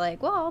I was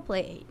like, "Well, I'll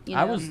play 8." You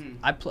know? I was Mhm.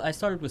 I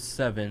started with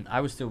 7.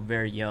 I was still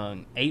very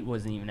young. 8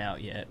 wasn't even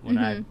out yet when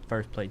I Mhm.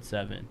 first played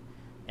 7.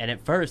 And at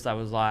first I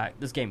was like,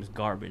 this game is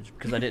garbage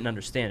because I didn't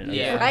understand it.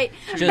 Yeah. right.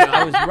 Just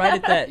I was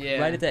right at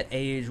Yeah. that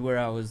age where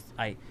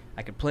I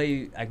could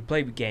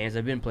play games.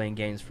 I've been playing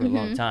games for a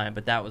long Mhm. time,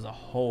 but that was a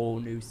whole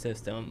new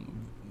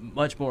system,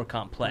 much more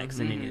complex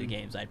than any of the Mhm.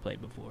 games I'd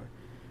played before.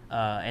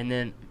 And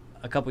then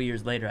a couple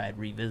years later, I had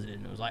revisited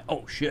and it was like,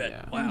 oh shit,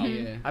 Yeah. wow.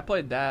 Mhm. Yeah. I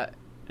played that,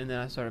 and then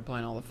I started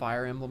playing all the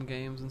Fire Emblem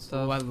games and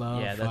stuff. Oh, I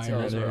love Yeah, that's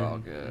Fire Those another- are Emblem. all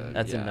good.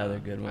 That's yeah. another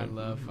good one. I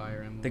love Fire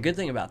Emblem. The good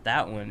thing about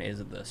that one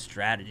is the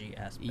strategy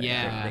aspect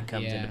Yeah, that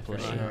comes yeah, into for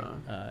play,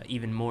 sure.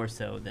 Even more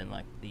so than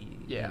like the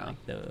Yeah.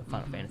 like the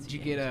Final Mhm. Fantasy.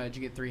 Did you games.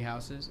 get 3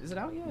 houses? Is it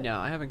out yet? No,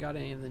 I haven't got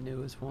any of the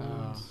newest ones.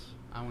 Oh,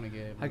 I want to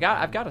get.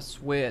 I've got a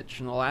Switch,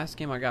 and the last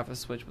game I got for the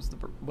Switch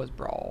was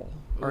Brawl,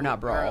 or Ooh, not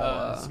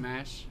Brawl.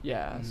 Smash.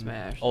 Yeah, Mm.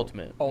 Smash.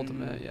 Ultimate?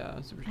 Ultimate,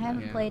 yeah. Super I Smash.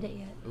 haven't Yeah. played it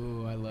yet.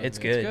 Ooh, I love It's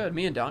it. good. It's good.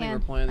 Me and Donnie Yeah, were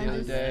playing the I other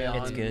just- day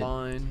It's good.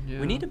 online. Yeah.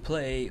 We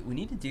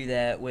need to do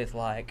that with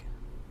like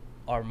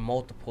our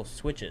multiple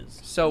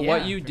Switches. So Yeah,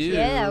 what you for do? sure.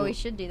 Yeah, we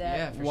should do that.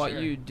 Yeah, for What sure.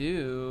 you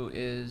do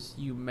is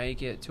you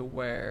make it to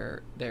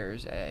where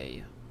there's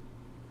a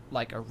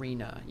like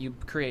arena. You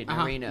create an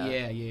Uh-huh. arena.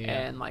 Yeah.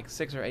 And like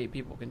 6 or 8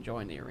 people can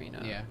join the arena.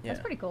 Yeah.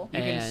 That's pretty cool. You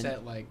can And-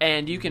 set like.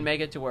 And you can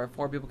make it to where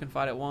 4 people can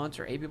fight at once,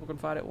 or 8 people can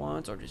fight at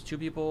once, or just 2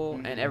 people,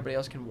 Mhm. and everybody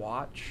else can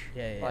watch.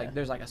 Yeah, yeah. Like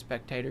there's like a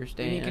spectator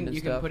stand And you can and you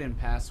stuff. can put in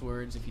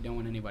passwords if you don't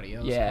want anybody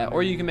else. yeah, coming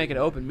or you in. can make it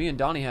open. Me and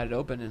Donnie had it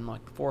open, and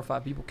like 4 or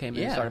 5 people came in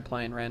and Yeah. started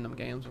playing random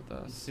games with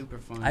It's us. super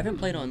fun. I haven't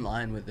played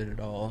online with it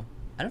at all.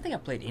 I don't think I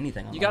played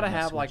anything online. You gotta on my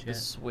have like Switch the yet.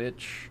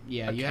 Switch.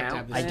 Yeah, you have to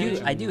have account the I do.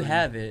 Switch I do online.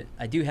 have it.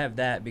 I do have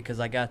that because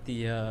I got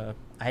the. I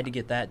had to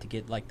get that to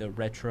get like the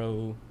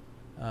retro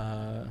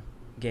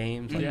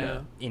games, like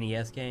Yeah. the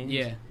NES games.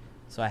 Yeah.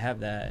 So I have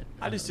that.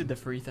 I just did the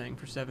free thing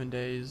for 7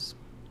 days.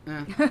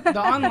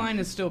 The online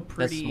is still That's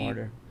pretty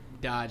smarter.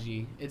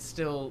 dodgy. It's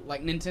still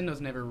like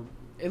Nintendo's never,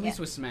 at least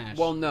with Smash.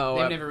 Well, no,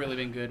 they've I- never really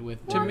been good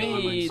with. To Well, I me,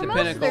 mean, the for most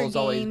of their pinnacle's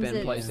always games, been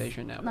it's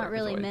PlayStation Network. not has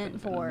really always meant been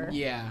for- Pinnacle.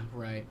 Yeah,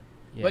 right.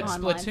 Yeah. But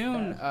Online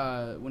Splatoon,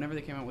 stuff. whenever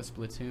they came out with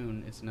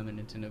Splatoon, it's another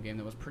Nintendo game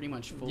that was pretty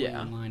much fully Yeah.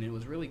 online. It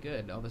was really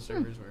good. All the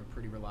servers were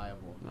pretty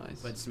reliable.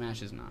 Nice. But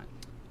Smash is not.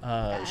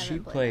 I She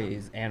haven't played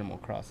plays Animal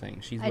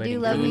Crossing. She's I waiting do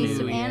for love the me new.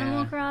 some yeah.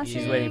 Animal She's Crossing.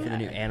 She's waiting for the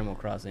new Animal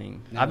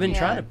Crossing. That I've been was-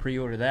 trying Yeah. to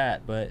pre-order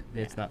that, but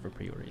it's not for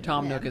pre-order yet.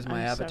 Tom Yeah. Nook is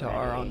my I'm so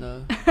avatar ready. on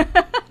the.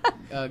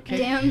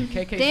 Damn,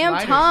 KK damn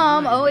Slider's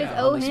Tom mine, always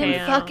yeah. owe on the him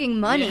scam. fucking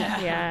money.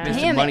 Yeah. Mr.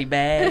 Damn it.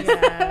 Moneybag.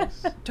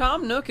 Yes.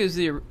 Tom Nook is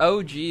the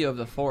OG of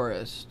the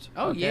forest.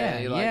 Oh, yeah,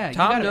 like, yeah, you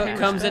Tom gotta Nook pay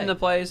comes respect. into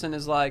place and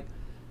is like,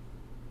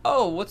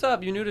 "Oh, what's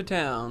up? You're new to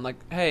town. Like,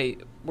 hey,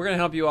 we're gonna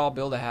help you all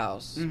build a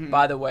house. Mhm.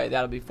 By the way,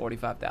 that'll be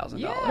 $45,000."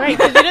 Yeah. Right,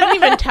 because he doesn't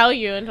even tell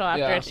you until after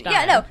Yeah. it's done.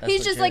 Yeah, no, That's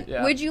he's just legit. like,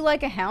 Yeah. would you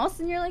like a house?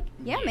 And you're like,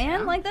 yeah,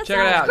 man, like that Check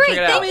it sounds out, great. check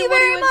it Thank out. you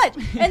very much.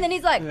 And then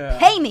he's like, Yeah.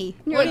 pay me.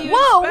 And you're What like, do you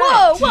whoa,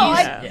 whoa, expect? whoa.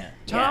 Jeez. Yeah.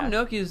 Tom Yeah.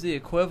 Nook is the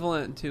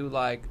equivalent to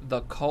like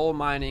the coal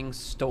mining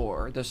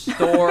store, the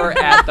store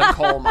at the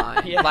coal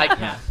mine. Like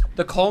Yeah.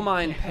 the coal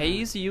mine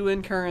pays you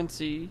in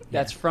currency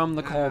that's from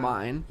the coal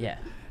mine, Yeah.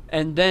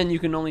 and then you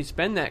can only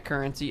spend that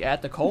currency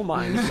at the coal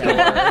mine store.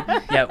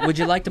 Yeah, would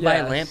you like to buy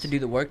a Yes. lamp to do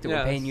the work that we're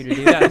Yes. paying you to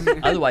do? Yes.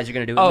 Otherwise, you're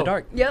going to do it in the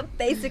dark. Yep,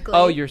 basically.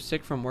 Oh, you're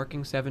sick from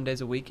working 7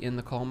 days a week in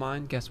the coal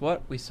mine? Guess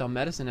what? We sell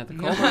medicine at the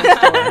coal mine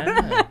store.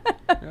 Yeah.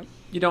 Yep.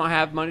 You don't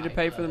have money to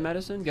pay for the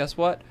medicine? Guess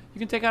what? You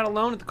can take out a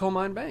loan at the coal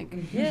mine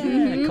bank.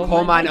 Yeah,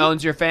 Coal mine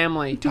owns your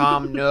family.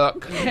 Tom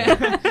Nook.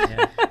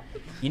 Yeah.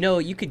 You know,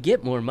 you could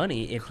get more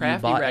money if Crafty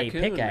you bought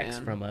raccoon, a pickaxe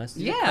man. from us.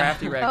 He's Yeah. a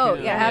crafty Oh,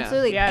 raccoon. yeah,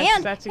 absolutely. Yes,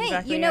 and that's hey,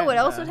 exactly you know it. what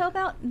else Yeah. would help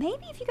out?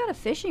 Maybe if you got a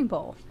fishing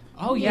pole.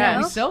 Oh yeah, You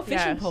we know? sell fishing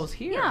Yes. poles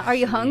here. Yeah, are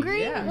you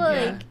hungry? Yeah.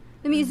 Like,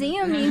 the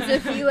museum needs a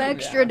few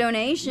extra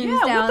donations Yeah,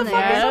 down what the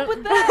fuck there. is up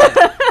with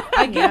that?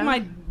 I give Yeah.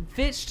 my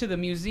fish to the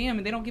museum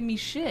and they don't give me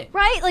shit.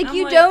 Right? Like, I'm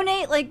you like-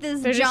 donate, like, this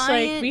They're just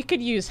giant... like, we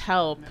could use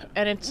help.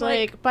 And it's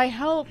Like- like, by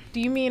help,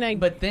 do you mean I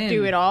But then-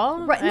 do it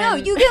all? Right, no,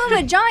 And- you give them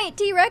a giant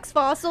T-Rex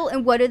fossil,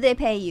 and what do they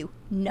pay you?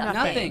 Nothing.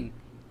 Nothing.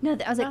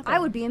 Nothing. I was like, Nothing. I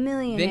would be a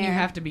millionaire. Then you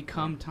have to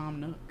become Tom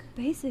Nook.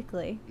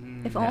 Basically.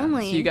 If Yeah.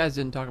 only. So you guys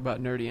didn't talk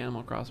about Nerdy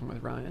Animal Crossing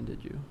with Ryan,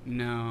 did you?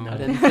 No. I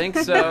didn't think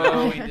No,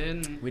 so. we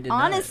didn't. We did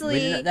Honestly- not. We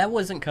did not, that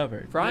wasn't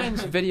covered.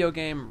 Ryan's video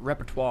game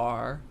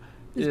repertoire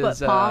Is is what,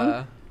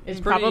 Pong? It's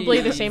pretty-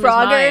 probably the same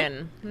Frogger? as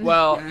mine.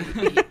 Well,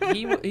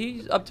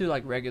 he's up to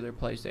like regular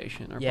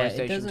PlayStation or Yeah, it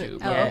PlayStation doesn't. 2.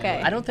 Oh, Yeah,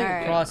 okay. I don't think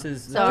Alright. it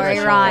crosses. the Sorry,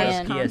 threshold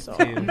Ryan. of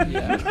PS2.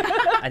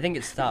 Yeah. I think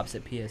it stops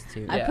at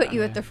PS2. I Yeah. put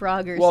you at the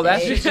Frogger Well,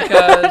 that's stage. just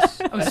because Oh, that's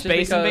just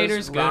Space because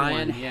Invaders, good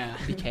Ryan one. Yeah.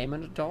 became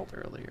an adult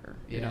earlier.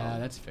 You Yeah, know,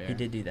 that's fair. He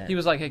did do that. he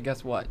was like, "Hey,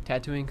 guess what?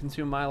 Tattooing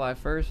consumed my life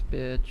first,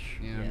 bitch.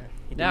 Yeah. Yeah,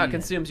 he did Now it do that.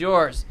 consumes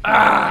yours."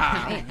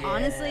 Ah! I mean,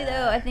 honestly,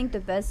 though, I think the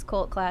best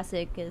cult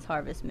classic is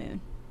Harvest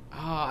Moon. Oh,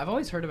 I've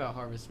always heard about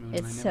Harvest Moon.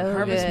 It's I never so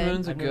Harvest good.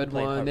 Moon's a I've never good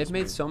played one. Harvest They've made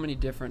Moon. so many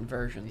different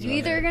versions. You're of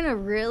either it. gonna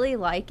really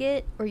like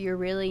it, or you're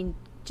really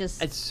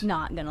just It's-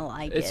 not gonna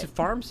like It's a it.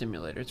 farm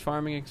simulator. It's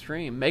farming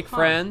extreme. Make Huh.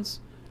 friends,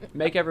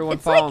 make everyone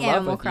It's fall like in love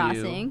Animal with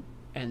Crossing. you,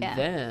 and Yeah.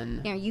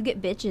 then You know, you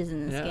get bitches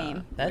in this Yeah.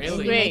 game. That's Really?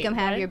 And you make them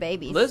have Wait, your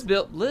babies.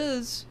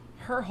 Liz.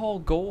 Her whole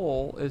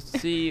goal is to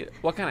see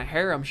what kind of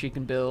harem she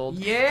can build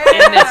Yeah.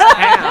 in this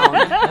town.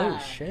 Oh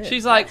shit.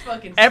 She's like,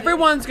 fucking sick.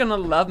 everyone's gonna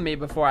love me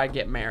before I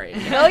get married.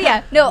 Oh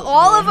yeah, no,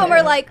 all of them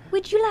are like,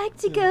 would you like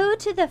to go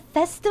to the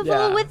festival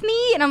Yeah. with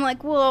me? And I'm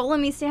like, well, let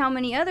me see how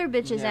many other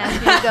bitches Yeah.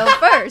 ask me to go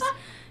first.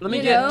 Let me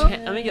You get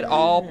know? let me get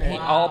all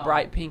pink, all Wow.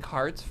 bright pink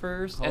hearts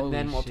first, Holy and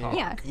then we'll shit. talk.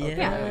 Yeah, Yeah.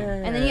 yeah.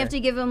 And then you have to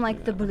give them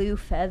like the blue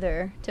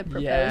feather to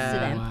propose Yeah. to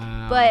them.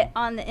 Wow. But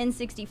on the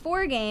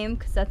N64 game,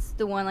 because that's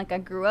the one like I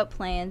grew up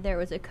playing, there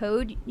was a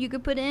code you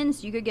could put in,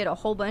 so you could get a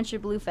whole bunch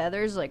of blue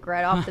feathers like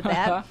right off the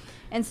bat.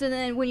 And so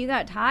then when you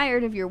got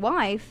tired of your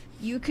wife,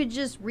 you could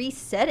just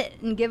reset it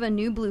and give a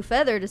new blue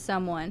feather to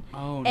someone.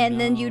 Oh,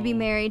 And then you'd be no.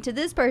 married to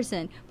this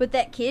person. But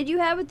that kid you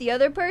have with the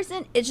other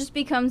person, it just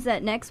becomes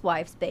that next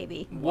wife's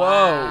baby.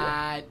 Whoa.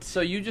 What?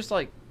 So you just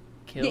like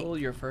kill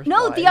your first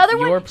No, wife? the other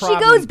Your one, she problem,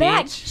 goes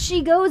back. bitch.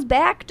 She goes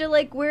back to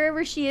like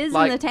wherever she is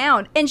Like- in the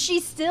town, and she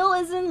still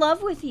is in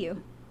love with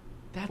you.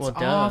 That's Well,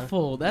 duh.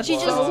 awful. That's She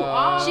just- so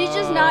awful. she's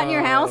just not in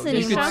your house You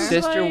could anymore.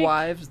 sister Like-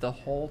 wives the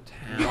whole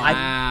town.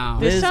 Wow.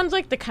 This Liz- sounds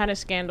like the kind of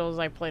scandals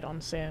I played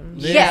on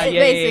Sims. Yeah,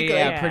 basically.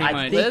 Yeah, pretty I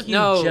much. think Liz- you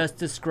no. just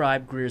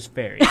described Greer's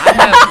Ferry.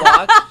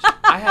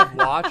 I have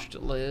watched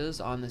Liz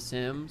on The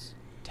Sims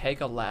take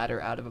a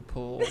ladder out of a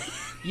pool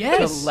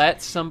Yes. to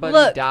let somebody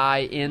Look,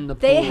 die in the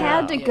pool. They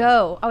had to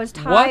go. I was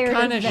tired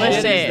kind of of that.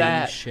 shit Listen. is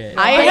that? Shit.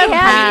 I They have had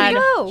had to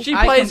go. She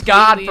I plays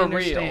God completely for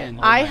understand.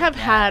 real. I my have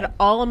God. had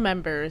all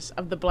members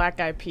of the Black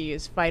Eyed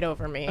Peas fight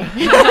over me.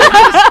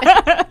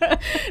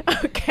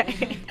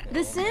 Okay.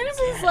 The Sims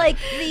is like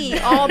the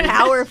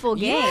all-powerful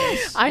game.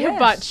 I have Yes,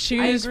 bought I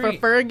shoes for agree.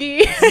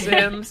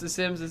 Fergie. The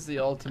Sims is the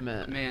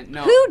ultimate. Man,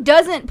 no. Who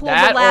doesn't pull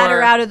That the ladder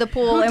or- out of the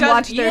pool Who and does-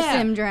 watch their yeah,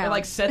 sim or, drown?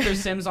 like set their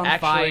Sims on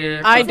Actually,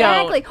 fire. I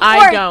don't. Exactly.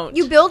 I Or don't.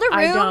 you build a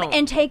I room don't.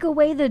 and take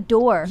away the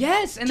door.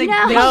 Yes, and Do they, you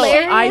know they how No,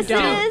 hilarious I it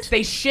don't. is?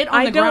 They shit on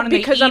I the ground don't and they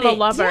because eat I'm a it.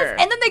 lover. Yes,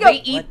 and then they go.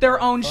 They eat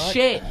their own fuck?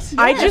 shit.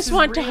 I This just is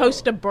want to real.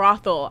 host a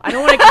brothel. I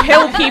don't want to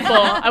kill people.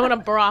 I want a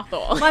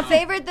brothel. My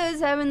favorite though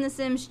is having the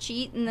Sims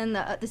cheat, and then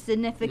the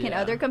significant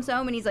Yeah. other comes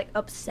home and he's like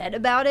upset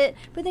about it.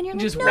 But then you're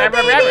like, Just no, rah,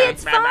 baby, rah, rah,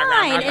 it's rah, rah, rah,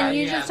 fine. rah, And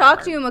you yeah. just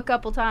talk to him a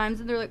couple times,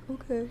 and they're like,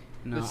 okay.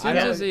 No, The I Sims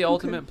don't. is the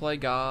ultimate play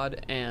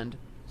God, and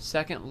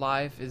Second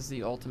Life is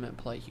the ultimate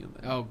play human.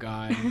 Oh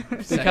God.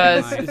 Because Second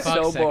Life. it's Fuck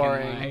so Second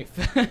boring.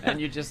 Life. And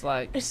you're just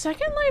like, Is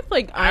Second Life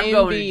like I'm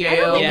going to IMVU? jail. I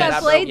don't think Yes. I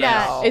played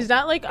Yes. that. Is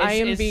that like It's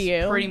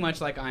IMVU? pretty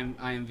much like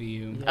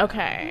IMVU.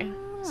 Okay.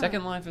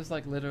 Second Life is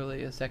like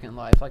literally a Second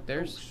Life. Like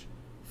there's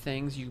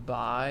things you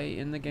buy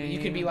in the game. You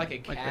could be like a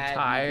cat, like you could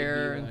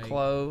attire be and like-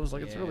 clothes.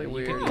 Like it's Yeah, really you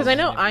weird. could be Because I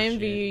know different IMVU,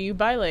 shit. you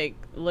buy like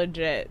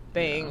legit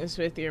things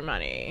with your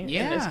money in this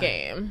Yeah.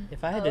 game.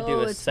 If I had to do Oh,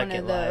 a it's one second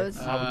of life, those.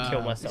 I would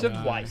kill myself It's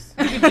a- twice.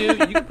 You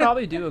could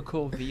probably do a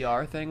cool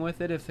VR thing with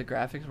it if the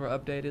graphics were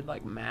updated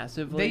like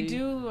massively. They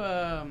do.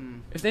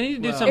 If they need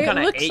to do Well- some It kind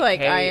of looks 8K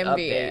like update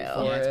IMVU.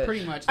 for Yeah, it's it.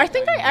 pretty much. I like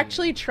think I IMVU.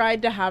 actually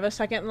tried to have a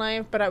Second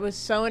Life, but I was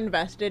so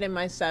invested in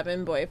my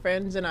 7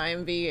 boyfriends in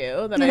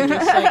IMVU that I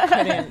just like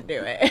couldn't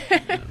do it.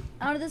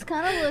 Oh, this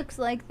kind of looks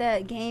like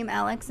that game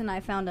Alex and I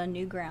found on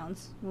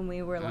Newgrounds when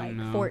we were like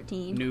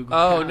 14.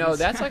 Oh no,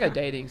 that's like a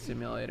dating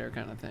simulator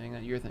kind of thing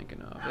that you're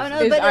thinking of. Oh, no,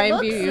 Is but it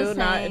looks IMVU the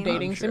not a same.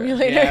 dating I'm sure.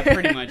 simulator? Yeah,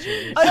 pretty much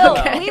it is. Oh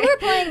no, Okay. we were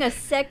playing a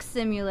sex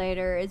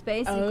simulator. Is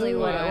basically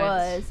what it What?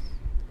 was.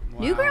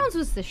 Wow. Newgrounds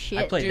was the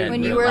shit played that when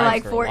in you real were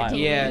life like for a while. 14.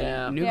 Yeah,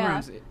 Yeah.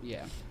 Newgrounds.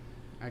 Yeah,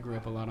 I grew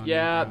up a lot on.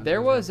 Yeah, Newgrounds. there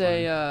It was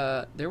really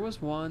a there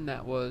was one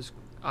that was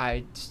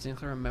I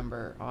distinctly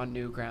remember on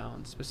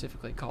Newgrounds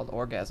specifically called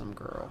Orgasm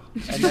Girl,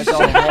 and that's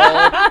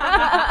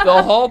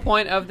the whole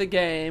point of the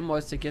game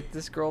was to get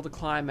this girl to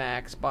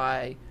climax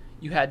by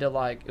you had to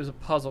like it was a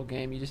puzzle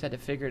game. You just had to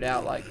figure it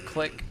out like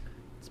click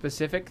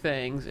specific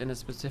things in a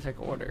specific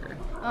order.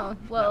 Oh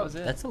That well, was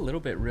it. That's a little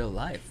bit real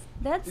life.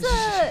 that's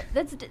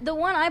the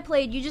one I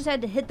played. You just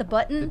had to hit the The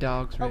button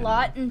dogs a ran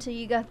lot off. until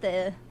you got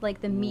the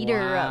meter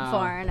up Wow.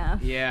 far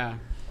enough. Yeah,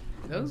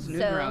 those So-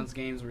 Newgrounds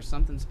games were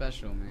something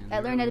special, man. I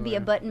They learned how to really be a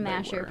were. button They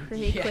masher were.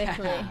 pretty Yeah.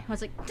 quickly. I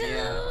was like,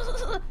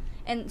 Yeah.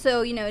 and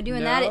so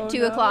doing that No, at 2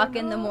 no, o'clock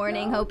in the no,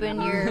 morning, no, hoping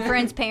no. your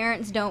friends'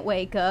 parents don't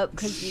wake up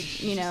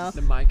because you know.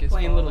 The mic is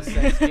Playing little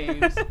falling. sex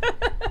games.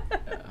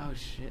 Oh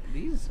shit!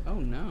 These. Oh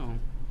no.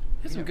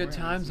 Had some Yeah, good where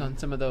times is on it?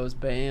 some of those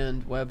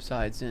band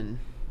websites in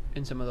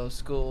some of those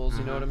schools.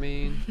 You know what I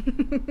mean?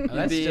 Oh,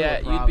 that's you'd be still a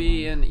you'd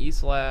be problem. in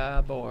East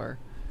Lab or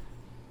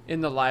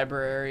in the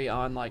library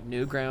on like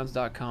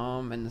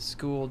newgrounds.com, and the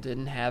school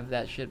didn't have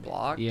that shit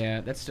blocked.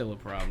 Yeah, that's still a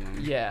problem.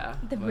 Yeah.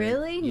 Like,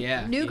 Really?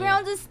 yeah,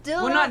 Newgrounds is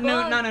still Well, not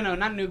blocked?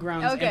 not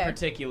Newgrounds Okay. in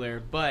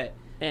particular, but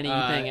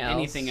Anything else?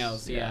 anything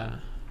else, yeah.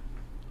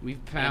 We've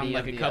found Any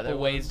like of a the couple other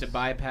ways ones. to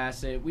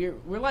bypass it. We're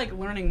like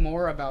learning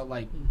more about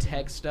like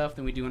tech stuff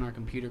than we do in our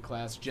computer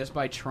class just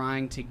by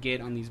trying to get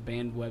on these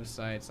banned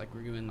websites. Like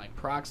we're doing like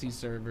proxy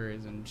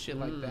servers and shit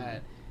like Mm.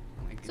 that.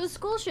 Like, So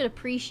school should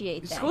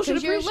appreciate that. school should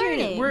 'cause you're appreciate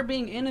it. learning. We're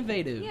being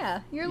innovative.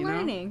 Yeah, you're you know?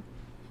 learning.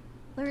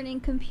 Learning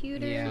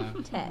computer Yeah.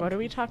 tech. What are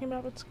we talking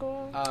about with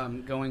school?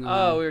 Going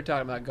on. Oh, we were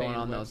talking about going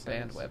banned on those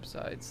banned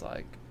websites. websites,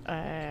 like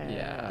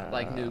yeah,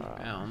 like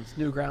Newgrounds.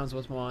 Newgrounds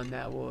was one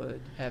that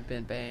would have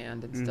been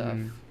banned and stuff.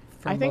 Mhm.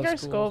 from I think most our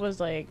school schools. was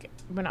like,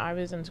 when I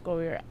was in school,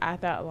 we were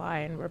at that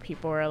line where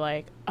people were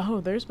like, oh,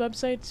 there's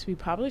websites we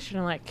probably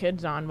shouldn't let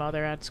kids on while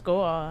they're at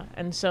school.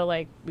 And so,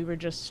 like, we were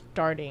just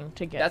starting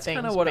to get That's things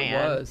kind of what banned.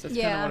 it was. That's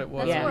kind yeah, of what it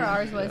was. that's Yeah. where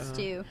ours was Yeah.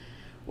 too.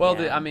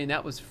 Well, Yeah. I mean,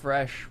 that was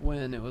fresh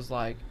when it was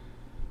like,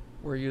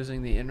 we're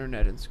using the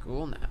internet in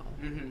school now.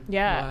 Mhm.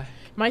 Yeah. Why?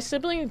 My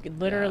sibling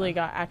literally Yeah.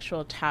 got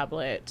actual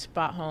tablets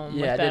bought home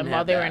Yeah, I with them didn't while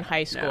have they were that. in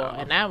high school. No.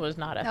 And that was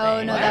not a thing.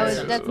 Oh no,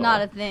 That's that's cool.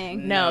 not a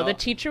thing. No, No. the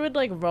teacher would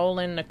like roll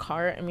in the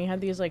cart, and we had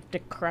these like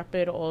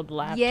decrepit old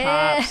laptops,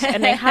 Yes.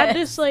 and they had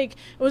this like it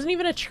wasn't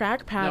even a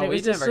trackpad; No, it we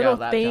was this never little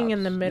got thing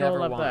in the laptops. middle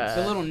Never of once.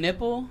 The little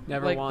nipple.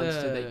 Never like once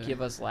the... did they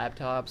give us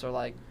laptops or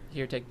like,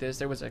 here, take this.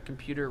 There was a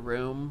computer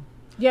room.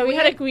 Yeah, we We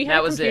had had- a we That had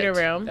a was computer it.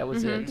 room. That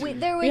was Mhm. it.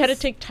 There was, We had to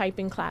take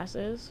typing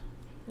classes.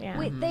 Yeah.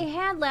 Wait, they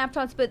had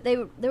laptops, but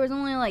there was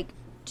only like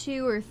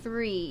 2 or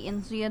 3,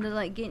 and so you had to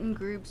like get in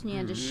groups and you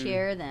had to Mhm.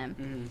 share them.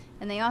 Mhm.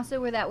 And they also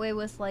were that way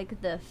with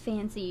like the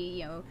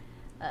fancy,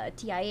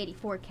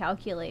 TI-84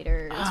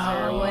 calculators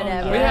Oh, or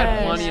whatever. We had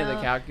Yes. plenty of the You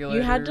know? calculators.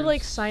 You had to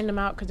like sign them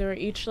out because they were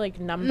each like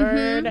numbered.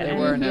 Mhm. They and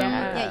were numbered.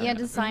 Yeah, you had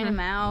to sign them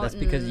out. That's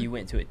because and- you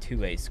went to a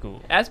 2A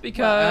school. That's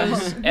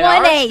because at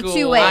 1A, our school,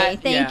 2A.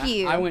 Thank yeah,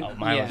 you. I went. Oh,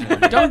 mine was yeah.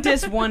 1A. Don't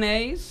diss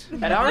 1As.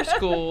 At our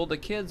school, the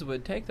kids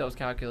would take those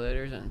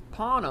calculators and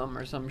pawn them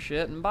or some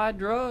shit and buy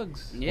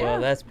drugs. Yeah.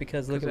 Well, that's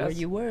because look 'Cause at where that's-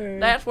 you were.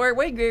 That's where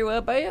we grew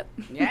up at,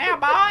 yeah,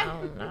 boy.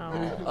 Oh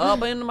no.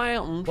 up in the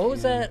mountains. What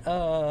was that?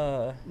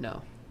 No,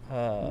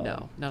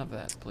 No. none of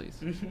that, please.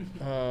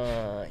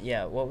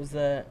 Yeah. What was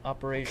that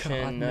operation?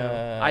 God,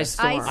 no. Ice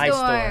Storm. Ice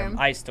Storm.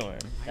 Ice Storm.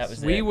 That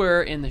was We it.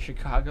 were in the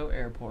Chicago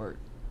airport,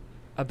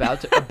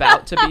 about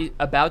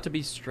to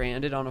be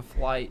stranded on a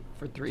flight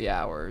for 3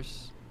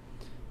 hours.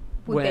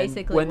 We when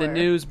basically when the were,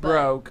 news but-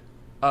 broke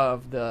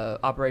of the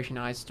Operation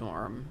Ice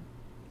Storm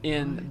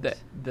in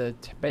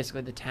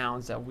basically the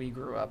towns that we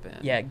grew up in.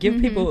 Yeah. Give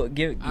Mhm. people.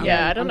 Give.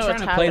 Yeah, I don't know trying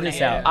what's to play happening.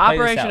 this out. Yeah. Play this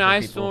Operation out for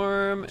Ice people.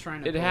 Storm,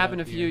 Trying to it pull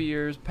happened up a few here.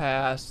 years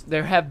past.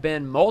 There have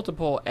been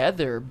multiple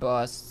other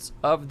busts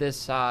of this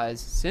size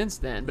since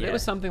then, but it Yeah.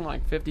 was something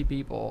like 50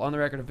 people, on the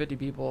record of 50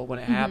 people when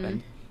it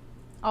happened.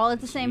 all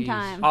at the same Jeez.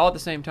 time. All at the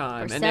same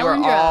time. For And they were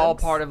selling all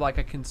drugs. part of like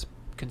a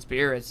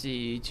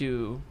conspiracy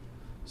to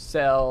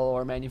sell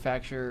or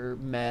manufacture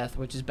meth,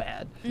 which is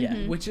bad. Yeah.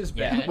 Mhm. Which is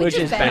Yeah. bad. Which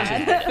is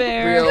bad.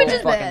 Fair. Real Which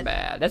is fucking bad.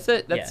 bad. That's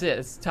it. That's Yeah. it.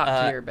 It's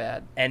top tier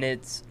bad. And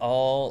it's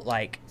all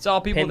like It's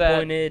all people that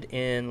pinpointed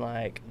in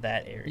like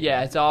that area.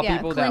 yeah, it's all Yeah,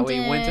 people that we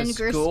went to Clinton,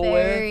 school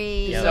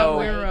Grisberry, with. Yeah. Is So that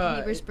where,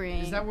 Heber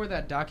Springs. is that where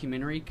that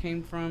documentary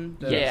came from?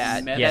 The yeah,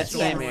 meth yes. that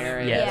same store?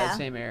 area. Yes. That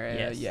same area.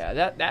 Yes. Yeah,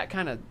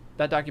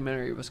 that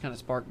documentary was kind of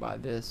sparked by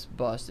this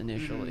bust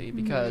initially Mhm.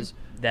 because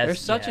That's, there's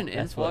such yeah, an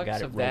that's what influx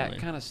got it of that rolling.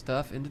 kind of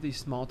stuff into these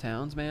small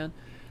towns, man.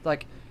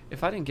 Like,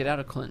 if I didn't get out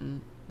of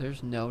Clinton,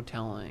 there's no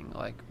telling.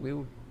 Like,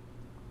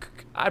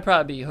 I'd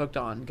probably be hooked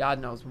on God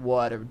knows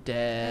what, or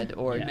dead,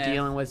 or Yeah.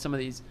 dealing with some of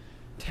these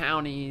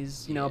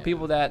townies. You know, Yeah.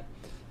 people that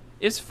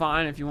It's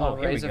fine if you want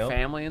to here we raise a go.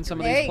 family in some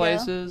of There these you go.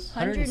 places.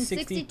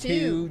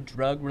 162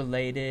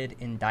 drug-related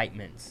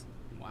indictments.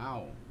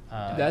 Wow.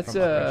 That's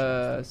from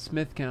operations.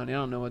 Smith County. I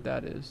don't know what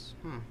that is.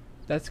 Hmm.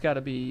 That's got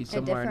to be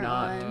somewhere different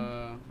not.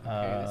 one.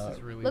 Okay, this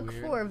is really Look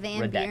weird. for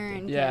Van Redacted.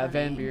 Buren Yeah, County.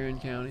 Van Buren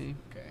County.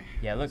 Okay.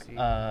 Yeah, look, See.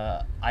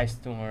 Ice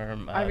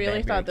Storm. I really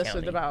Van thought Buren this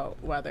was County.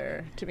 about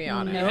weather, to be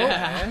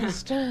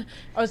honest. Nope.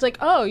 I was like,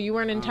 oh, you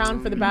weren't in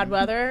town for the bad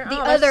weather? The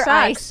Oh, that other sucks.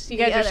 ice. You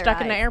The guys are other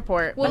stuck in the ice.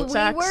 airport. Well,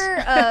 that we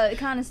sucks. were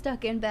kind of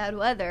stuck in bad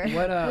weather.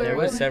 What, There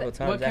was several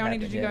times What that county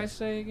happened, did you yeah. guys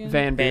say again?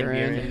 Van Van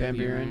Buren. Buren. Van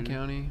Buren Buren.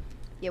 County.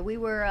 Yeah, we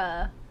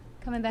were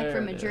coming back There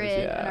from it is,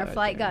 Madrid, yeah, and our right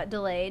flight there. got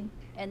delayed.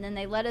 And then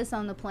they let us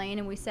on the plane,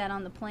 and we sat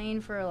on the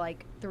plane for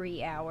like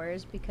 3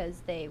 hours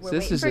because they were So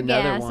this waiting is for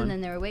another gas, one. and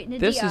then they were waiting to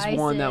This is de-ice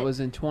one it. that was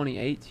in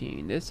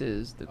 2018. This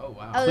is the Oh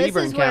wow. Oh, this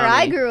Cleburne is where I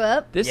County. grew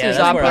up. This Yeah, is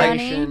that's where I-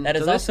 Operation. that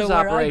is so this also is where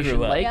I Operation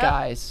grew up. Lake Yep.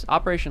 Ice.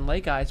 Operation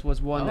Lake Ice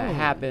was one that Oh.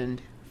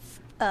 happened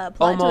Plot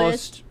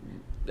almost twist.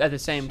 at the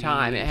same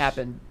time. It Jeez.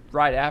 happened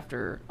right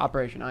after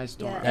Operation Ice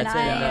Storm. Yeah, That's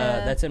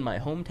And that's in my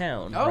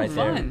hometown. Oh, right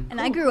there. fun. And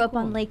I grew up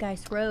on Lake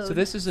Ice Road. So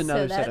this is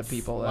another set of that's,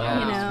 people that Wow.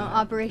 You know, Wow.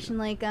 Operation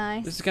Lake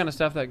Ice. This is the kind of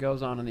stuff that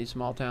goes on in these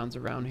small towns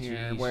around here,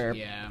 Jeez, where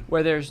yeah.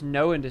 there's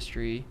no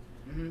industry,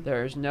 Mhm.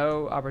 there's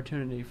no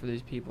opportunity for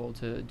these people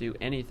to do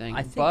anything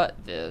I think- but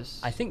this.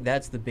 I think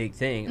that's the big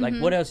thing. Like, Mhm.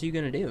 what else are you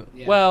gonna do?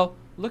 Yeah. Well,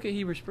 look at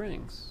Heber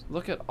Springs.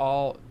 Look at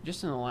all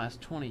just in the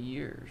last 20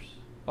 years,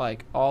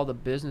 like all the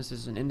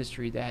businesses and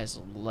industry that has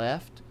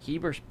left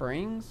Heber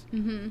Springs.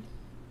 Mm-hmm.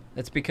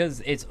 That's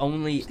because it's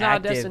only It's not a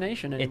active.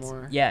 destination It's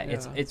anymore.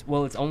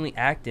 it's only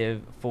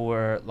active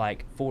for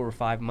like 4 or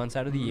 5 months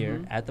out of the year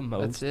Mhm. at the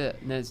most. That's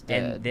it, and then it's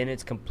dead. And then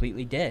it's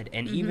completely dead.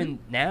 And Mhm. even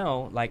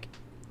now, like,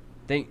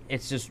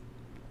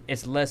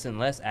 it's less and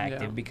less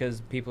active Yeah.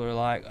 because people are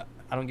like,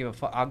 I don't give a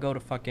fuck.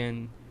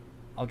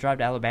 I'll drive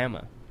to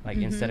Alabama, like,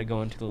 Mhm. instead of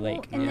going to the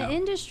lake. And Yeah. the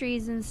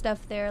industries and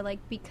stuff there, like,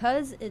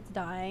 because it's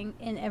dying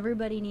and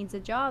everybody needs a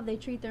job, they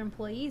treat their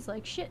employees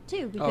like shit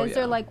too. Because yeah.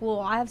 they're like,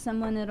 well, I have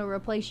someone that'll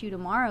replace you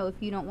tomorrow if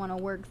you don't want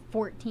to work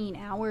 14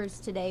 hours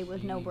today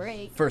with no Jeez.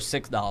 break. For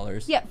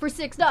 $6. Yeah, for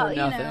 $6, for you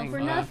nothing. know, for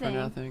Yeah, nothing. For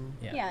nothing.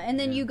 Yeah, and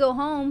then you go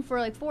home for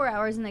like 4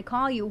 hours and they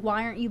call you,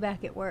 why aren't you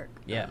back at work?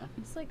 Yeah.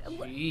 It's like,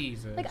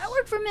 Jesus. like I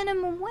work for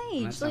minimum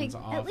wage. That Like,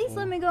 sounds at least awful.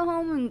 let me go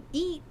home and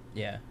eat.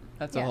 Yeah.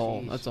 That's Yeah. a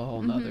whole. Jeez. That's a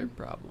whole Mhm. nother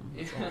problem.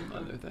 That's a whole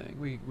other thing.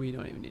 We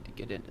don't even need to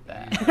get into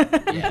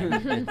that.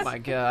 Yeah. My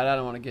God, I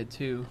don't want to get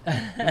too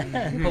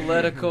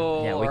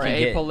political Yeah, we or can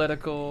get-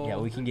 apolitical. Yeah,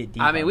 we can get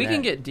deep. I mean, on we can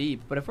that. get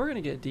deep, but if we're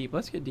gonna get deep,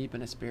 let's get deep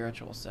in a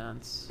spiritual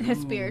sense. A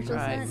spiritual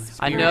right. sense.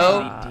 I know,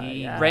 Spiritually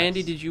deep. yes.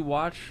 Randy, did you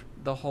watch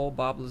the whole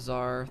Bob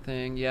Lazar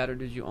thing yet, or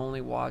did you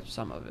only watch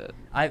some of it?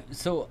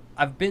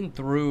 I've been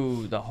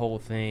through the whole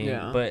thing,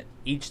 Yeah. but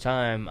each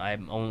time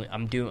I'm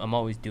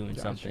always doing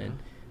Gotcha. something.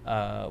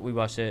 We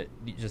watched it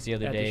just the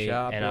other At the day,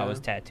 shop, and I yeah. was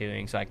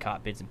tattooing, so I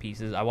caught bits and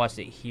pieces. I watched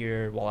it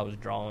here while I was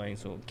drawing,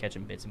 so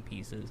catching bits and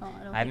pieces. Oh, I don't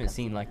I think haven't I've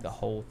seen seen like the this.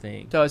 whole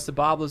thing. So it's the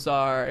Bob Lazar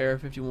Area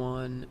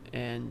 51,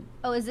 and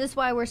Oh, is this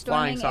why we're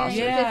storming Flying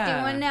Area saucer.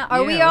 51 now? Yeah.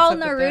 Are we Yeah, all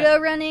what's up with Naruto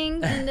that? running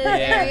into Yeah,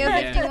 Area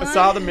yeah. 51? I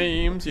saw the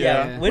memes.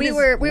 Yeah, When we is-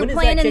 were when is that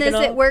planning this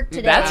kicking at off? work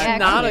today. that's actually.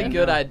 not a actually.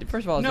 good idea.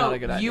 First of all, it's No, not a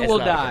good idea. you It's will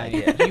not a die.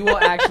 good idea. You will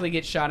actually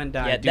get shot and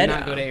die. Yeah, Do that,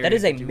 not go to Area that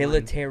is a 51.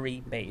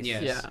 military base.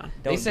 Yes. Yeah.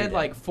 They Don't said do that.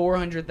 like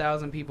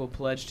 400,000 people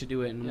pledged to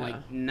do it, and Yeah.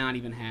 like not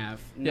even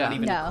half. Yeah. Not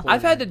even No. a quarter.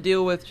 I've had to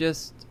deal with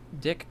just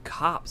dick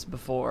cops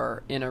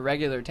before in a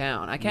regular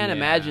town. I can't Yeah.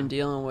 imagine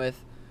dealing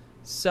with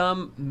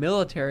some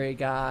military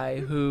guy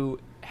who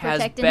has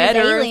Protecting his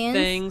better aliens.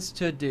 things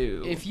to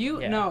do If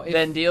you Yeah. no, if,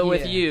 than deal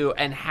with yeah. you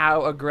and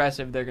how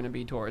aggressive they're going to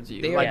be towards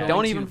you. They are Like, going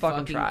don't to even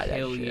fucking try that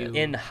kill shit. you.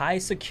 In high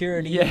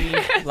security,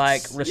 Yes,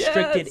 like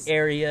restricted yes.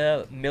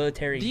 area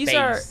military These base.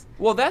 are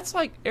well. That's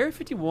like Area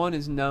 51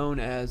 is known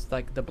as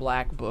like the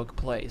Black Book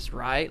place,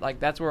 right? Like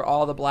that's where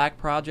all the black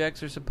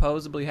projects are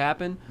supposedly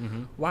happen.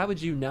 Mhm. Why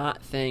would you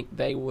not think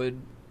they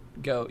would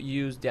go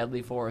use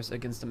deadly force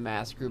against a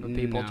mass group of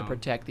people to No.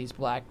 protect these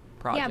black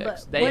Yeah,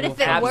 projects? but They what will if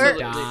it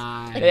absolutely- works?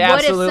 Die. Like, They what if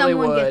absolutely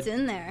someone would. gets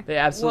in there? They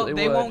absolutely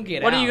well, they would. won't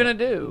get What out. are you gonna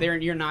do?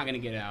 You're not gonna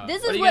get out.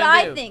 This What are is you what gonna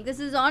I do? think. This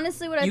is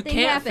honestly what I You think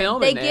can't happened.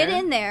 film They in get there.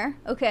 in there,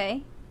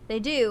 okay? They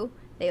do.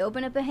 They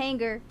open up a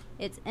hangar.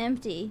 It's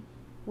empty.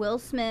 Will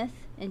Smith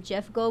and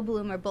Jeff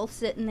Goldblum are both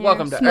sitting there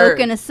Welcome to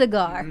smoking Earth. a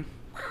cigar. Mhm.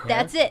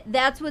 That's it.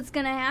 That's what's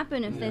gonna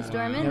happen if they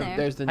storm in there.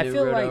 There's the new I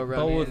feel Rudo like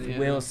running both in, yeah.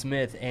 Will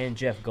Smith and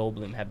Jeff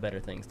Goldblum have better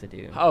things to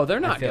do. Oh, they're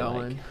I not feel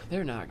going. like-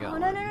 They're not Oh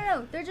going.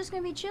 no! They're just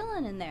gonna be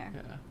chilling in there.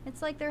 Yeah.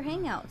 It's like their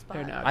hangout spot.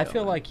 They're not I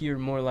feel going. like you're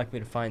more likely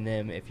to find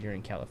them if you're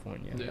in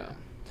California. Yeah.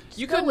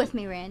 You go with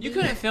me, Randy. You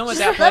couldn't film at Just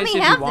that let place me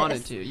if have you wanted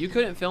this. to. You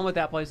couldn't film at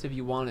that place if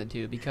you wanted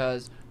to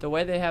because the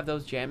way they have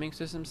those jamming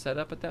systems set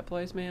up at that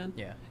place, man,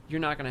 Yeah. you're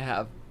not going to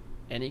have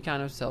any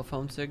kind of cell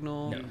phone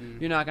signal. No.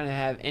 You're not going to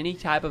have any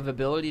type of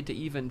ability to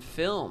even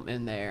film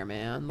in there,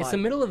 man. It's Like- the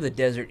middle of the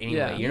desert anyway.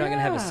 Yeah. You're not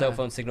gonna have a cell Yeah.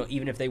 phone signal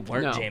even if they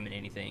weren't No. jamming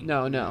anything.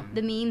 No, no.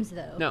 The memes,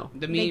 though. No.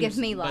 The They give memes,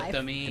 me but life.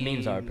 The memes, The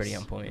memes are pretty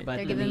on point. but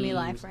They're the giving me memes-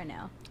 life right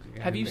now.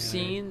 Have you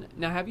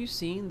Yeah.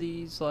 seen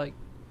these like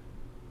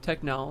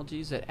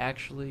technologies that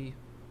actually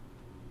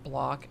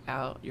block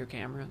out your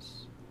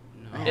cameras?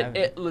 No. I It, haven't.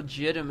 it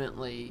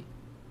legitimately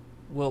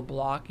will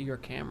block your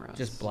cameras.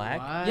 Just black?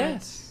 What?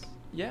 Yes.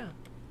 Yeah.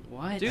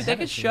 What? Dude, I they haven't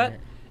could seen shut it.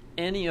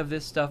 any of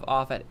this stuff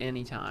off at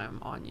any time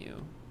on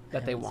you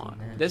that they haven't seen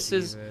want.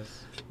 that.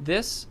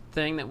 This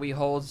thing that we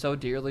hold so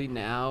dearly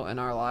now in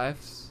our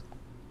lives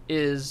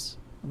is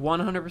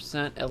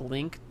 100% a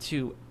link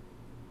to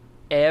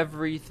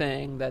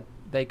everything that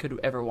they could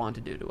ever want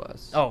to do to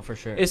us. Oh, for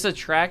sure. It's a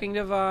tracking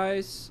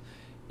device.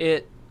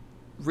 It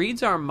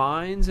reads our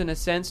minds in a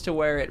sense to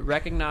where it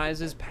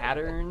recognizes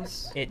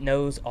patterns. It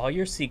knows all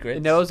your secrets.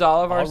 It knows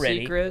all of our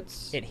already.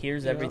 secrets. It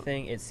hears Yeah.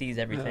 everything. It sees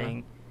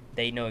everything.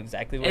 They know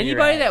exactly where Anybody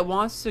you're at. that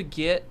wants to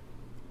get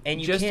and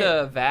you just can't,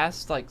 a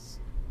vast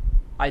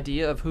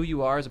idea of who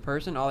you are as a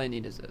person, all they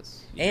need is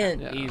this.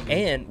 and Yeah. Easy.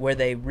 and where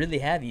they really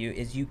have you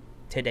is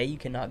today you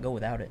cannot go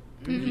without it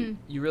Mhm.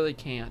 You really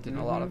can't in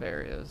a lot Mhm. of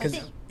areas. I because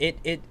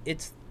think-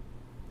 it's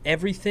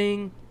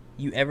everything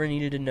you ever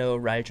needed to know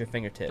right at your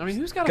fingertips. I mean,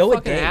 who's got a Go a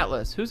fucking day.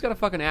 atlas? Who's got a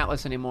fucking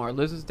atlas anymore?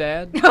 Liz's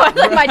dad?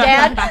 My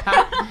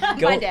dad.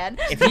 Go- My dad.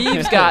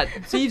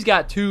 if Steve's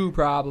got two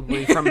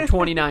probably from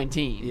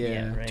 2019.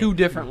 Yeah. right. Two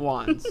different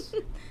ones.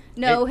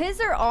 No, his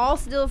are all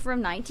still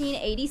from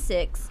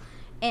 1986,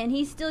 and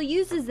he still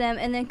uses them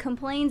and then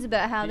complains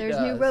about how He there's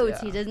does, new roads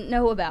yeah. he doesn't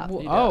know about.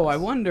 Well, He oh, does. I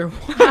wonder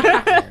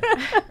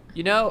why.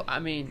 You know, I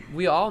mean,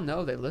 we all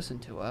know they listen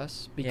to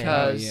us Oh,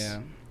 because yeah.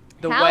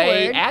 the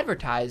way Howard-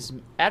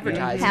 advertising.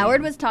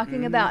 Howard was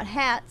talking Mhm. about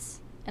hats,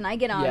 and I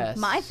get on Yes.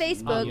 my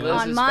Facebook On on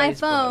Liz's my Facebook,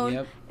 phone,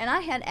 Yep. and I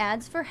had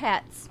ads for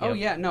hats. Oh Yep.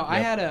 yeah, no, I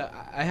Yep.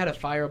 had a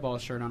Fireball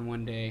shirt on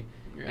one day,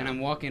 Yeah. and I'm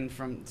walking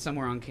from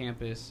somewhere on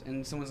campus,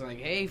 and someone's like,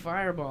 "Hey,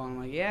 Fireball!" I'm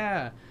like,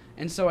 "Yeah,"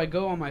 and so I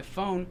go on my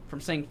phone from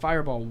saying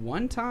Fireball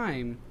one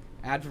time,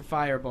 ad for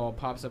Fireball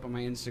pops up on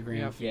my Instagram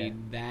Yep.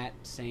 feed that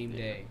same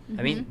day.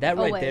 I mean Mhm. that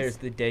right Always. there is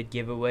the dead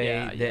giveaway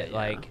Yeah, that yeah, yeah.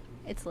 like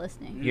It's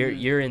listening.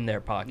 you're in their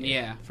pocket.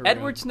 Yeah, for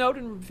Edward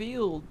Snowden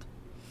revealed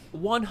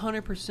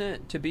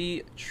 100% to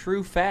be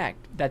true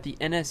fact that the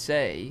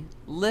NSA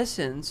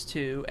listens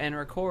to and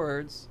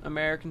records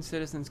American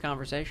citizens'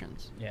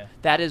 conversations. Yeah.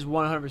 That is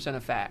 100% a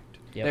fact.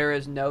 Yep. There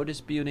is no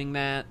disputing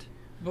that.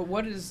 But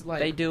what is like?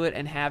 They do it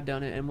and have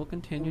done it and will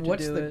continue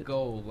What's to do the it.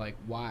 goal? Like,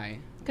 why?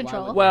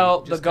 Control. Why would Well,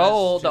 they- the just 'cause-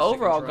 goal, just the to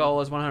overall control?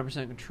 goal is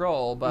 100%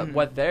 control, but Mhm.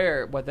 what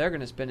they're going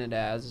to spin it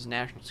as is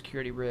national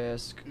security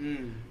risk,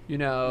 Mm. you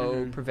know,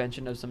 Mhm.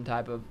 prevention of some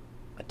type of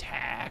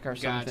attack or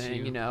Got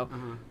something, you know.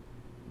 Uh-huh.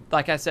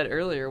 Like I said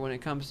earlier, when it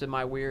comes to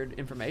my weird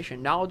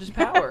information, knowledge is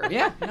power.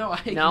 Yeah, no, I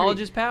agree. Knowledge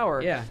is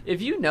power. Yeah.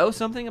 If you know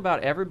something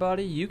about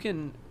everybody, you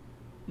can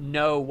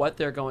know what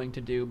they're going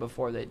to do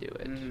before they do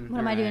it. Mm, What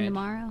am I doing right.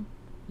 tomorrow?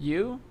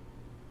 You're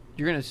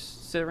going to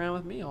sit around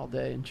with me all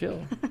day and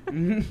chill.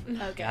 Mhm.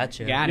 Okay.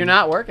 Gotcha. Got You're it.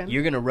 not working.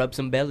 You're gonna rub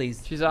some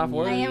bellies. She's off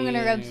work. I am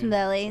gonna rub some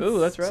bellies. Ooh,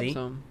 let's rub See?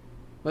 some.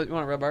 You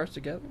want to rub ours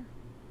together?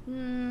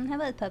 How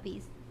about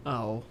puppies?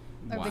 Oh.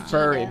 Or Wow. vagina.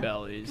 Furry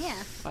bellies. Yeah.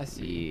 I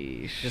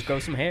see. Just grow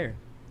some hair.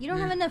 You don't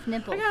have enough I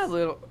nipples. got a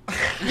little.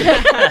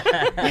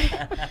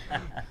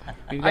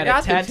 We've I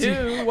got the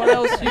tattoo. What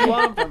else do you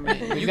want from me?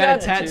 We've You got a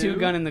the tattoo two.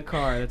 gun in the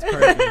car. That's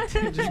perfect.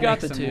 You Just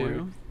got make the some more.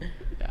 two.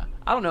 Yeah.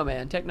 I don't know,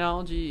 man.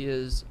 Technology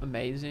is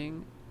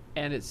amazing,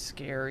 and it's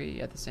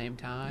scary at the same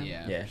time.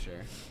 Yeah, Yeah. for sure.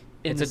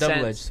 In It's a the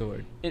double-edged sense-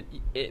 sword.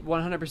 It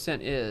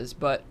 100% is,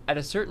 but at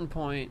a certain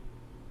point,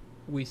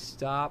 we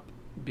stop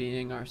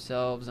being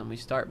ourselves and we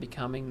start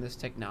becoming this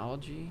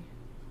technology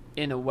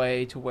in a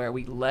way to where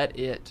we let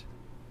it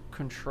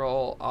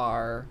control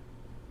our,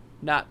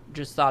 not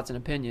just thoughts and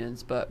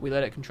opinions, but we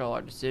let it control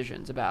our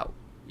decisions about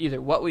either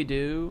what we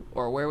do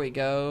or where we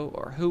go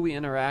or who we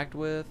interact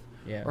with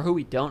Yeah. or who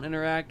we don't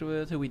interact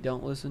with, who we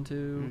don't listen to.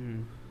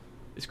 Mhm.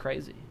 It's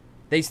crazy.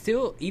 They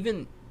still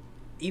even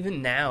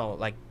now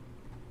like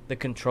the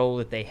control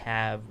that they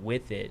have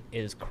with it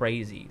is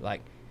crazy.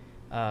 Like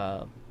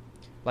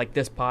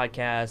this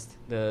podcast,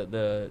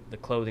 the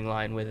clothing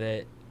line with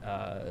it,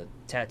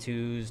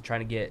 tattoos, trying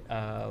to get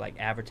like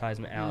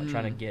advertisement out,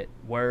 trying to Mhm. get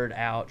word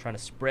out, trying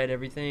to spread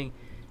everything.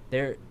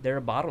 They're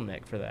a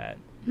bottleneck for that,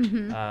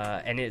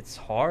 Mhm. and it's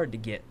hard to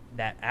get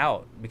that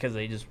out because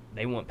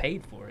they want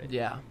paid for it.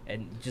 Yeah.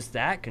 And just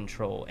that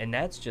control, and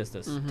that's just a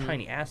Mhm.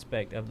 tiny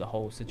aspect of the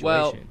whole situation.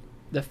 Well,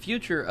 the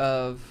future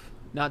of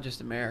not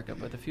just America,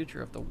 but the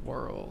future of the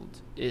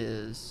world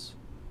is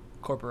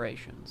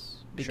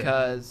corporations.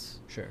 Because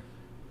Sure.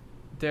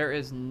 there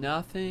is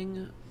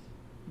nothing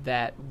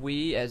that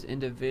we as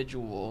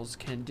individuals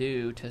can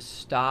do to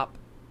stop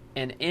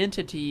an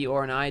entity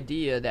or an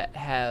idea that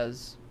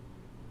has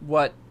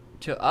what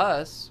to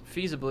us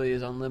feasibly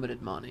is unlimited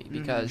money.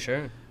 Because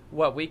Sure.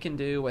 what we can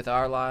do with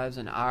our lives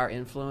and our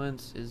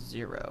influence is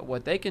zero.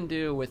 What they can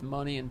do with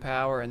money and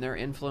power and their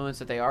influence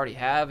that they already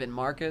have in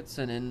markets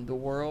and in the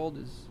world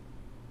is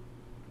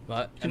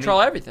But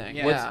control everything.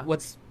 yeah. Yeah,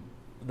 What's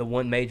the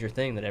one major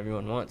thing that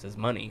everyone wants is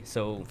money.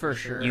 So for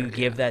sure. you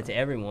give yeah. that to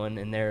everyone,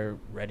 and they're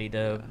ready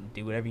to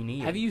do whatever you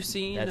need. Have you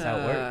seen That's how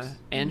it works.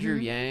 Andrew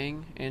Mhm.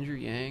 Yang? Andrew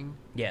Yang.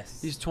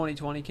 Yes. He's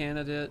 2020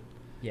 candidate.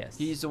 yes.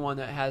 He's the one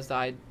that has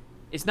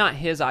it's not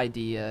his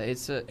idea.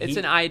 It's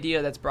an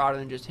idea that's broader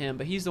than just him,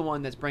 but he's the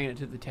one that's bringing it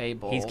to the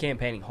table. He's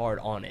campaigning hard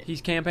on it.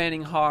 He's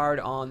campaigning hard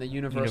on the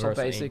universal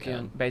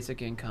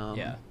basic income.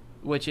 Yeah.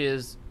 Which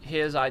is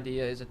his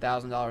idea is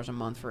 $1,000 a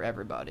month for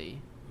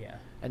everybody. Yeah.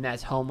 And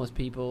that's homeless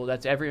people.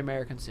 That's every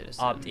American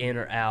citizen. Opt in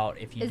or out.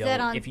 If you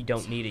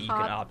don't need it, you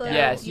can opt out.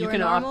 Yes, you your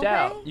can opt normal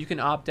out. pay? You can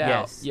opt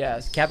out.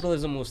 Yes.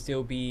 Capitalism will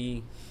still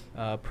be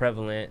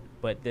prevalent,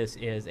 but this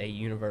is a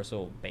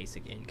universal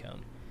basic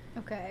income.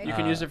 Okay. You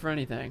can use it for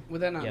anything.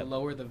 Would that not Yep.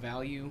 lower the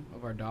value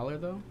of our dollar,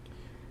 though?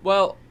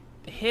 Well,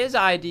 his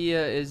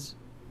idea is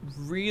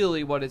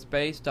really what it's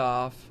based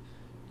off.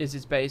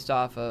 It's based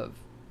off of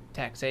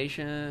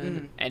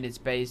taxation, and it's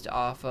based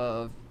off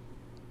of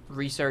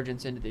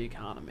resurgence into the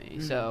economy.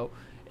 So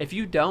if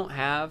you don't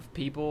have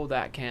people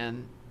that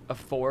can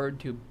afford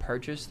to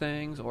purchase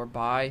things or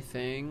buy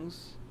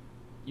things,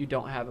 you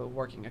don't have a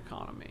working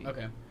economy.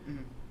 Okay.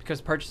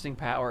 Because purchasing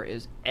power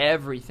is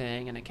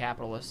everything in a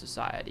capitalist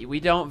society. We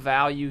don't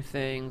value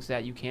things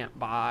that you can't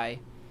buy,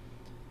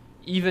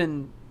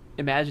 even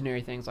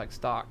imaginary things like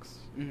stocks.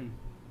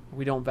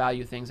 We don't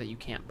value things that you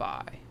can't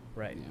buy.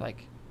 Right. Yeah.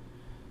 Like,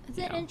 It's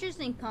an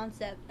interesting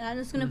concept, and I'm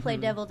just going to play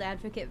devil's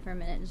advocate for a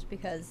minute, just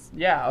because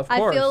yeah, of I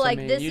course. feel like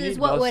mean, this you is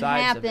need what both would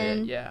sides of it,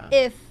 happen yeah.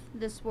 if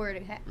this were to,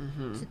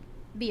 Mhm. to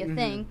be a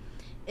thing.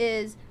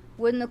 Is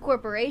wouldn't the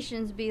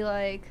corporations be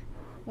like,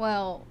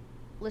 well,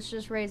 let's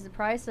just raise the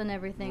price on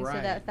everything so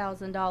Right. that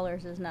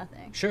 $1,000 is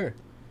nothing, Sure.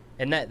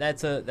 And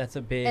that's a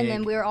big. and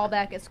then we're all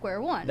back at square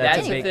one. That's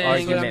That's a a big thing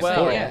argument as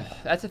well. for it. Yeah,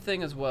 that's a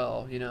thing as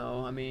well. You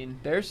know, I mean,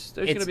 there's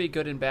going to be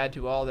good and bad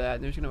to all that,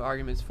 and there's going to be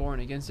arguments for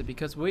and against it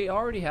because we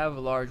already have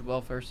a large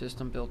welfare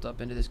system built up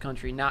into this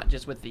country, not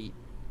just with the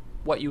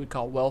what you would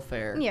call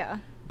welfare, Yeah.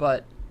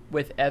 but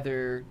with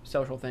other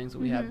social things that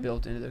we have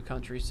built into the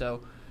country.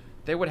 So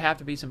there would have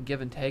to be some give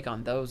and take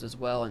on those as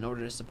well in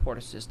order to support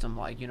a system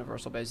like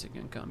universal basic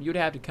income. You'd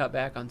have to cut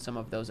back on some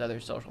of those other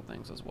social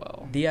things as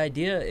well. The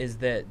idea is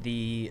that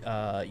the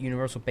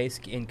universal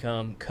basic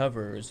income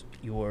covers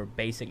your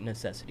basic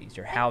necessities,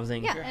 your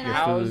housing, Yeah, your and food,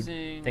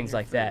 housing, things your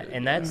like that, food,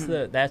 and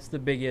that's the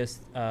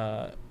biggest.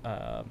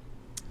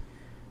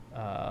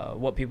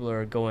 What people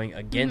are going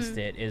against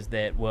it is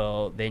that,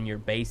 well, then your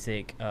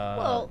basic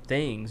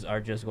things are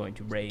just going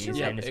to raise, to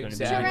and it's going to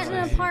be To rent an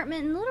expensive.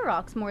 apartment in Little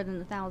Rock's more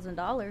than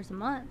 $1,000 a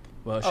month.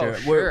 Well, Oh, sure.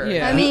 sure.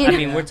 Yeah. I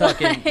mean- we're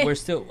talking. We're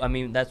still. I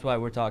mean, that's why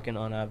we're talking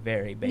on a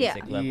very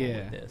basic level Yeah.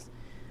 with this.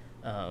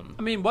 I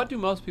mean, what do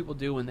most people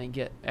do when they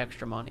get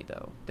extra money,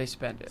 though? They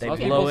spend it. They most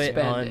blow people it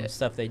spend on it.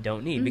 stuff they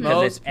don't need Mhm. because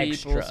Most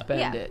it's people extra.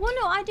 spend it. Well,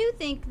 no, I do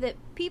think that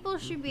people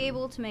should be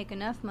able to make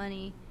enough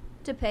money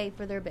to pay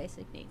for their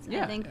basic needs. And I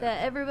Yeah. think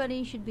that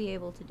everybody should be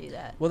able to do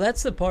that. Well,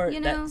 that's the part. You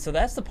know? So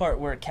that's the part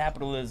where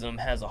capitalism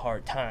has a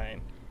hard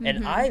time.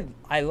 And Mhm.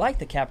 I like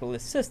the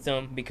capitalist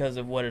system because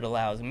of what it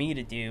allows me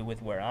to do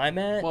with where I'm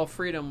at. Well,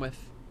 freedom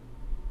with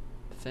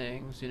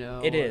things, you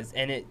know. It is,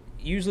 and it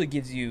usually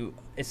gives you.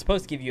 It's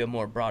supposed to give you a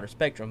more broader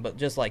spectrum, but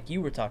just like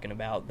you were talking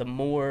about, the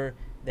more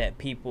that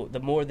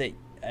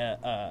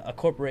a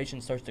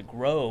corporation starts to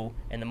grow,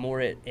 and the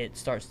more it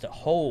starts to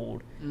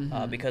hold,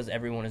 because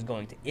everyone is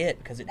going to it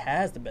because it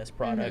has the best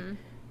product.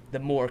 The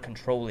more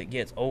control it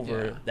gets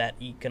over that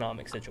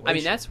economic situation. I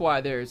mean, that's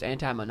why there's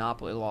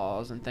anti-monopoly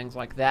laws and things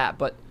like that.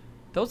 But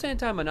those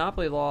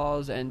anti-monopoly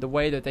laws and the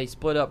way that they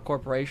split up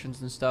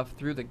corporations and stuff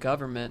through the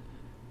government,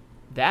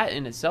 that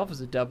in itself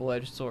is a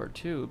double-edged sword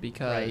too,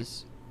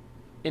 because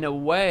in a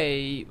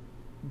way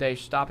they're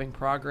stopping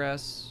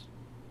progress,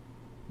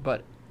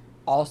 but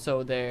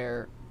also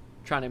they're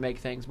trying to make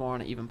things more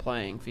on an even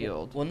playing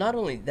field. Well, not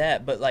only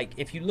that, but like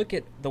if you look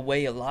at the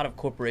way a lot of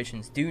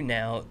corporations do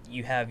now,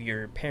 you have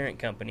your parent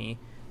company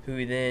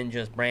who then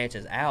just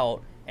branches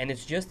out, and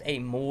it's just a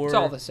more It's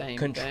all the same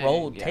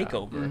controlled thing, yeah.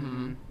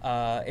 takeover.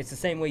 It's the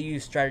same way you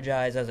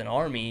strategize as an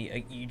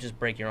army. You just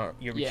break your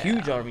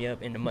huge army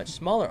up into much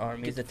smaller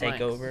armies Get to take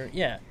flanks. over.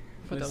 Yeah,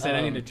 Put I those said I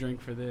on. need a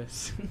drink for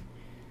this.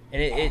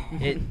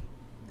 and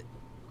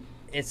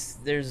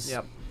there's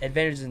Yep.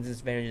 advantages and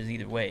disadvantages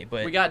either way.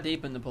 But We got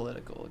deep in the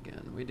political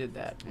again. We did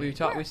that. We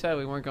talked. We said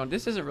we weren't going.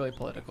 This isn't really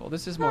political.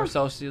 This is more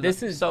social.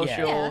 This is-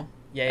 social,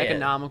 yeah.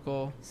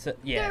 economical. So, There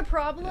yeah, are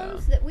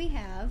problems that we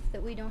have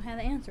that we don't have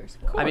answers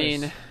for. I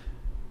mean,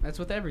 That's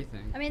with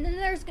everything. I mean, then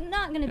there's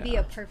not going to be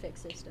a perfect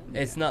system.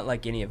 it's not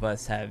like any of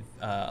us have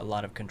a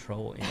lot of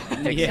control in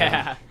fixing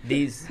Yeah.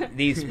 these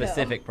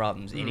specific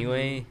problems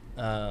anyway.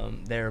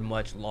 They're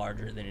much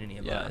larger than any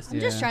of Yeah. us. I'm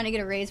just Yeah. trying to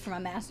get a raise for my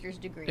master's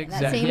degree. And that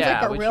Exactly. seems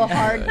Yeah, like a which real you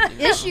hard should, you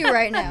know. issue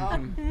right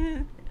now.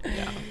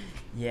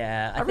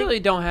 Yeah, I really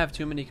don't have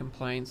too many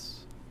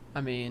complaints.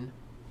 I mean,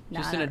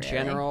 just Nah, in a not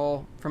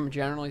really.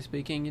 generally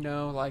speaking, you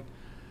know, like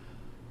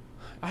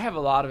I have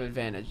a lot of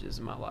advantages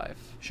in my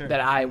life Sure.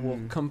 that I will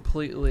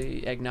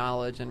completely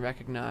acknowledge and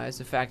recognize.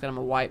 The fact that I'm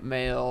a white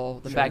male,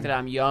 the fact that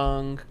I'm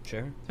young,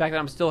 Sure. the fact that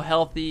I'm still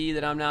healthy,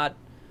 that I'm not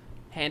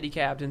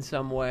handicapped in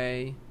some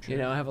way. Sure.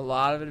 You know, I have a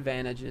lot of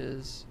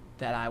advantages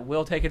that I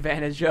will take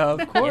advantage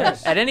of,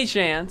 course. at any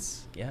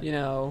chance. Yeah. You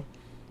know,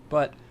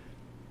 but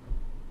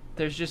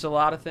there's just a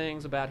lot of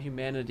things about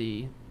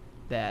humanity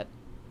that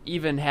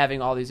even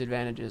having all these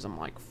advantages, I'm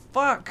like,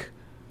 fuck.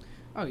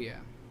 Oh yeah.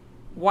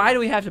 Why do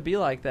we have to be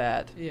like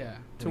that? Yeah.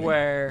 To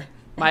where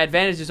my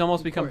advantages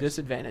almost Of become course.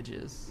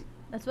 disadvantages.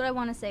 That's what I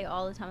want to say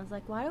all the time. It's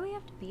like, why do we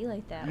have to be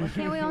like that? Why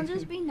can't we all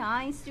just be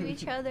nice to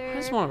each other? I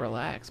just want to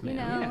relax, man.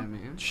 You know? Yeah,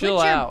 man. Chill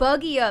Put out. your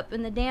buggy up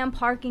in the damn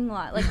parking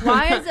lot. Like,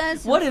 why is that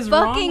so What is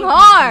wrong fucking with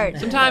hard?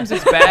 Sometimes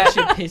it's bad. That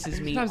shit pisses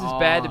me Sometimes it's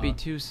bad to be off.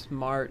 too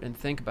smart and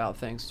think about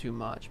things too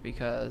much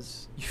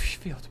because you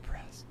feel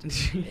depressed.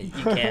 You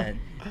can.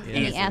 And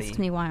he asks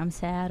me why I'm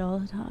sad all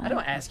the time. I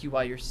don't ask you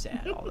why you're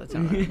sad all the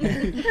time.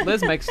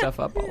 Liz makes stuff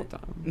up all the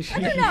time.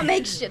 I do not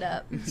make shit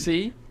up.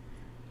 See?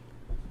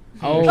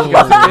 Oh.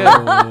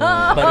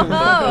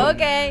 Oh,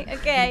 okay,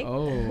 okay.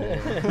 Oh.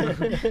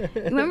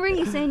 Remember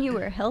you saying you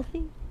were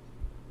healthy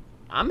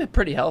I'm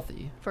pretty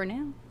healthy. for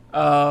now?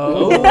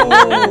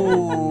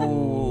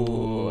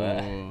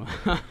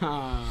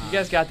 You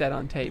guys got that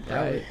on tape,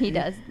 right? He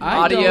does. I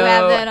Audio don't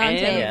have that on and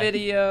tape.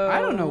 video. I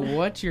don't know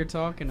what you're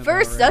talking about.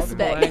 First right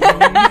suspect.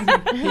 now.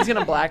 He's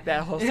gonna black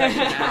that whole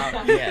section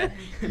out. Yeah.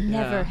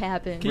 Never Yeah.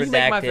 happened. Can you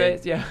make my Redacted.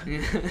 face? Yeah. Can you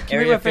make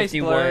Area my face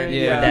 51 blurred?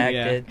 Yeah.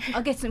 redacted.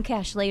 I'll get some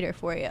cash later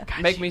for you.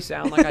 Make me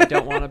sound like I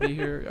don't want to be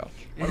here.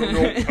 Yeah. I don't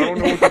know what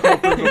the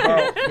fuck this is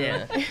about.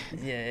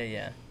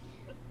 Yeah.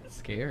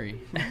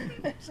 Scary.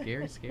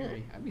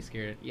 Scary. I'd be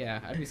scared. Yeah,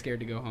 I'd be scared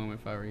to go home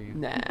if I were you.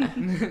 Nah.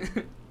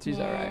 She's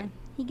Yeah, alright.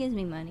 He gives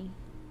me money.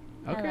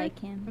 I Okay. like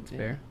him. That's Yeah,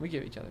 fair. we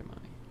give each other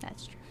money.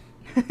 That's true.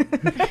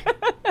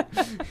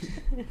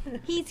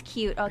 He's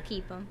cute. I'll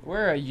keep him.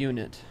 We're a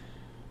unit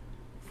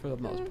for the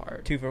most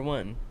part. 2 for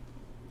 1.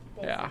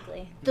 Yeah.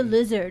 Basically. The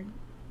lizard.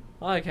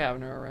 I like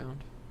having her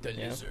around. The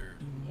Yeah. lizard.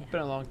 It's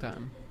been a long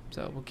time,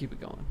 so we'll keep it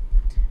going.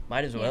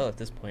 Might as well Yeah. at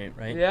this point,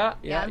 right? Yeah.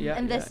 I've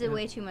invested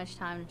way too much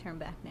time to turn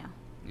back now.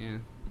 Yeah.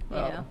 You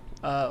Oh. know?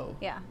 Oh.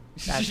 Yeah.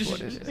 That's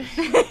what it is.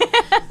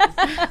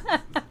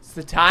 It's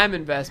the time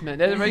investment.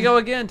 There we go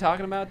again,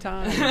 talking about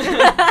time.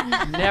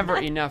 Never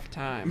enough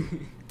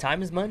time.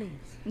 Time is money.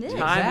 Yeah.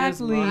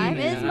 Exactly. Time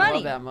is I money.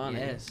 love that money.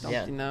 Yes. Don't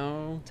Yeah. you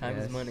know? Time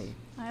Yes. is money.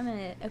 I'm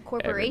a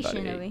corporation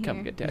Everybody over come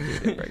here. get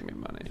tattooed and bring me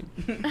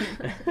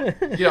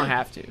money. You don't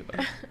have to,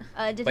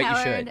 but. Did But you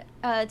Howard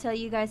tell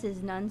you guys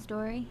his nun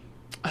story?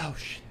 Oh,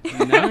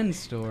 shit. Nun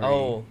story.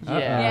 Oh. Yeah.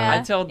 Yeah.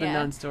 I told the Yeah.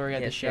 nun story at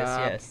the Yes, shop.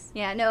 yes.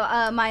 Yeah,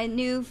 no, my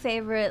new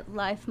favorite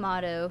life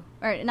motto,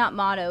 or not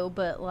motto,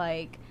 but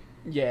like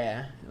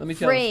Yeah. Let me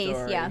phrase. tell the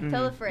story. Yeah,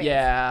 tell the phrase.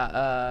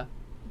 Yeah.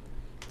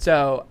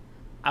 So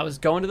I was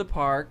going to the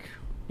park,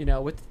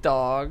 with the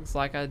dogs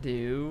like I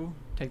do.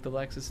 Take the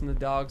Lexus and the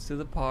dogs to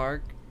the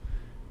park,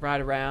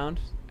 ride around.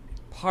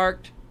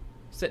 Parked,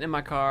 sitting in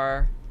my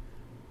car.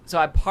 So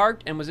I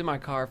parked and was in my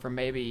car for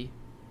maybe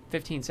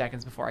 15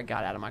 seconds before I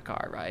got out of my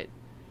car, right?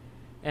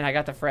 And I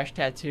got the fresh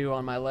tattoo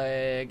on my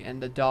leg,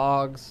 and the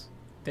dogs,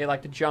 they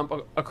like to jump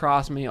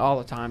across me all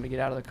the time to get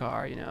out of the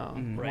car, They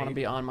want to Right.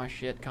 be on my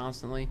shit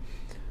constantly.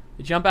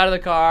 They jump out of the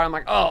car, I'm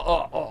like,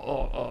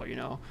 oh,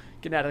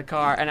 getting out of the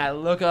car, and I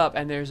look up,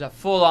 and there's a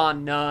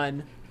full-on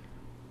nun,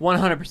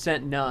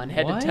 100% nun,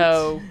 head What? to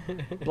toe,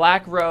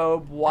 black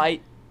robe,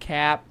 white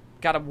cap,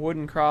 got a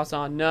wooden cross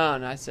on,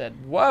 nun. I said,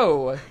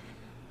 whoa.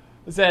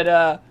 I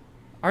said,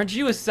 aren't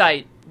you a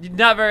sight?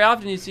 Not very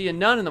often you see a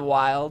nun in the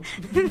wild.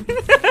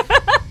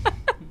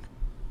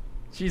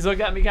 She's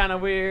looked at me kind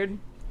of weird.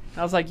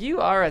 I was like,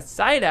 you are a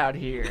sight out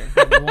here.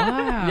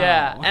 Wow.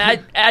 Yeah,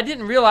 and I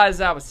didn't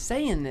realize I was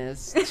saying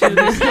this to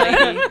this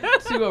lady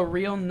To a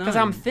real nun. because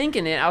I'm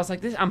thinking it. I was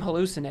like, I'm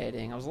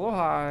hallucinating. I was a little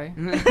high.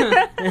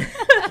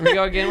 Here we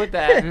go again with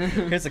that.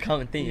 Here's a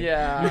common theme.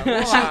 Yeah, a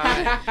little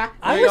high.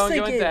 I Here we was go again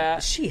thinking with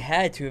that. she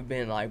had to have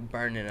been like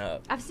burning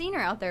up. I've seen her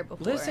out there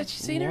before. Liz said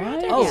she's seen her out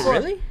What? there. Oh, before.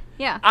 really?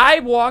 Yeah. I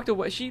walked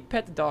away. She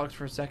pet the dogs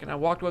for a second. I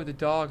walked away with the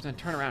dogs and I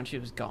turned around. And she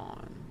was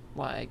gone.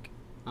 Like,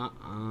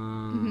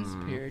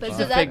 disappeared. But She's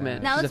so a that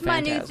figment. now She's that's a my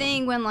new phantasm.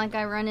 thing when like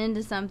I run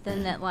into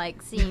something that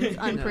like seems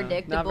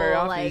unpredictable. Not very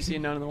often like you see a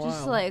nun in the wild.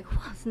 just like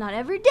well, it's not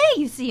every day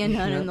you see a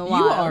nun in the You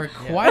wild. are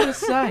quite a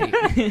sight.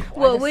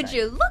 well, a would sight.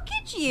 you look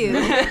at you?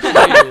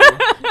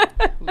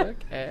 Look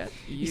at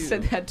you. You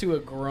said that to a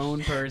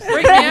grown person.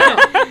 Freak me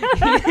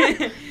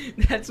out.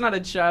 That's not a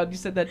child. You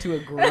said that to a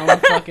grown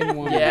fucking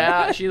woman.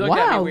 Yeah, she looked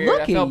at Wow, me weird.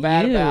 look I felt at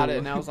bad you. about it,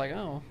 and I was like,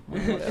 oh,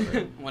 well,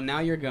 whatever. Well, now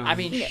you're gone. I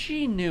mean,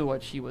 she knew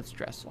what she was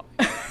dressed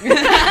like.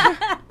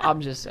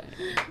 I'm just saying.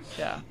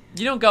 Yeah.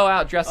 You don't go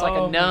out dressed like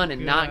Oh a nun my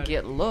and not God.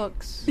 get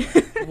looks.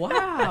 wow.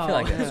 I feel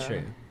like that's Yeah.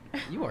 true.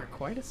 You are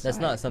quite a sight. That's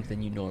not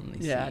something you normally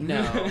Yeah, see.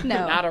 no.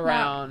 No, Not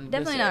around.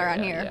 Definitely this not around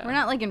area, here. yeah. We're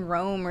not like in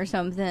Rome or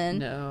something.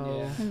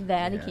 No. Yeah.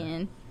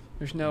 Vatican.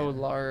 There's no Yeah.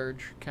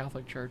 large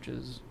Catholic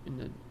churches in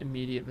the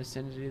immediate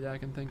vicinity that I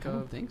can think I of.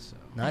 don't think so.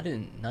 Not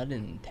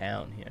in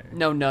town here.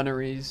 No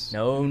nunneries.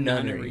 No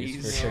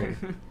nunneries for sure.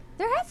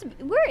 There has to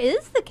be. Where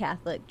is the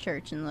Catholic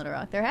Church in Little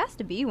Rock? There has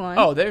to be one.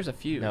 Oh, there's a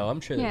few. No, I'm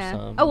sure yeah. there's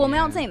some. Oh well, yeah.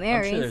 Mount St. I'm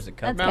Mary's. sure there's a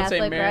couple. That's Mount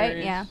St. Catholic, right?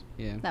 Mary's. Yeah.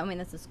 Yeah. I mean,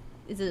 is it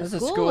a That's a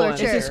school, school or and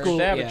church? it's a school.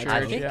 They have a Yeah, church.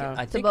 I think yeah.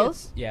 I think both?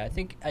 it's, yeah. I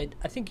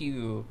think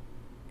you,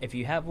 if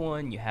you have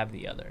one, you have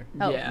the other.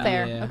 Oh, Yeah.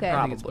 fair. Yeah. Okay.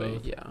 I think it's Probably.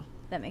 both. Yeah.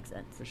 That makes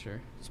sense. for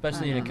sure.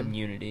 especially in a Um,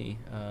 community,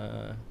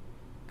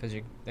 because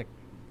you're the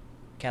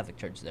Catholic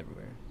Church is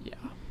everywhere. Yeah.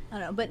 I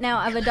don't know, but now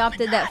I've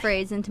adopted that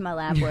phrase into my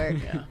lab work.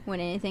 Yeah. When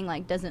anything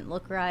like doesn't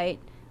look right,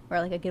 or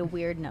like I get a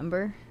weird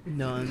number,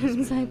 None.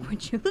 it's like,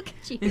 would you look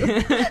at you?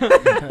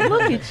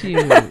 Look at you.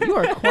 You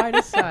are quite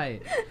a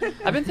sight.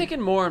 I've been thinking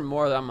more and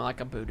more that I'm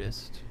like a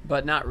Buddhist,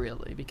 but not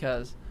really,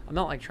 because I'm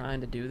not like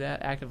trying to do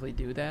that, actively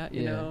do that,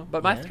 you Yeah. know.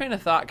 But my Yeah. train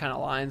of thought kind of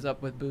lines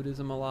up with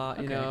Buddhism a lot,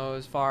 you Okay. know,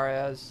 as far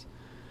as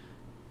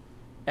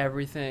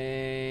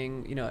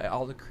everything, you know,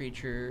 all the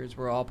creatures,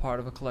 we're all part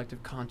of a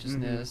collective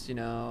consciousness, you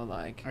know,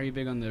 like, Are you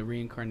big on the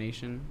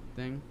reincarnation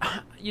thing?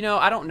 you know,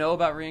 I don't know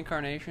about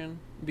reincarnation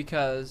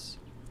because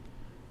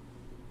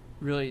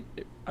really,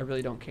 I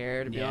really don't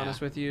care, to be Yeah.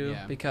 honest with you,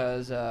 Yeah.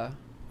 because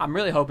I'm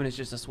really hoping it's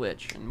just a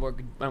switch and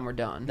we're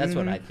done. That's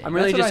what I Mhm. think. I'm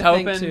really That's just what I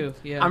think, hoping. too,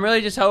 yeah. I'm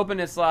really just hoping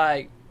it's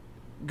like,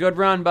 good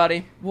run,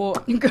 buddy. Well,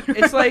 Good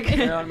it's like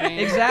You know what I mean?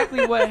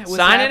 exactly what was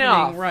Signing happening.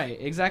 off. Right,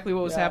 exactly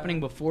what was Yeah. happening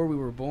before we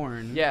were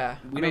born. Yeah,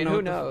 We I don't mean, know who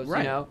what the- knows? right.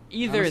 You know, I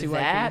either don't see why it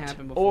couldn't that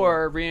happen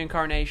before. or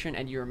reincarnation,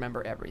 and you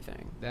remember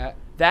everything.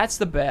 That's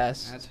the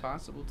best. that's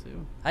possible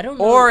too. I don't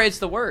know. Or it's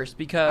the worst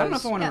because I don't know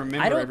if I want to Yeah.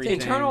 remember I don't everything.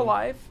 think- eternal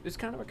life is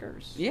kind of a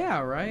curse.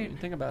 Yeah, right.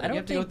 Think about I it. don't You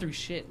have to go think through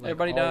shit. Like,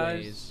 everybody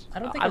always. dies. I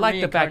don't think I a like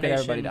the fact that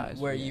everybody reincarnation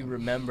dies. where you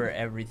remember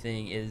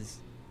everything is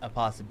a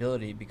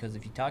possibility, because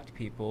if you talk to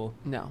people,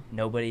 No.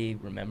 nobody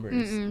remembers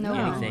Mm-mm, no.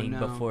 anything No.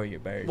 before your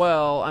birth.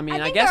 Well, I mean,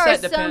 I think guess there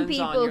that are some depends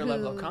on people your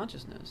level of who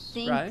consciousness,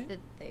 Think right? that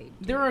they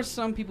do. There are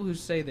some people who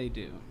say they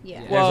do. Yeah.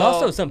 There's Well-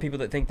 also some people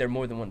that think they're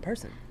more than one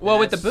person. Well,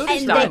 with the That's-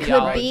 Buddhist And they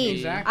ideology, could be.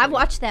 Exactly. I've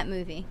watched that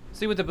movie.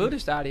 see, with the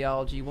Buddhist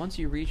ideology, once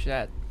you reach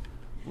that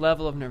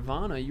level of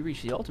nirvana, you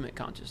reach the ultimate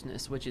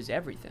consciousness, which is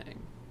everything.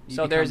 You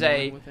So become there's one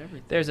a with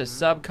everything, there's a huh?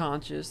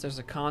 subconscious, there's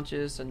a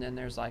conscious, and then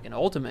there's like an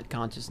ultimate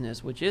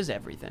consciousness, which is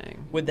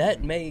everything. Would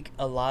that make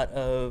a lot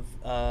of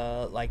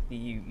like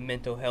the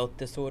mental health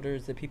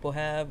disorders that people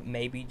have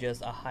maybe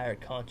just a higher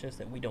conscious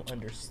that we don't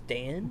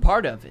understand?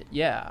 Part of it,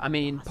 yeah. I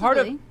mean, part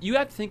of Possibly. you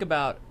have to think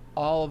about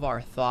all of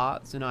our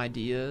thoughts and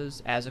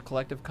ideas as a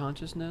collective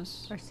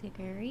consciousness. Or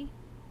scary.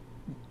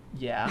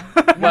 Yeah.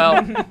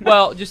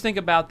 well, just think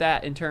about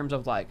that in terms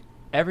of like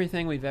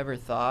everything we've ever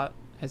thought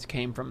has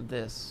came from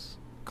this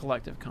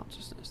collective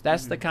consciousness.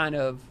 That's the kind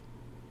of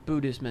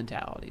Buddhist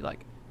mentality.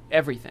 Like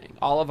everything,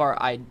 all of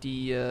our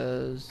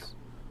ideas,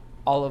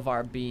 all of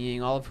our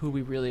being, all of who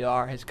we really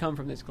are has come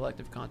from this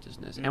collective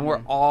consciousness, and we're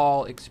Mhm.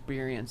 all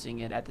experiencing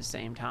it at the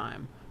same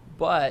time.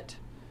 But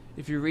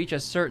if you reach a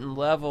certain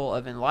level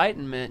of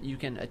enlightenment, you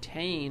can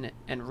attain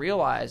and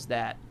realize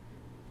that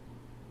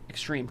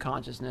extreme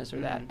consciousness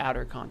or that Mhm.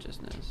 outer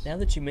consciousness. Now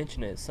that you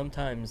mention it,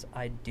 sometimes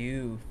I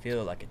do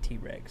feel like a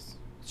T-Rex.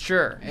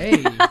 Sure.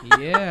 Hey,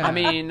 yeah. I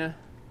mean,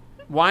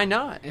 why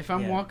not? if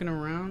I'm Yeah. walking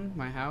around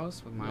my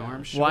house with my Yeah.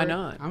 arms short, Why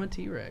not? I'm a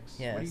T-Rex.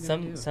 Yeah, What are you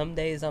gonna do? some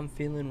days I'm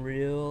feeling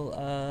real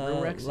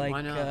Rexy. like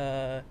Why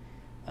not?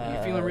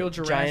 You're feeling real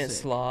giant Jurassic.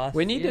 sloth.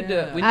 We need to Yeah.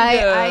 do. We need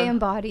I to.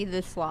 embody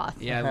the sloth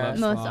Yeah, I love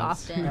most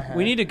sloths. often.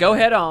 We need to go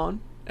head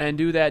on and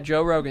do that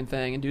Joe Rogan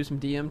thing and do some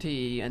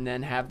DMT and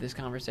then have this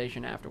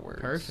conversation afterwards.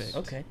 Perfect.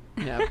 Okay.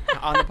 Yeah,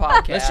 on the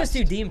podcast. Let's just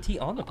do DMT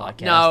on the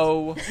podcast.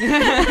 No.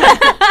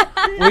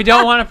 We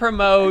don't want to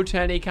promote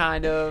any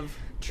kind of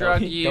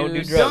drug use. Don't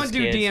do drugs. Don't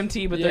do kids.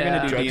 DMT, but they're Yeah.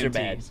 gonna do Drugs DMT. are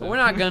bad. so- We're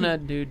not gonna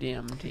do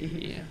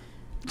DMT.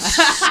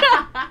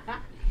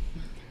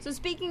 So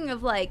speaking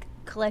of like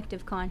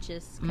collective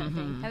conscious kind of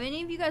thing, Mhm. have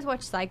any of you guys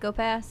watched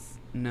Psychopaths?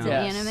 No, Is it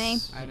Yes.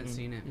 anime? I haven't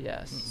seen it.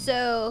 Yes.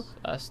 So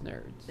Us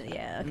nerds.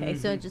 yeah, okay,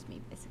 so Mhm. just me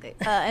basically,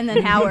 and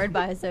then Howard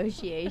by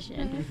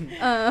association.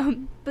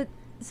 But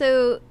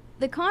so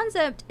the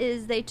concept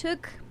is they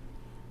took,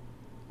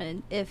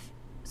 and if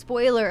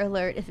spoiler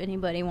alert, if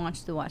anybody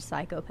wants to watch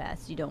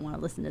Psychopaths, you don't want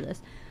to listen to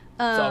this.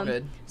 It's all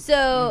good.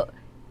 So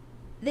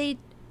they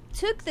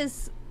took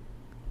this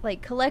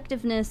like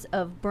collectiveness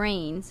of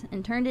brains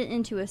and turned it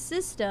into a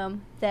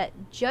system that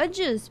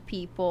judges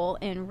people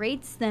and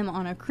rates them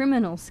on a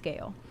criminal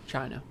scale.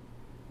 China.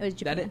 It was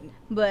That Japan. it-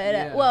 But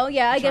yeah. well,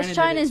 yeah, I China guess did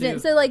China's it in. too.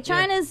 So like Yeah.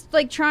 China's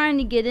like trying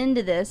to get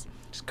into this,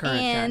 Just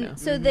current and China.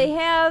 so they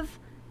have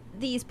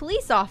these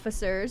police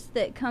officers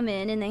that come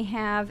in and they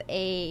have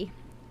a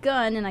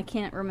gun, and I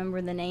can't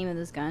remember the name of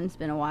this gun. It's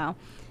been a while,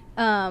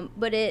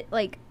 but it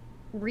like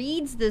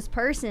reads this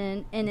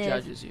person and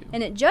Judges you.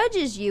 and it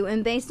judges you,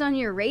 and based on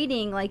your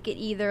rating, like it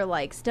either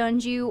like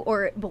stuns you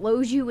or it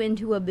blows you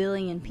into a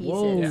billion pieces.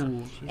 Whoa. Yeah.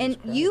 Jesus And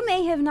Christ. you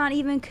may have not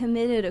even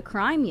committed a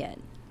crime yet.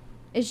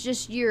 It's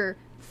just your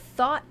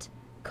thought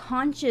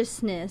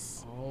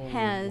consciousness Oh,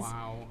 has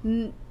wow.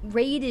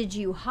 rated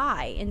you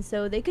high, and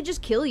so they could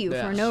just kill you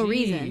Yeah. for no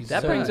reason. Jeez.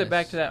 That brings it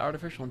back Yes. to that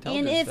artificial And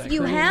intelligence. if thing.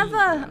 you have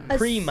a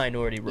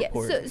Pre-minority yeah,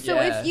 report. so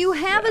if you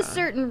Yes, have yeah. a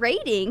certain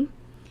rating,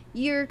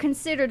 you're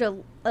considered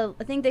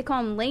I think they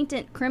call them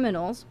latent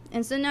criminals,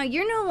 and so now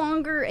you're no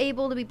longer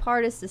able to be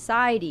part of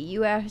society.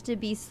 You have to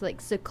be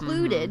like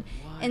secluded,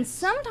 and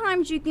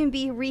sometimes you can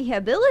be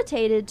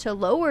rehabilitated to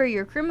lower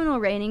your criminal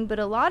rating. But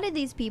a lot of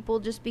these people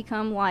just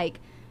become like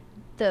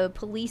the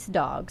police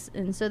dogs,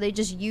 and so they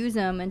just use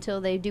them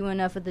until they do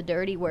enough of the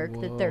dirty work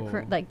that they're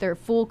Whoa. they're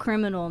full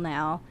criminal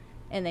now,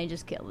 and they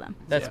just kill them.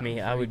 That's Yeah.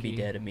 me. I would be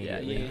Freaky. dead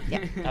immediately.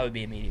 Yeah. I would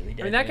be immediately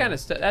dead. I mean, that kind of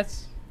stuff.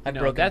 That's I've you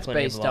know, broken that's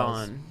plenty of based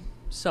laws. on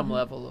some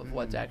level of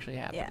what's actually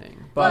happening.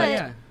 But- But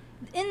yeah.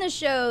 In the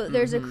show,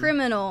 there's a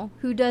criminal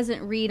who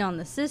doesn't read on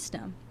the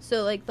system.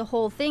 So, like, the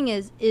whole thing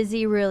is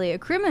he really a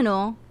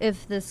criminal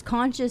if this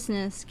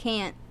consciousness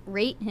can't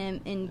rate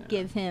him and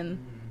give him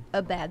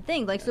a bad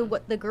thing? Like, so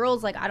what the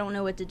girl's like, I don't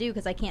know what to do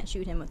because I can't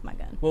shoot him with my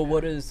gun. Well,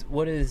 what is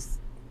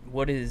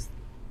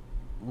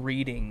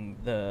reading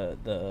the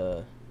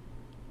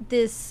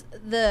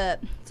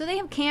So they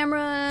have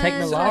cameras.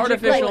 Technological-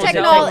 Artificial like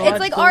intelligence. it's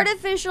like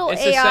artificial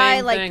It's the AI.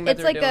 same Like thing that it's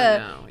they're like doing a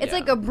now, it's yeah.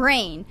 like a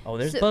brain. Oh,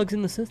 there's So- bugs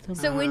in the system.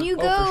 So when you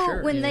Oh, go for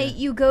sure. when Yeah.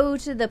 you go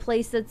to the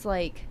place that's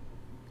like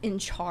in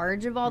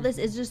charge of all this,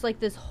 it's just like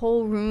this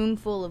whole room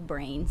full of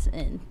brains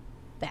and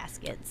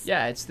baskets.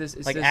 yeah, it's this.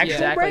 It's Like this actual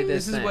exactly brains? this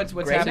This is thing. what's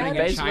Basically- happening in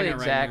basically China right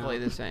exactly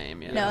now. the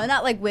same. Yeah. No,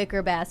 not like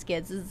wicker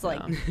baskets. It's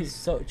like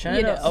So China,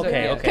 you know,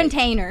 okay, so- okay.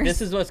 containers. This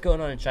is what's going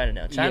on in China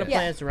now. China Yeah.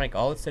 plans to rank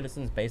all its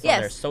citizens based on Yes.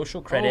 their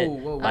social credit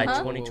by Uh-huh.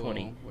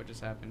 2020. What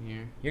just happened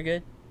here? You're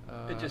good.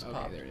 It just okay,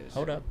 popped. there it is.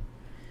 Hold up.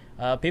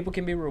 People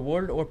can be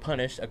rewarded or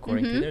punished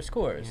according to their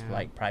scores. Yeah.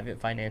 Like private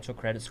financial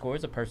credit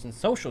scores, a person's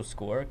social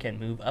score can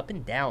move up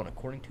and down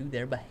according to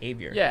their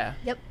behavior. Yeah.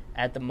 Yep.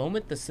 At the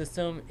moment, the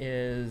system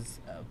is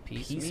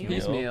Piecemeal?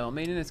 Piecemeal.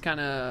 Meaning it's kind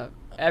of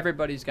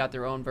everybody's got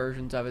their own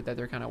versions of it that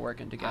they're kind of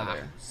working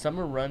together. Some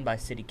are run by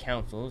city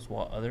councils,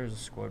 while others are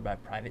scored by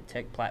private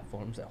tech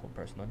platforms that hold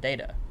personal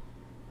data.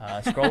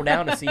 Scroll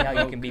down to see how you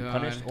Oh, can be God.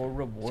 punished or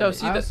rewarded. So,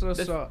 see, I the- also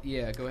the- saw.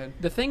 Yeah, go ahead.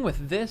 The thing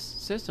with this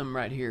system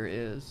right here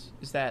is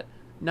that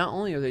not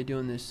only are they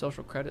doing this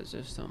social credit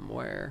system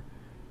where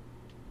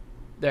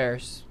they're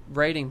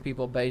rating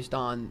people based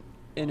on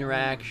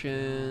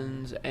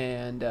interactions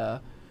and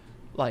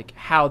like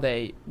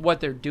what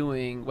they're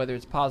doing, whether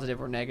it's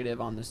positive or negative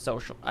on the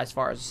social, as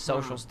far as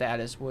social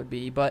status would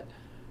be, but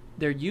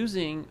they're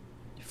using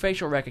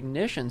facial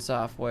recognition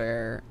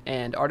software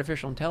and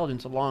artificial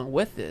intelligence along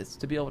with this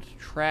to be able to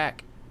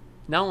track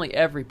not only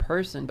every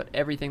person but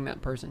everything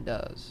that person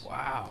does.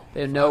 Wow.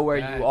 They know where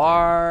you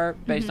are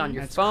based on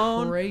your That's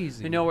phone.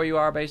 crazy. They know where you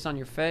are based on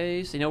your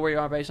face. They know where you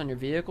are based on your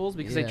vehicles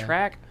because they Yeah.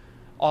 track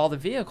all the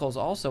vehicles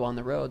also on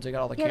the roads. They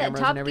got all the Yeah, that cameras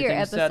Top and everything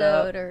Gear set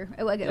up. episode, or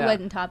it Yeah.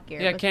 wasn't Top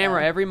Gear. Yeah, it was,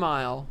 camera every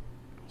mile,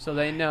 so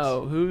they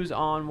know who's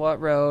on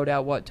what road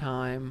at what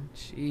time,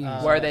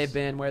 Jeez. where they've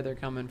been, where they're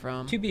coming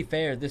from. to be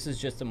fair, this is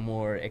just a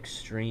more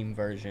extreme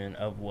version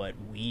of what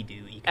we do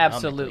economically.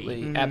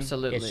 Absolutely, Mhm.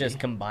 absolutely. It's just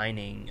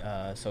combining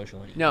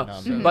social and no,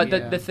 economic. but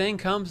Yeah. the thing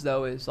comes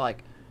though is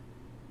like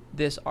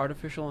this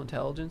artificial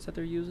intelligence that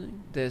they're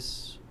using,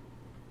 this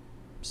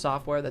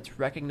software that's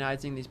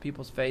recognizing these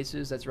people's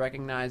faces, that's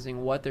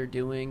recognizing what they're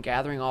doing,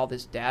 gathering all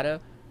this data.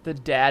 The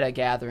data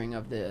gathering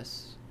of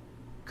this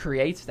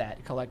creates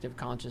that collective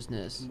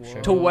consciousness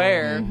Whoa. to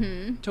where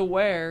Mhm. to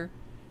where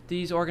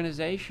these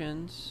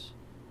organizations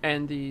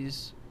and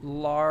these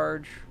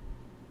large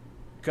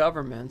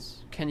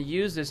governments can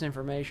use this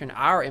information,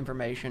 our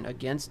information,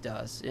 against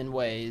us in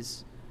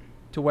ways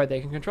to where they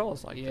can control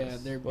us like Yeah,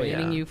 this. they're Well,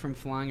 banning yeah. you from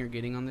flying or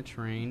getting on the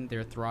train.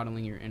 They're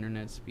throttling your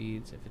internet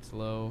speeds if it's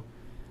low.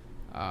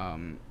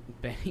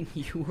 Banning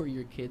you or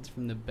your kids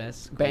from the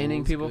best schools.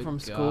 Banning people Good from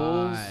God.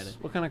 schools.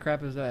 What kind of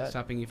crap is that?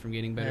 Stopping you from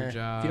getting better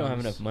jobs. If you don't have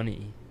enough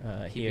money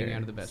Keeping here, you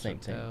out of the best same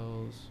thing.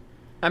 hotels.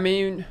 I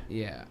mean,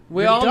 Yeah.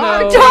 We The all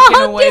dog know- taking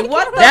Dog away. taking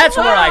What the That's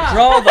where I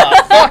draw the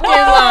fucking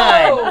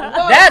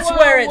line. That's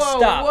where it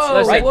stops,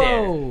 whoa, right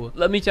whoa.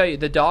 let me tell you,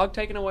 the dog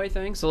taking away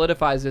thing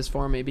solidifies this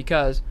for me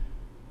because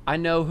I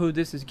know who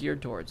this is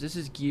geared towards. This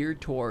is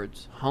geared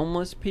towards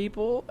homeless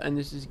people, and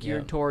this is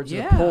geared Yeah. towards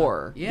Yeah. the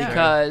poor. Yeah.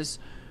 Because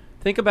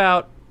think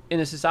about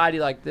in a society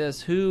like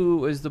this,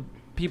 who is the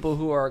people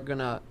who are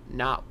gonna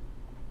not?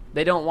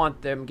 They don't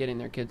want them getting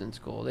their kids in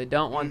school. They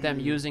don't want them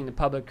using the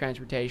public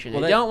transportation.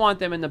 Well, they that- don't want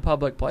them in the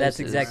public places. That's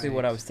exactly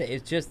what I Right. was saying.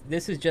 It's just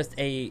this is just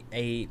a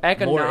more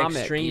Economic,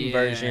 extreme yeah,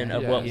 version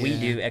of what we yeah.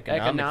 do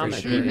economically.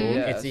 Economically, for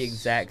yes. It's the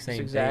exact same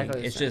It's exactly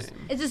thing. the It's just same.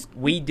 It's just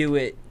we do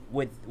it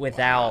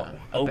without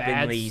A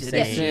bad openly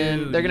citizen. saying.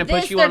 Dude. They're gonna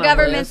this. put you Their on a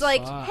government's list.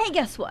 like, Fuck. hey,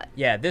 guess what?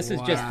 Yeah, this is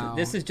Wow.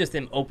 just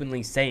them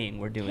openly saying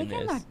we're doing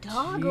Taking this. our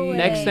dog away.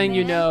 Next thing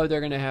you man. know, they're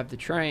gonna have the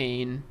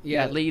train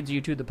Yeah. that leads you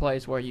to the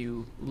place where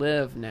you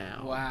live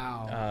now.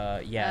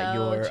 Wow. Yeah,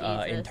 Oh, your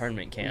Jesus.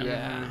 internment camp.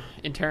 Yeah,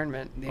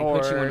 internment They or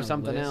put you on a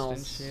something list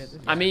else. and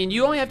shit. I mean,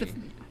 you only have to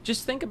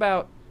just think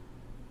about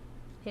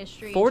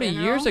History in 40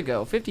 general. years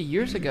ago, 50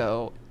 years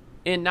ago,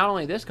 in not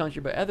only this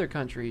country but other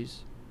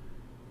countries.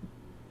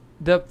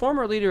 The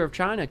former leader of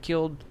China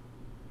killed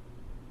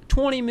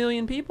 20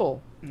 million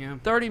people, Yeah.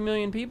 30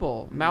 million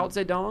people. Mao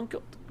Zedong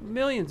killed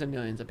millions and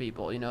millions of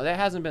people. You know, that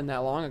hasn't been that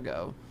long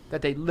ago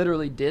that they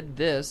literally did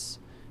this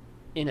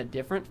in a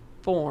different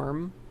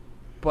form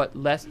but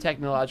less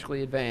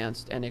technologically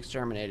advanced and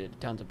exterminated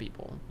tons of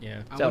people.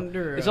 Yeah. I So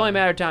wonder, it's only a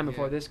matter of time yeah.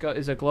 before this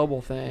is a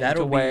global thing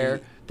That'll to where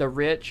be- the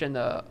rich and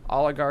the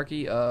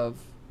oligarchy of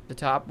the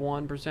top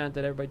 1%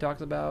 that everybody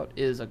talks about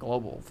is a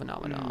global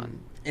phenomenon.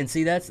 And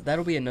see,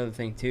 that'll be another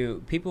thing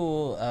too.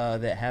 People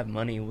that have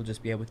money will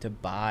just be able to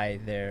buy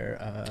their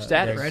Status.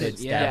 their Credit,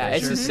 good yeah, Yeah, status.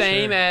 it's the sure,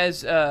 same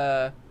sure.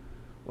 as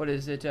what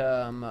is it?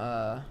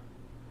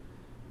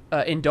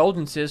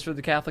 Indulgences for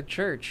the Catholic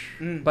Church,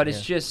 Mm. but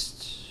it's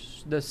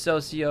just the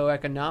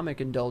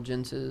socioeconomic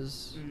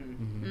indulgences.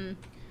 Mhm.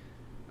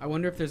 I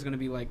wonder if there's gonna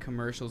be like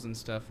commercials and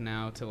stuff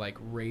now to like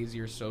raise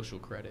your social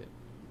credit,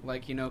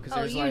 like because Oh,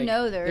 there's you like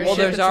know there there's Well, is.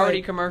 shit there's that's, already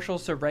like-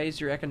 commercials to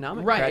raise your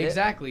economic right, credit.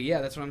 exactly,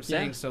 yeah, that's what I'm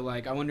saying. Yeah. So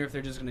like, I wonder if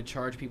they're just gonna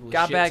charge people a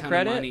Got shit bad ton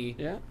credit? of money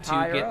Yeah. to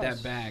Hire get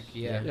us. that back.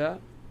 Yeah. Yeah.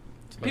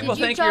 But- People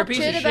Did you think you're a talk piece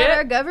shit of about shit?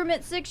 our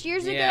government 6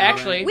 years ago? Yeah,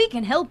 Actually- we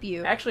can help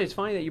you. Actually, it's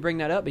funny that you bring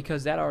that up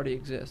because that already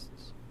exists.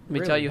 Let me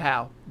Really? tell you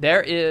how.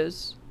 There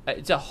is.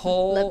 It's a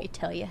whole. Let me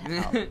tell you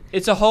how.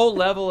 It's a whole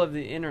level of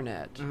the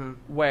internet Uh-huh.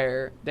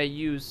 where they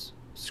use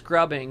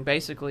scrubbing.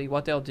 Basically,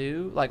 what they'll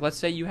do, like, let's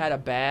say you had a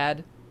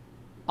bad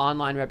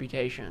online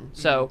reputation.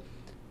 So,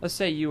 let's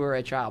say you were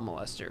a child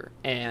molester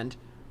and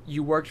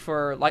you worked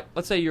for, like,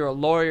 let's say you're a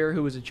lawyer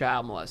who was a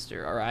child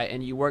molester, all right,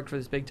 and you worked for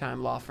this big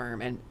time law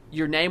firm, and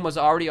your name was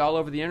already all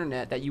over the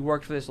internet that you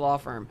worked for this law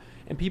firm,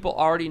 and people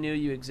already knew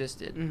you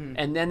existed. Mhm.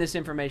 And then this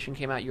information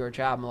came out, you're a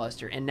child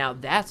molester, and now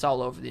that's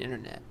all over the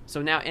internet.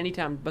 So now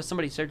anytime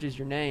somebody searches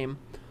your name,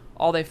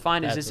 all they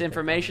find is That's this what they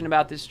information find.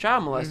 about this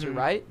child molester, Mhm.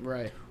 right?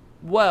 Right.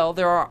 Well,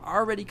 there are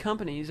already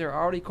companies, there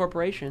are already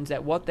corporations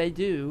that what they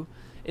do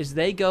is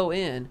they go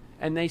in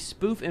and they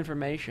spoof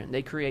information.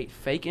 They create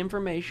fake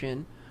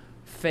information,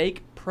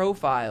 fake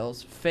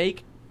profiles,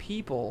 fake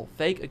people,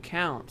 fake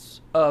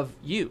accounts of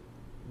you.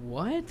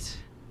 What?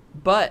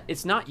 But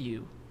it's not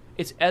you.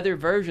 It's other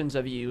versions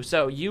of you.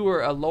 So you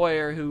were a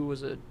lawyer who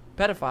was a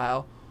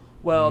pedophile.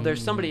 Well,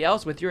 there's somebody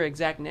else with your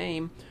exact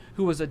name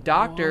who was a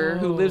doctor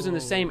who lives in the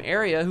Whoa. same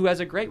area who has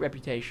a great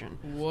reputation.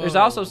 Whoa. There's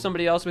also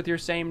somebody else with your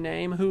same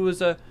name who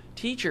was a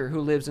teacher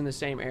who lives in the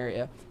same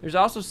area. There's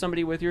also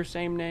somebody with your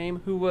same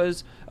name who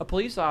was a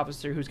police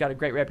officer who's got a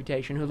great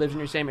reputation who lives in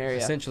your same area.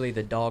 Essentially,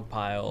 the dog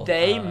pile.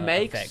 They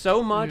make effect.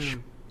 so much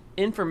Mm.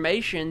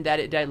 information that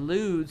it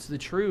dilutes the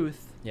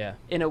truth Yeah.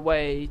 in a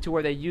way to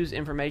where they use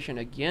information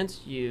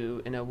against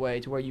you in a way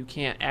to where you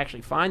can't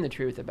actually find the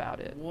truth about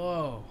it.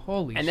 Whoa!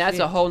 Holy. And that's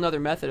shit. a whole nother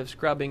method of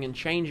scrubbing and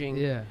changing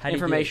Yeah. How do you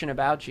information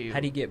about you. How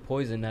do you get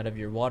poison out of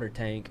your water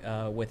tank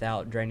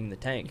without draining the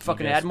tank? You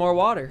fucking just add more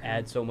water.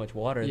 Add so much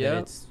water Yeah. that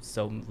it's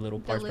so little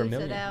parts per Dilutes it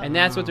million. out. And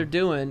that's what Wow. they're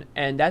doing,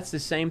 and that's the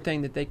same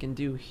thing that they can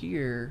do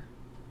here,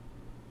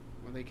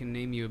 Well, they can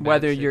name you a bad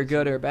whether you're citizen.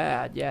 good or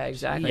bad. Yeah,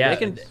 exactly. Yeah, They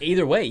can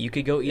either way, you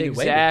could go either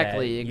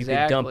Exactly, way. With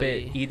that. You could dump it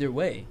exactly. either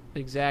way.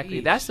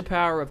 exactly. Yeesh. That's the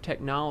power of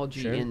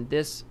technology Sure. in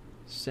this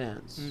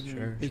sense. Mhm.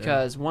 Sure.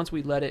 Because once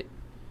we let it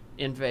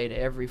invade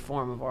every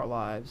form of our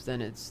lives, then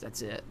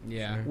that's it.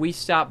 Yeah. Sure. We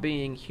stop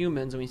being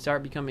humans and we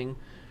start becoming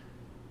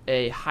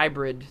a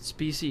hybrid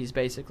species.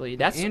 Basically,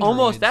 that's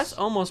Androids.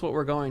 almost what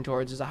we're going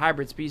towards, is a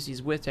hybrid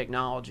species with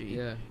technology.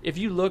 Yeah. If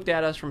you looked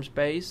at us from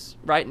space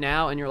right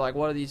now and you're like,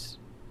 what do these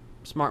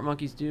smart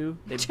monkeys do?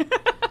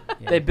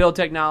 They build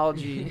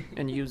technology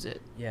and use it.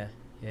 Yeah.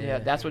 Yeah,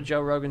 that's what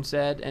Joe Rogan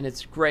said, and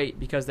it's great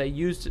because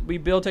we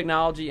build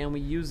technology and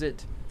we use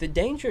it. The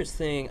dangerous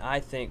thing,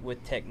 I think,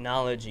 with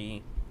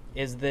technology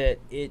is that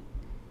it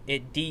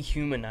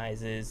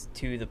dehumanizes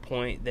to the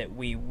point that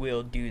we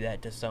will do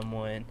that to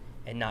someone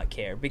and not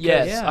care. Because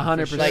Yes, Yeah,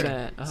 100%.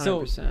 for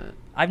sure. 100%.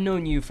 I've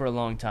known you for a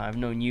long time. I've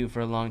known you for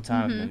a long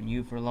time. Mhm. I've known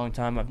you for a long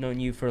time. I've known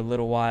you for a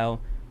little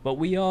while. But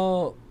we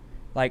all,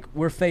 like,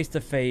 we're face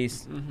to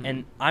face, Mhm.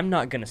 and I'm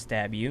not going to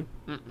stab you.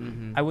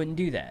 Mm-hmm. I wouldn't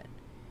do that.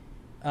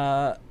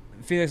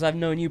 Felix, I've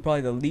known you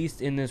probably the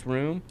least in this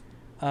room.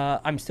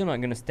 I'm still not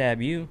going to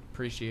stab you.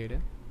 Appreciate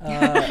it.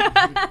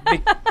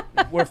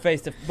 We're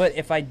face to. But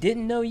if I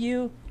didn't know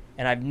you,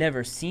 and I've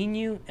never seen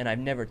you, and I've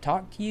never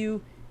talked to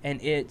you, and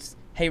it's,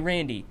 hey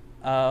Randy,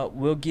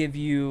 we'll give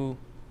you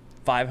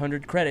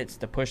 500 credits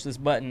to push this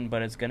button,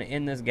 but it's gonna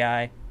end this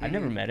guy. I've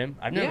never Mhm. met him.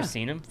 I've never Yeah.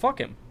 seen him. Fuck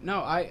him. No,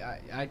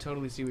 I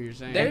totally see what you're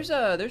saying.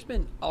 There's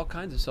been all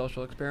kinds of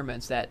social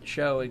experiments that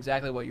show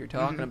exactly what you're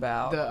talking Mhm.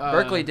 about. The,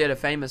 Berkeley did a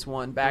famous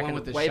one back one in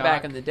with the way back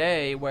shock. in the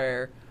day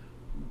where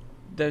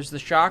there's the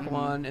shock Mhm.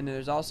 one, and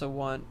there's also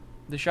one.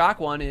 The shock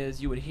one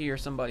is you would hear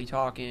somebody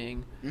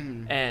talking,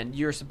 Mhm. and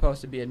you're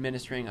supposed to be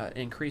administering an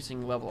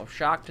increasing level of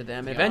shock to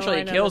them. Yeah. Eventually, Oh,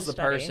 I it know kills the the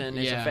study. person.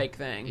 It's a Yeah. fake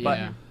thing. Yeah. But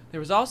there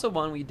was also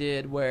one we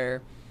did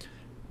where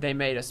they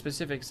made a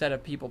specific set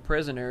of people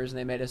prisoners, and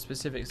they made a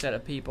specific set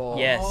of people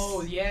Yes.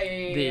 Oh yeah,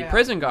 yeah. the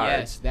prison guards.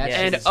 Yes, that Yes.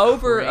 shit And is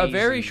over a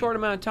very crazy. short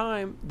amount of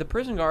time, the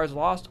prison guards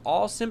lost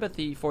all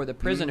sympathy for the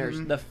prisoners,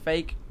 Mhm. the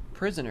fake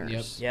prisoners.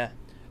 Yep.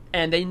 Yeah.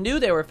 And they knew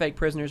they were fake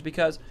prisoners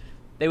because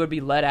they would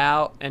be let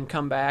out and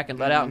come back and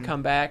let out and Mhm.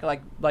 come back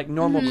like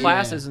normal Mhm.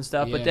 classes Yeah, and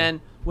stuff. But yeah.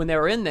 then when they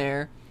were in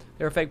there,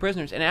 they were fake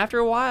prisoners. And after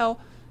a while,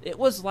 it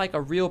was like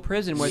a real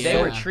prison where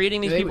they were Yeah.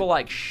 treating these They people would-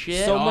 like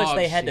shit. So much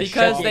they Dog had to shit.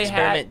 shut because the they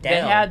experiment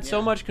had down. so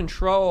Yeah. much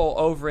control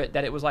over it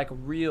that it was like a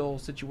real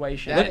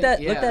situation. Look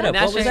that yeah. up. And What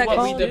that's was just that what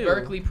we called? do. The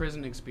Berkeley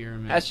prison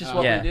experiment. That's just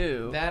what Yeah. we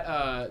do.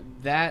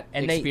 That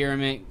And they-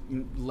 experiment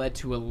led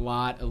to a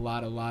lot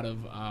of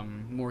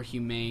more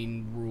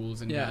humane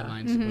rules and Yeah.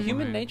 guidelines. Mhm. beforehand.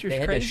 Human nature's They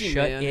had crazy, to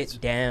shut man. it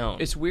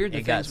down. It's weird the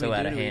It got things so we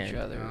out do of to hand. each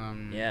other.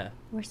 Yeah,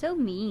 We're so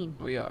mean.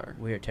 We are.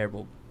 we are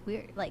terrible.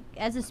 We're like,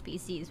 as a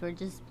species, we're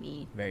just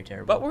mean. Very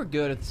terrible. But we're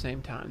good at the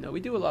same time, though. We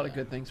do a lot of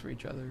good things for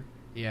each other.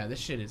 Yeah, this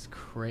shit is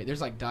crazy.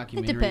 There's like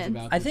documentaries depends.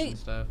 about I this think- and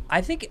stuff.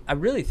 I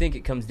really think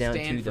it comes down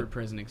Stanford to the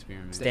prison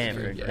experiment.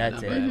 Stanford, Yeah, that's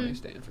not it. by the way, Mhm.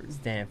 Stanford.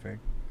 Stanford.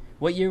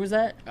 What year was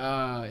that?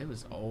 It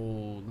was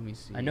old. Let me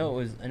see. I know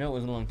it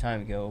was a long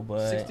time ago,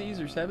 but 60s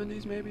or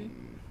 70s, maybe?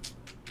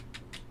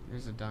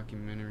 There's a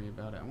documentary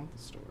about it. I want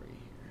the story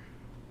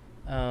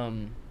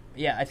here.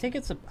 yeah, I think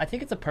it's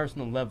a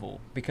personal level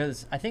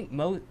because I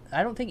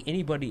don't think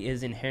anybody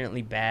is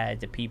inherently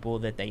bad to people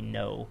that they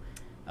know.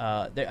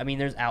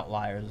 There's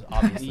outliers,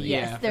 obviously.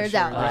 Yes, for there's sure.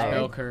 outliers. There's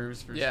bell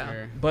curves for Yeah.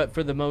 sure. But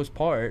for the most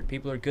part,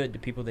 people are good to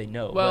people they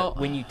know. Well,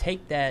 but when you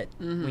take that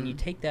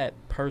Mhm.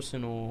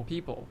 personal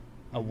People.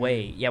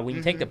 away, when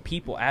you take the Mhm.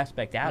 people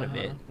aspect out of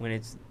it, Uh-huh.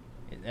 when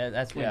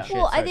that's when Yeah. shit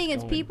Well, I starts think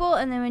it's going. people,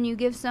 and then when you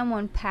give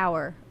someone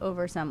power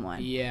over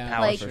someone. Yeah,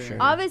 Power Like, for sure.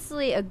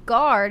 obviously, a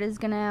guard is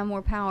going to have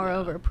more power Yeah.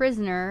 over a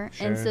prisoner,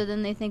 and Sure. so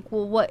then they think,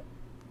 well, what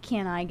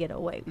can I get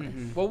away with?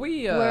 Mhm. Well,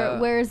 we.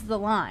 Where's the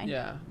line?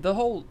 Yeah, the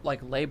whole like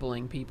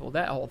labeling people,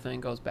 that whole thing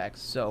goes back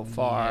so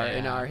far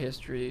in Yeah. our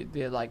history.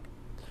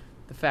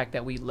 The fact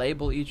that we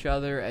label each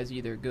other as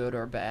either good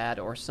or bad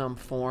or some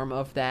form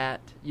of that.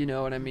 You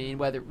know what I mean?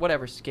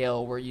 Whatever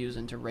scale we're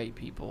using to rate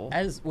people.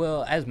 As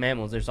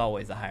mammals, there's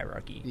always a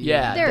hierarchy.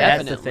 Yeah, There is.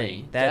 That's definitely. the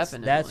thing. That's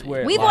definitely.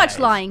 where it We've watched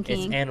lies. Lion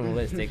King. It's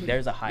animalistic.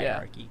 There's a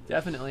hierarchy. Yeah,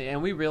 definitely,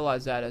 and we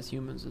realize that as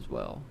humans as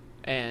well,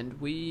 and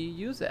we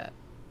use that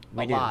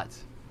We a do. lot,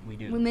 We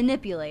do. We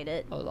manipulate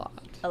it a lot.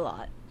 a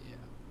lot.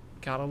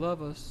 Gotta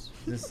love us.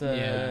 This,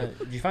 Yeah.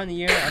 Did you find the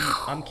year?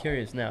 I'm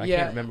curious now. I yeah,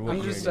 can't remember what I'm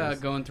year just it is.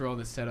 going through all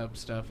the setup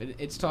stuff.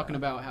 It's talking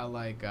about how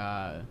like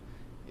that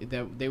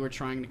they were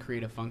trying to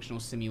create a functional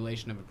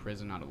simulation of a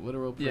prison, not a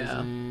literal Yeah.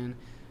 prison.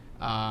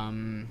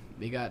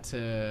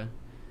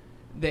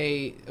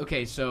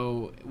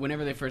 So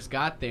whenever they first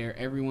got there,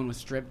 everyone was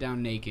stripped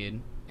down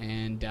naked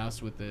and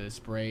doused with the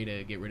spray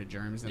to get rid of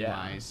germs and Yeah.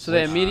 lice. So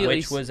they immediately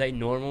which was a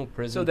normal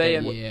prison. So they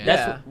thing. Yeah. That's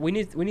yeah. what, we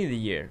need the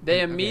year. They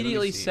Okay, let me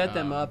immediately see, set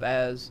them um, up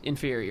as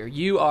inferior. They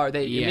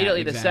Yeah,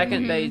 immediately the exactly.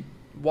 second Mhm. they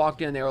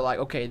walked in, they were like,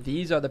 okay,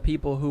 these are the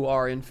people who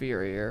are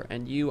inferior,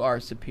 and you are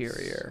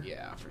superior.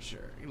 Yeah, for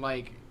sure.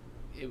 Like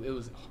it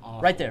was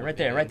awful. Right there.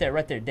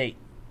 Date.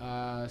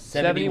 71.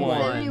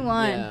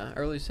 71. Yeah,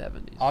 early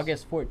 70s.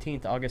 August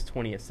 14th, August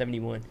 20th,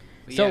 71.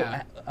 So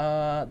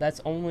Yeah.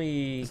 that's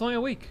only It's only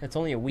a week. that's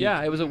only a week.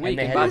 Yeah, it was a week. And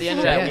they And had by to the end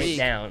of shut that it week,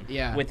 down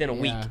Yeah, within a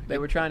week. yeah. they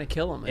were trying to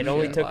kill him. It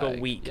only took a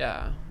week.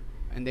 Yeah.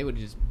 And they would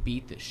just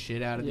beat the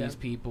shit out of Yeah. these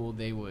people.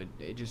 They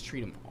just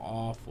treat them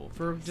awful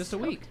for just a So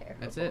week. terrible.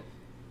 That's it.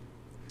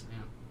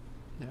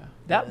 Yeah.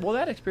 Yeah.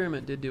 That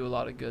experiment did do a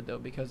lot of good though,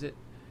 because it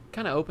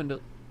kind of opened a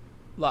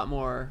lot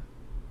more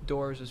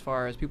doors as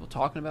far as people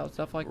talking about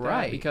stuff like that.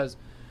 Right. Because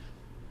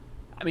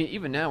I mean,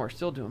 even now we're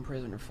still doing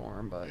prison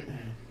reform, but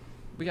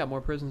we got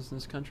more prisons in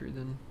this country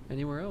than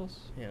anywhere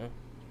else. Yeah.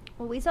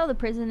 Well, we saw the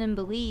prison in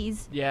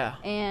Belize, Yeah.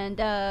 and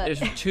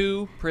There's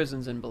 2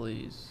 prisons in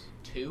Belize.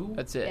 2?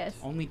 That's it. Yes.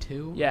 Only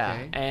 2? Yeah,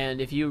 Okay. and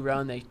if you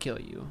run, they kill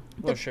you.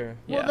 Well, sure.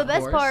 well, Yeah. the Of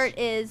best course. part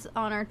is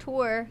on our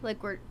tour,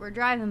 like we're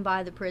driving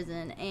by the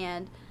prison,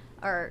 and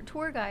our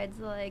tour guide's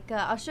like,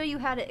 "I'll show you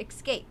how to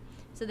escape."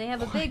 So they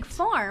have a big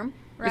farm,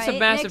 right? It's a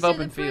massive next to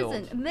open the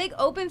prison. field. A big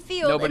open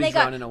field, and Nobody's they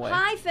got running away.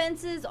 high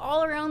fences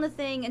all around the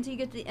thing until you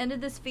get to the end of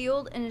this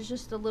field, and it's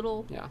just a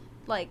little, Yeah.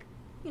 like,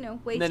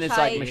 waist And then it's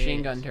height. like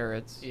machine gun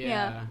turrets.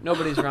 Yeah.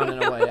 Nobody's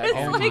running away. I Oh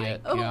guarantee my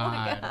it. Oh my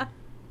God. god!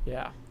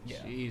 Yeah.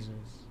 Jesus.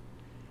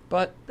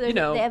 But, They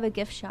have a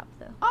gift shop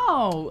though.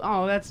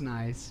 Oh, that's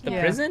nice. The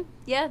Yeah. prison?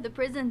 Yeah, the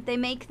prison. They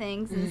make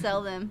things and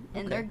sell them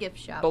in their gift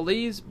shop.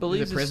 Belize is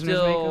prisoners make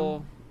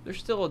still they're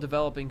still a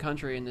developing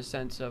country in the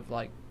sense of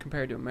like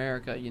compared to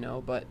America,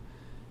 but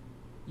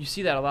you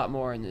see that a lot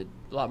more in a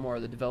lot more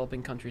of the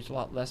developing countries, a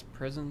lot less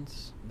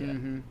prisons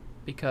Mm-hmm.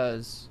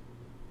 because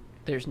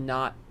there's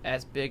not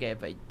as big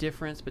of a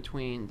difference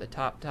between the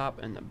top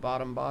and the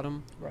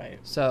bottom. Right.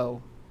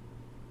 So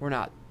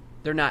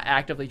they're not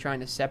actively trying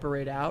to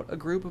separate out a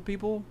group of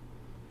people,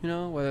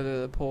 whether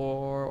they're the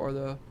poor or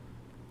the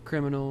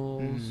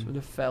criminals or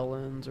the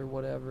felons or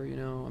whatever,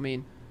 I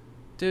mean,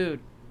 dude,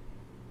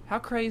 how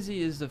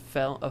crazy is a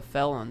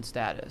felon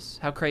status?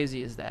 How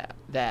crazy is that?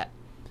 That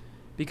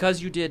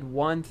because you did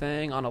one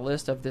thing on a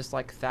list of this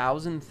like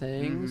 1,000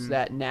 things, Mhm.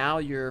 that now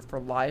you're for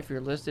life you're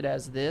listed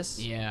as this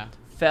Yeah.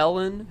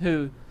 felon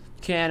who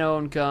can't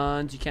own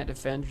guns, you can't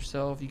defend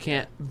yourself, you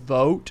can't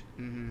vote.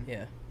 Mm-hmm.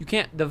 Yeah. You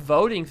can't. The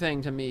voting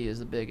thing to me is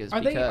the biggest.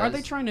 Are because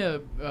they trying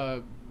to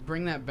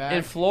bring that back.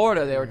 In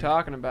Florida, they were Or-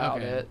 talking about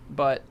okay. it,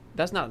 but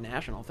that's not a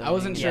national thing. I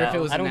wasn't sure if it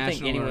was. I a don't think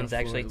national or anyone's for,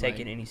 actually like,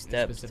 taken any a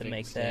steps to specific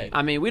make state. that.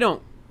 I mean, we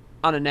don't.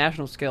 On a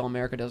national scale,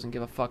 America doesn't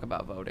give a fuck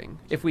about voting.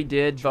 If we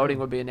did, voting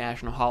would be a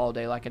national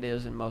holiday like it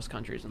is in most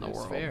countries in the That's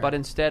world. fair. But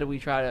instead,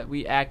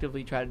 we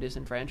actively try to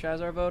disenfranchise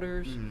our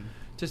voters Mm.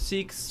 to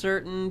seek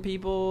certain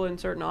people in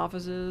certain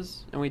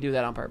offices, and we do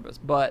that on purpose.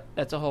 But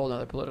that's a whole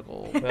other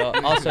political Well,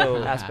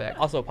 also aspect.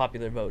 Also,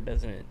 popular vote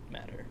doesn't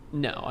matter.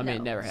 No, I mean, it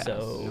No. never has.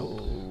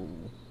 So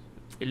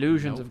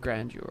Illusions Nope. of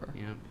grandeur.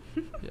 Yeah.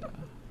 Yeah. Oh,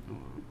 well.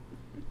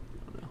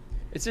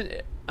 I don't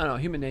know. I don't know.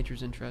 Human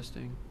nature's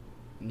interesting.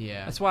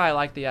 Yeah. That's why I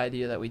like the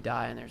idea that we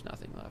die and there's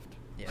nothing left.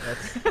 yeah,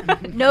 that's No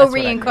That's what I mean.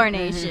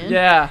 reincarnation.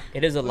 Yeah.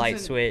 it is a light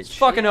Listen, switch. It's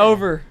fucking Yeah.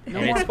 over. No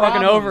And more it's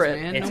fucking problems, over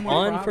it. man. It's No more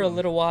on for a problems.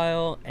 little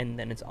while and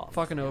then it's off.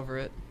 Fucking over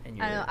it. And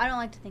you're, I don't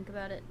like to think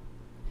about it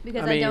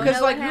because I I, mean- don't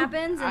Because, know like, what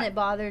happens and it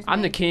bothers me.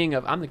 I'm the king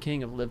of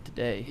live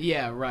today.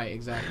 Yeah, right,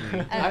 exactly.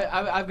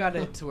 I've got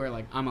it to where,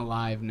 like, I'm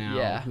alive now.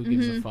 Yeah. Who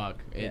gives a Mhm. fuck?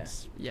 Yeah.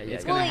 It's Yeah, it's yeah.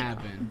 gonna Well, like,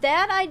 happen.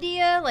 That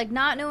idea, like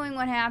not knowing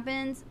what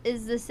happens,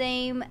 is the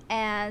same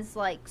as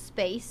like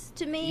space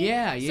to me.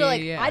 Yeah, So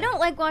like, yeah. I don't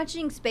like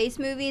watching space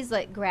movies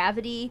like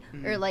Gravity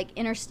or like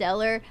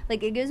Interstellar.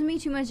 Like it gives me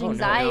too much Oh, no,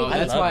 anxiety. No,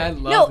 that's I why I love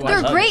it. love No, watching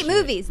they're love great that shit.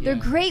 movies. They're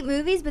Yeah. great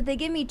movies, but they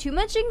give me too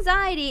much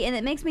anxiety, and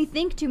it makes me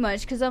think too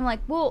much because I'm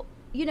like, well,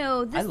 you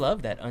know, this. I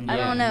love that. I Yeah,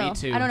 don't know. me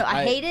too. I don't know.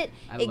 I hate it.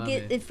 I love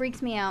it. It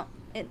freaks me out.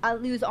 I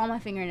lose all my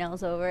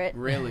fingernails over it.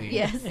 Really?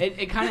 Yes.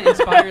 It kind of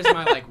inspires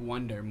my, like,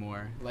 wonder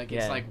more. Like, Yeah.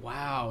 it's like,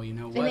 wow, you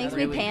know, It what makes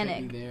me really could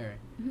panic. be there?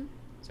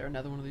 Is there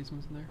another one of these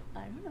ones in there? I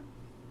don't know.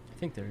 I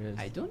think there is.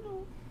 I don't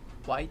know.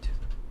 White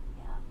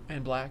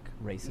and black.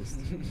 Racist.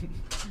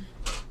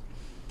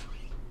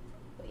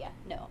 But yeah,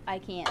 no, I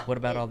can't. What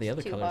about all It's the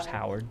other too colors, hard.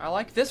 Howard? I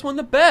like this one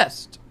the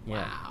best.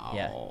 Yeah. Wow.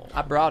 Yeah.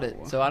 I brought it,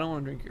 so I don't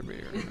want to drink your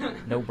beer.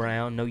 No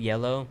brown, no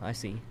yellow. I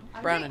see.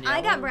 Brown and yellow.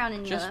 I got brown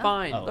and Just yellow.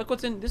 fine. Oh. Look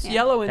what's in this Yeah.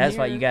 yellow in That's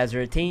here. why you guys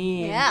are a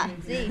team. Yeah.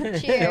 See, Go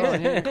cheers.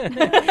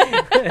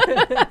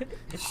 ahead.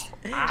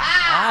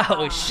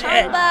 Oh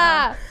shit.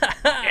 Ah!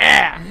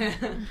 Yeah.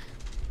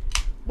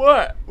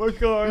 What? What's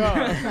going on?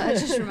 That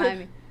just reminded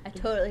me. I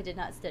totally did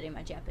not study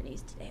my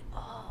Japanese today.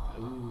 Oh.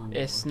 Ooh.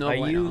 It's no Are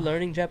you bueno.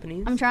 learning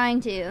Japanese? I'm trying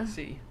to.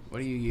 See.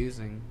 What are you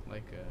using?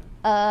 Like,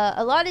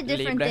 A lot of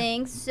different Libre.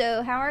 things.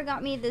 So Howard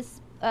got me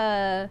this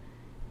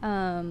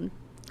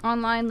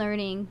online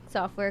learning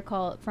software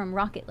called from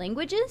Rocket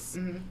Languages.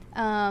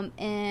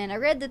 And I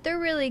read that they're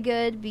really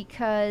good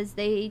because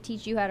they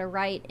teach you how to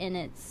write in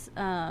its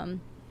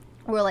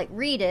or like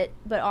read it,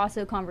 but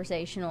also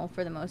conversational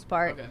for the most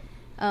part. okay.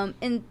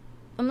 And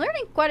I'm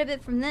learning quite a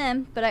bit from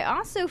them, but I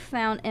also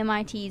found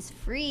MIT's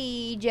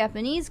free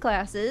Japanese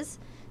classes.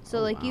 So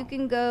Oh, like you wow.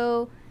 can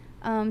go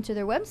to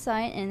their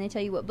website and they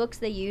tell you what books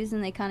they use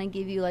and they kind of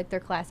give you like their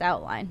class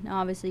outline. Now,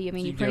 obviously, I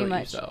mean, So you do pretty it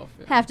much yourself,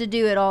 yeah. have to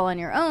do it all on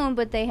your own,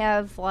 but they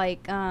have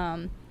like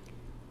not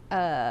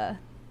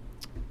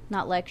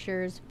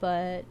lectures,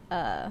 but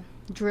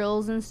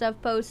drills and stuff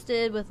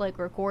posted with like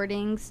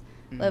recordings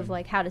of Mhm.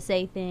 like how to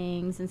say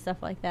things and stuff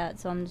like that.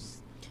 So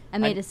I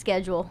made a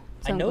schedule.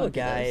 So I I'm know going a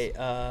through those.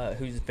 guy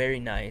who's very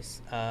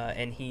nice,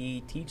 and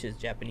he teaches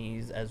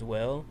Japanese as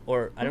well.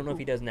 Or I don't know if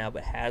he does now,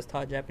 but has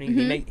taught Japanese.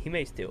 Mhm. He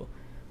may still,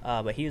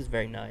 but he is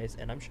very nice,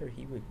 and I'm sure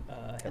he would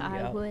help you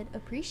I out. would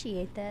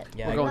appreciate that.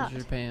 Yeah, We're I going lot. to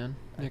Japan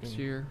I next can-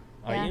 year.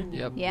 Are yeah. you?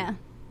 Yep.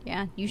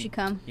 Yeah, you should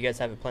come. You guys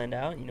have it planned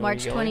out? You know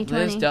March where you're going?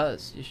 2020. Liz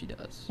does. Yeah, she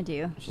does. I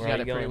do. She's Where got are it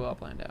you pretty going? well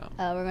planned out.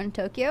 We're going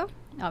to Tokyo,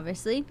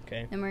 obviously.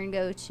 Okay. Then we're going to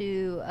go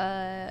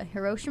to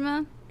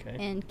Hiroshima Okay.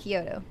 and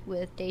Kyoto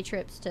with day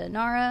trips to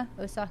Nara,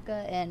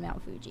 Osaka, and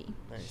Mount Fuji.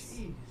 Nice.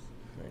 Jeez.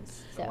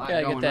 Nice. So, A lot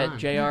Gotta going get that on.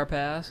 JR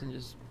pass and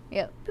just.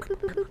 yep. Boop, boop,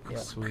 boop, boop. Yeah.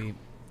 Sweet.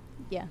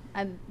 Yeah,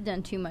 I've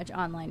done too much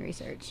online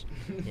research.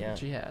 Yeah.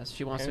 She has.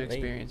 She wants Apparently,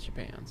 to experience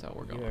Japan, so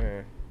we're going.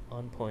 You're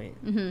on point.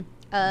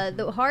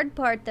 The hard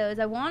part, though, is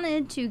I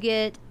wanted to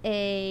get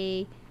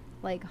a,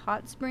 like,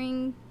 hot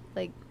spring,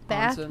 like, Onsen?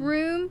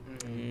 bathroom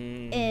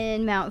Mm,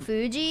 in Mount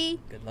Fuji.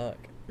 good luck.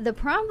 The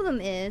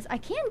problem is I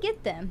can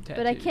get them,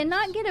 but I Tattoos.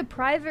 cannot get a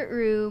private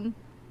room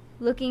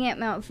looking at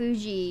Mount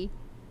Fuji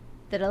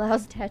that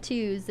allows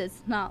tattoos.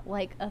 That's not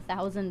like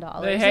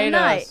 $1,000 They a hate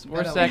night. us.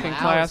 We're That second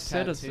allows class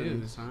tattoos,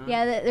 citizens. huh?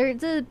 Yeah,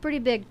 there's a pretty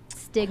big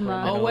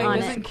stigma Oh wait, on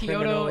wasn't it.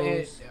 Kyoto?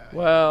 Criminals.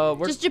 Well,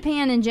 we're Just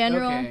Japan in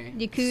general, Okay.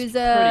 Yakuza. pretty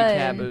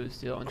and- taboo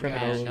still in Japan.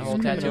 Criminals. The whole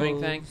tattooing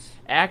thing.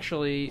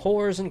 Actually,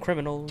 Whores and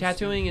criminals.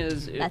 tattooing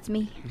is That's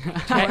me.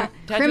 tattooing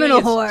Criminal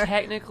is whore.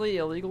 technically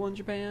illegal in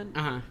Japan.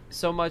 Uh huh.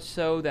 So much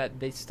so that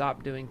they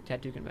stopped doing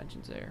tattoo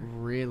conventions there.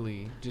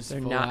 Really? Just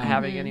They're full not on-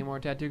 having Mhm. any more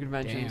tattoo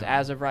conventions Damn.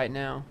 as of right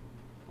now.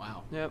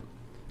 Wow. Yep.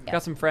 Yeah.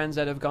 Got some friends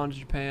that have gone to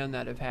Japan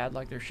that have had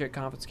like their shit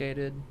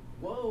confiscated.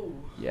 Whoa.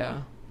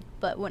 Yeah.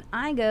 But when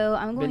I go,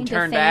 I'm going Been to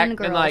turned back. fangirl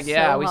Been like,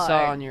 yeah, so we hard.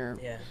 saw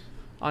Yeah.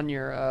 on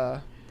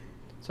your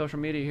social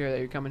media here that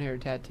you're coming here to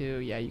tattoo.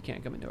 Yeah, you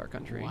can't come into our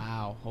country.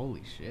 Wow.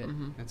 Holy shit.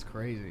 Mhm. That's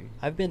crazy.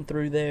 I've been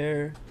through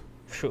there,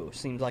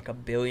 seems like a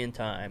billion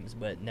times,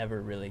 but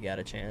never really got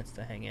a chance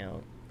to hang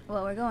out.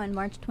 Well, we're going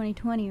March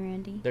 2020,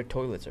 Randy. Their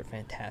toilets are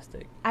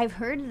fantastic. I've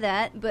heard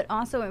that, but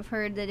also I've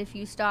heard that if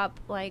you stop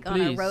like on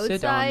a Please, sit on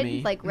roadside,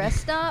 me. like rest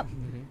stop,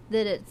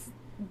 that it's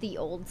the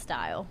old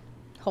style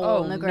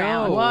hole in the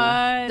ground. no.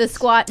 What? The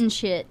squat and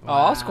shit. Oh,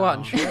 I'll squat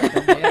and shit.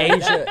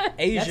 Asia,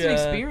 That's an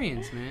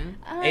experience, man.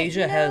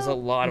 Asia has a know.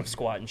 lot of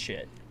squat and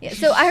shit. Yeah,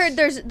 so I heard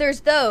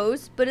there's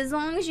those, but as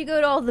long as you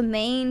go to all the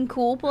main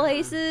cool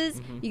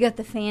places, you got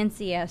the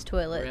fancy ass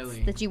toilets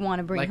Really? that you want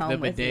to bring Like the home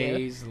with you.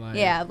 bidets. Like,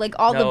 Yeah, like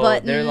all no, the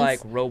buttons. they're like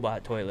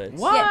robot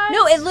toilets. What? Yeah.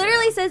 No, it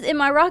literally says in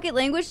my Rocket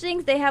Language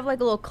things they have like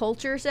a little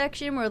culture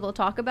section where they'll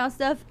talk about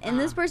stuff, and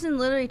this person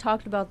literally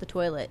talked about the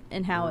toilet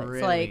and how it's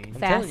Really? like I'm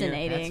telling you,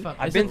 fascinating. That's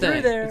I've It's been a through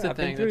thing. there. It's a I've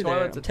been thing. The through there.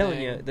 toilet's a I'm telling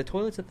thing. you, the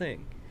toilet's a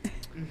thing.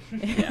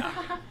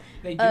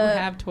 They do Uh,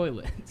 have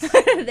toilets.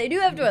 They do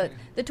have toilets.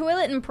 The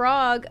toilet in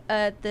Prague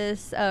at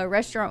this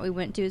restaurant we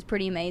went to is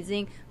pretty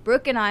amazing.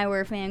 Brooke and I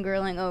were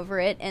fangirling over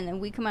it, and then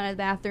we come out of the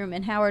bathroom,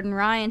 and Howard and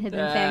Ryan had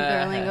been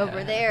fangirling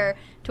over their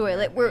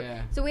toilet.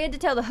 So we had to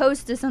tell the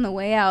hostess on the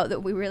way out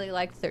that we really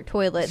liked their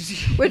toilets,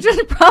 which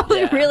was probably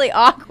Yeah. really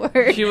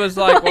awkward. She was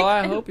like, "Well,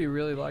 I hope you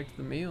really liked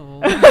the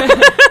meal."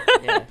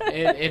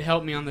 Yeah. It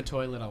helped me on the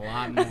toilet a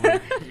lot more.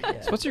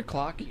 Yeah. So what's your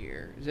clock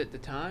here? Is it the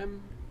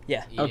time?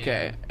 Yeah. Yeah.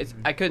 Okay,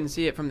 I couldn't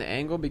see it from the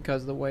angle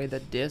because the way the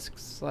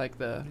discs, like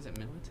Is it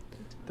military?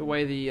 the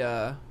way the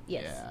yes, Yeah,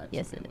 it's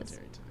yes, it is. military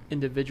time.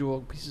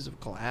 individual pieces of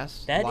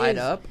glass That light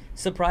is- up.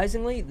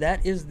 Surprisingly,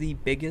 that is the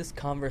biggest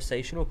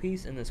conversational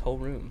piece in this whole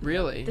room.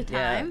 Really? The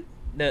Yeah. time.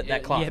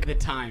 That clock. Yeah, the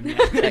time. Yeah.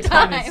 The the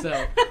time time.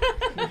 itself.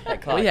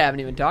 That clock. We haven't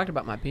even talked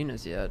about my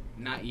penis yet.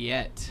 Not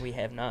yet. We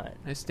have not.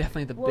 It's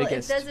definitely the Well,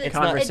 biggest it doesn't, It's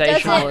not- it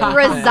conversational. doesn't thing.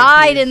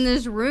 reside in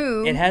this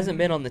room It hasn't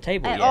been on the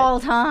table at yet. all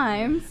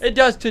times. It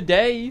does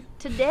today.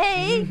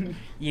 Today,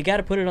 You got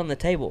to put it on the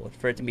table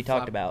for it to be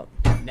talked about.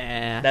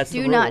 Nah. That's the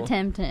do rule. not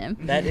tempt him.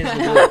 That is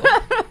the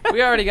rule.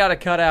 We already got to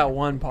cut out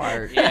one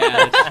part. Yeah,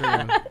 that's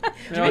true.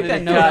 We you make only that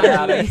need note to cut out,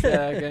 out a Anjali?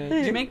 second.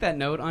 Did you make that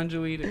note,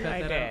 Anjali, to cut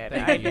I that did,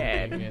 out? I Thank you.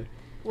 did. Very good.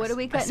 What are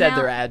we I cutting said out?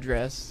 their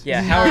address. Yeah,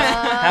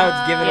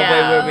 Howard's giving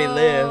away where we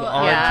live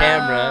on Yeah.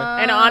 camera.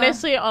 And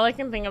honestly, all I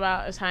can think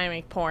about is how I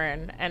make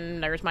porn,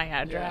 and there's my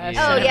address.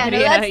 Yeah. Oh Yeah. yeah, no,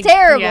 that's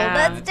terrible.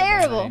 Yeah. That's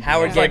terrible.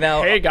 Howard It's gave like,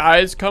 out. hey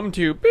guys, come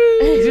to.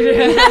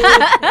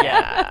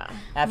 Yeah.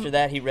 After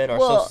that, he read our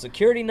Well, social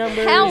security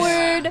numbers.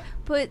 Howard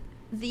put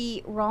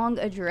the wrong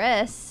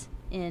address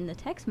in the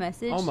text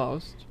message.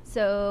 Almost.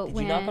 So Did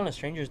when you knock on a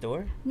stranger's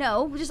door?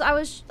 no, just I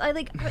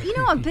like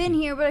I've been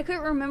here, but I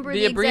couldn't remember the,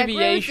 The exact route to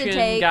abbreviation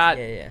take. got.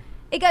 Yeah.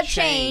 It got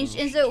changed,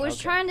 and so it was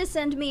Okay. trying to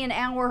send me an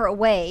hour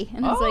away,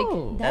 and I was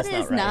Oh, like, that's that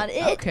not is right. not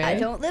it. Okay. I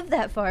don't live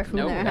that far from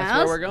No, their that's house.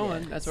 where we're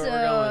going. That's where we're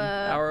So, going.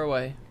 Hour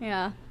away.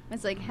 Yeah,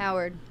 it's like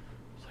Howard.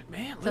 It's like,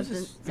 man, Liz Something-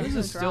 is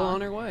something's still wrong.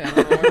 on her way. I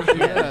don't know where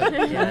she's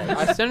at. Yeah.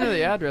 I sent her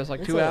the address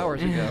like It's 2 a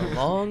hours ago.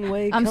 Long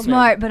way I'm coming.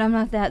 smart, but I'm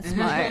not that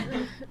smart.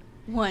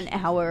 1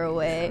 hour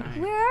away. Right.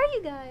 Where are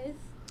you guys?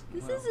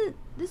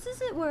 This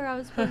isn't where I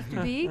was supposed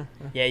to be.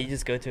 Yeah, you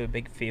just go to a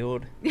big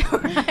field.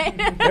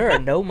 Right? There are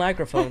no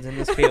microphones in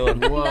this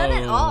field. Whoa. None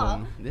at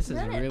all. This is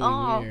None at really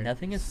all. weird.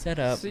 Nothing is set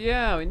up. So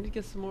yeah, we need to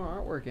get some more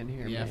artwork in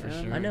here. Yeah, man. for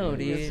sure. I know, We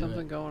need to dude. Get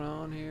something going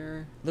on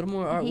here. A little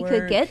more artwork. He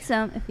could get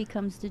some if he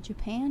comes to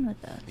Japan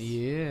with us.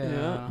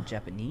 Yeah.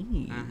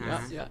 Japanese. Uh-huh.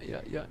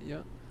 Yeah.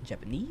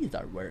 Japanese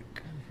artwork.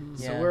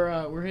 So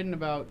Yeah. we're hitting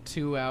about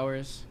 2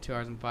 hours, 2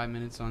 hours and 5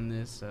 minutes on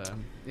this.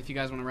 If you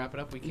guys want to wrap it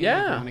up, we can. Yeah.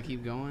 If you want to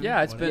keep going.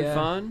 Yeah, it's been Yeah.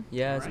 fun.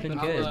 Yeah, it's Alright. been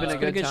I'll, good. It's been a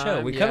It's good show.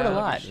 time. We covered a Yeah.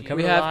 lot.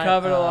 We have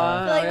covered a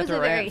lot. I feel like We it have was to a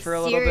very rant for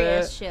a little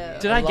serious bit. show.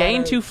 Did A I lot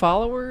gain of- 2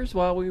 followers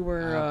while we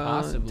were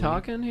Possibly.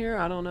 talking here?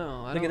 I don't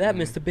know. Look at that,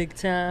 Mr. Big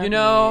Time. You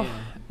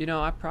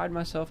know, I pride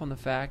myself on the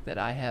fact that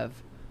I have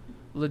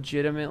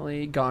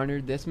legitimately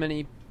garnered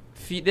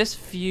this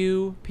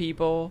few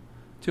people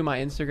to my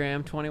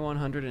Instagram,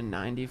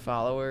 2,190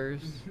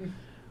 followers,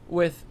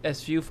 with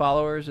as few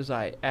followers as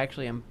I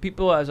actually am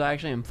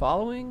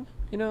following.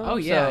 You know? Oh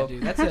yeah, So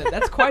dude.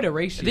 That's quite a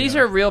ratio. these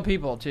are real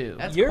people too.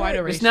 That's You're- quite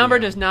a ratio. This number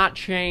does not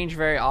change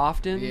very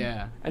often.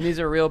 Yeah. And these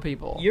are real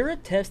people. You're a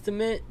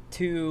testament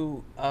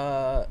to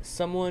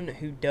someone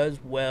who does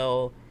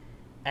well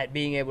at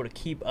being able to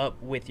keep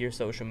up with your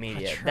social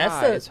media.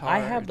 try. It's I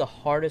have hard. the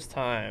hardest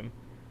time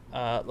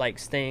like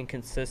staying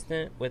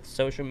consistent with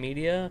social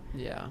media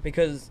Yeah.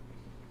 because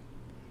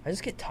I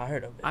just get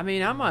tired of it. I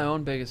mean, I'm my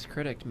own biggest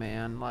critic,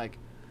 man. Like,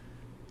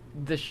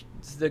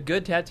 the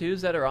good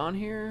tattoos that are on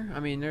here,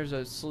 I mean, there's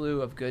a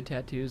slew of good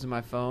tattoos in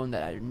my phone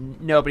that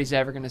nobody's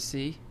ever going to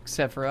see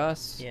except for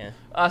us. Yeah.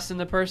 Us and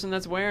the person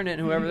that's wearing it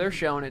and whoever they're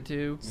showing it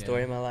to.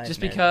 Story of my life. Just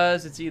man.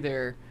 because it's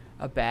either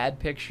a bad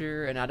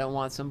picture and I don't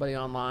want somebody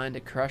online to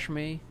crush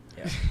me,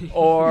 Yeah.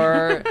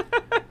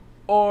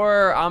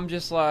 or I'm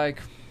just like,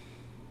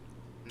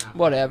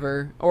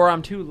 whatever. Or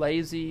I'm too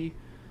lazy.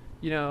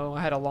 You know,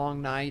 I had a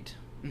long night.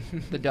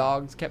 The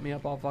dogs kept me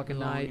up all fucking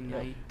night.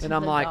 And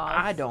I'm The like, dogs.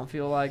 I don't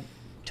feel like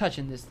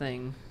touching this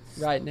thing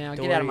right now.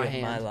 Story Get out of my my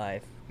hand.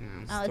 life. Oh,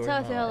 that's Story how I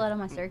of my feel a life. lot of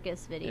my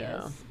circus videos.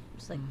 Yeah.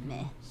 just like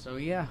meh. So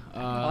yeah,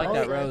 I like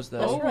that rose though.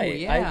 That's right.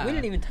 yeah. We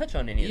didn't even touch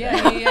on any of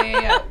Yeah, that.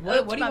 yeah.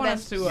 What do My you want bad.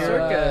 us to?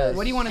 Circus.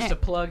 What do you want us to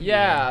plug?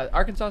 Yeah,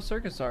 Arkansas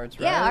Circus Arts,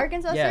 right? Yeah,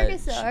 Arkansas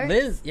Circus Arts.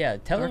 Liz,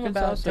 tell them Arkansas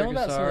about Circus some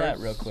of that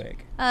Arts. real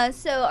quick.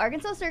 So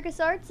Arkansas Circus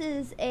Arts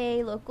is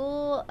a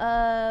local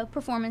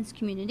performance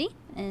community,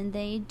 and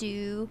they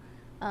do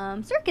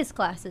circus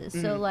classes.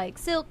 So like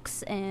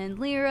silks and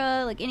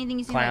lyra, like anything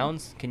you see.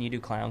 Clowns? Can you do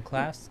clown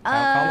class? Is Clown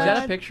that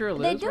college? a picture of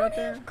They Liz don't right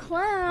there? have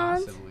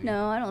clowns. Possibly.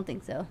 No, I don't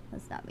think so.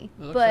 That's not me.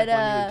 It looks But like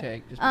one you would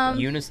take. Just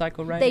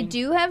Unicycle riding? they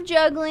do have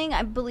juggling.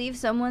 I believe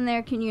someone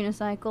there can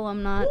unicycle.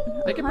 I'm not.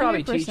 They could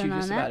probably teach 100% you on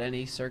just that. about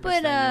any circus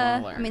But thing you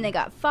want to learn. I mean, they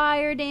got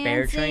fire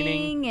Bear dancing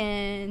training?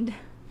 and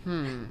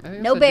I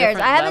think No it's a bears.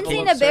 different I haven't level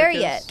seen of a bear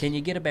circus. yet. Can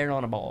you get a bear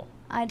on a ball?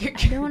 I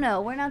don't know.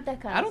 We're not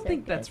that kind. I of don't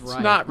think circus. that's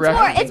right. not It's right.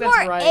 more. I think It's that's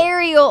more right.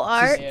 aerial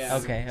arts. Yeah.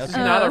 Okay, It's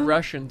okay. not a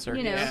Russian circus.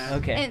 You know, Yeah.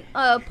 Okay.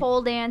 and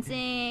pole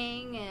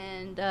dancing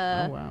and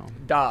Oh wow.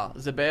 Da,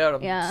 the bear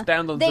yeah.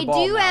 stand on They the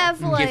ball do now. have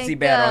Get like the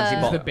bear on the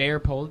Is ball. the bear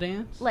pole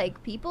dance?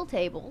 like people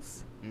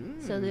tables.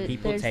 So that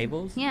People there's-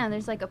 tables? Yeah,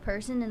 there's like a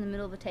person in the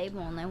middle of a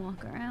table and they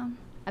walk around.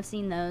 I've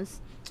seen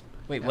those.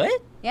 Wait,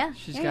 what? Yeah.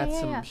 She's yeah, got yeah,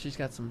 some. yeah. She's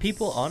got some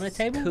People on a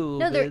table? Cool.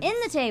 No, they're bits. in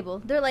the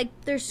table. They're like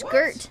their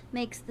skirt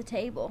makes the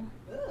table.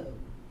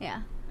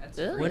 Yeah. That's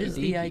Ugh. What is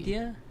the Sneaky.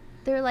 idea?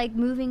 They're like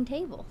moving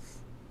tables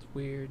It's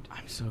weird.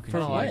 I'm so For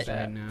confused what?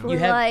 right now. for You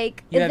have-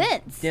 like You have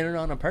events. dinner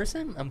on a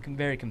person? I'm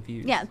very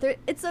confused. Yeah,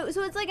 it's so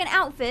it's like an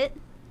outfit,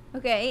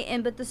 okay,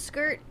 but the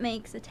skirt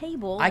makes a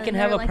table. I and can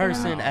they're, have a like, in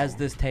person middle. as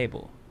this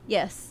table.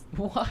 Yes.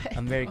 What?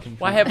 I'm very confused.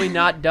 Why have we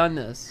not done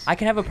this? I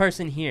can have a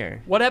person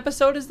here. What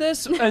episode is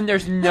this? And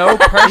there's no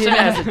person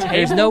as a table.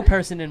 There's no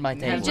person in my You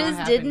table. Not Just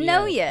happened didn't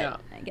know yet. yet, No.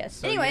 I guess.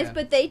 So, Anyways, yeah.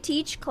 but they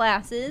teach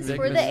classes Big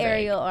for the mistake,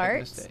 aerial big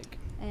arts, mistake.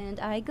 and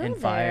I go And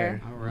there.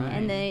 fire. All right.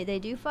 And they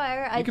do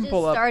fire. I can just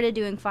pull up- started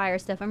doing fire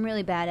stuff. I'm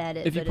really bad at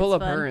it. If you but pull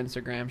it's up fun. her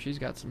Instagram, she's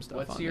got some stuff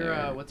What's on your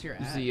there. what's your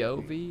ad?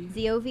 ZOV?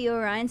 ZOV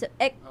Orion. So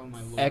Oh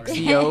my lord.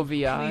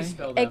 XEOVI? Please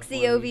spell that for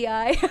me.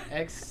 XEOVI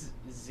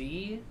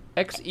XZ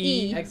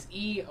E.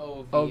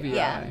 XEOVI.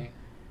 Yeah.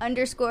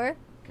 _.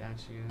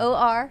 Gotcha.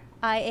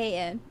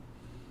 ORIAN.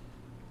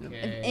 Okay.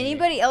 If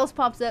anybody else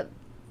pops up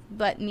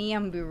but me,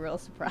 I'm gonna be real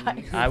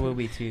surprised. I will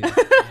be too.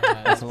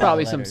 Yeah, That's a lot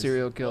Probably of some letters.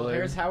 serial Oh, killer.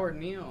 there's Howard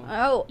Neal.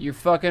 Oh. You're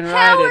fucking right.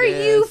 How are it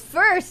you is.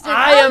 first? And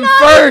I I'm am not-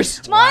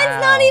 first. Mine's Wow.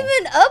 not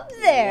even up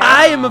there.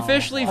 I am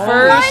officially Wow.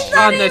 first Mine's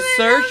not on the even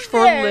search up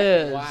for there.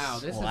 Liz. Wow,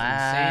 this is Wow.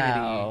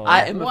 insanity.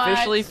 I am What?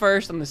 officially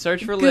first on the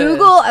search for Liz.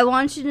 Google, I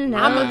want you to know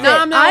I'm, that no,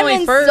 I'm not I'm only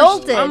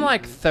insulted. first. I'm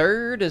like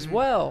third as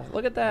well.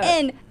 Look at that.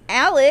 And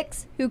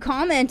Alex, who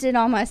commented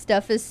on my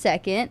stuff, is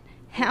second.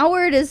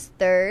 Howard is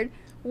third.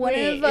 One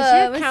Wait, of is your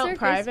my account circus-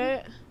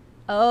 private?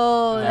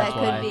 Oh, That's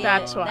that why. could be.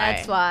 That's it. why.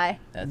 That's why.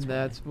 That's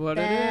what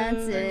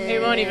That's it is. it.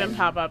 It won't even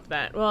pop up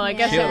then. Well, I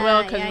guess Yeah, it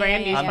will because yeah, yeah,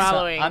 Randy's yeah.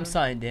 following. I'm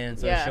signed in,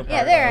 so Yeah. she'll Yeah,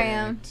 probably there I know.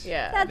 am.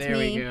 Yeah. That's There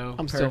me. we go.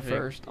 I'm still Perfect.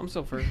 first. I'm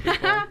still first.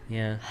 people.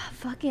 Yeah.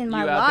 Fucking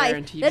my You out there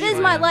in life. TV That is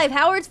my land. life.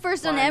 Howard's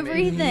first on Find me.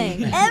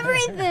 everything.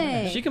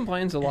 Everything. She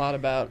complains a lot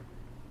about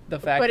the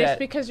fact But it's that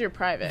because you're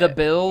private. the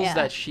bills Yeah.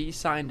 that she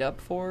signed up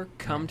for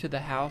come to the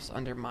house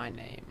under my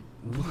name.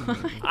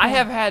 I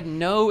have had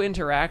no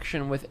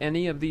interaction with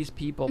any of these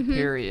people, Mm-hmm.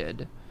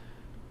 period.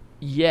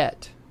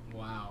 Yet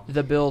Wow.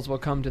 the bills will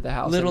come to the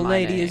house. Little in my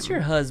lady, name. is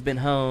your husband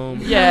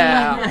home?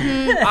 Yeah.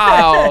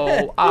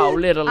 oh,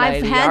 little I've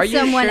lady. had are you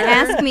someone sure?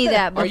 ask me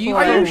that before. Are you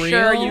Are you For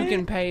sure real? you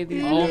can pay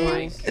these Oh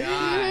bills? my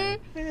god.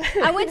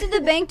 I went to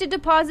the bank to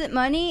deposit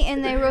money,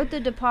 and they wrote the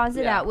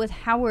deposit Yeah. out with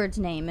Howard's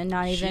name and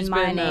not even She's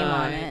my been, name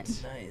on uh,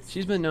 it. Nice.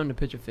 She's been known to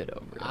pitch a fit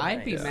over it.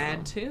 I'd be Nice.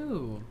 mad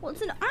too. Well,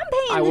 I'm I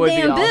paying the would be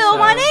damn bill. also.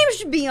 My name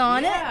should be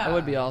on it. Yeah. I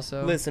would be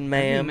also. Listen, I'd be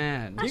ma'am,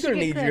 mad. I you're should gonna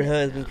get need credit. your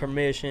husband's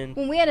permission.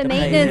 When we had a to pay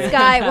maintenance it.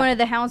 guy at one of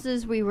the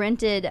houses we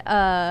rented,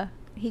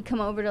 he'd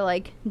come over to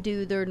like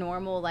do their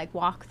normal like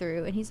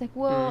walkthrough, and he's like,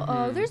 "Well,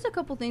 Mhm. there's a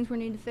couple things we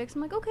need to fix."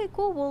 I'm like, "Okay,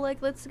 cool. Well, like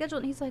let's schedule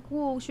it." And he's like,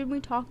 "Well, should we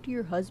talk to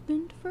your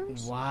husband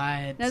first?" What?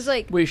 And I was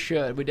like, We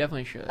should. We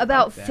definitely should.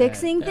 "About that.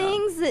 fixing Yeah.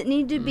 things that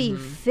need to be Mhm.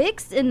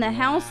 fixed in the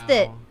house Wow.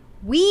 that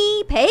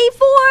we pay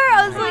for?"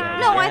 I was like,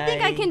 "No, I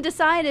think I Right. can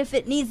decide if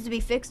it needs to be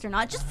fixed or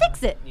not. Just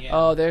fix it." Yeah.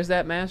 Oh, there's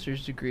that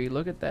master's degree.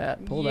 Look at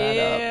that. Pull that up.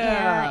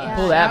 Yeah,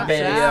 Pull that yeah.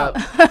 baby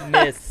Yeah. up.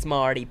 Miss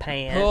Smarty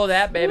Pants. Pull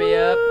that baby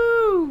up.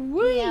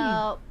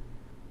 Yeah,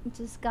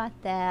 just got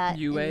that.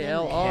 and then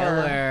UALR.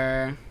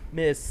 Killer.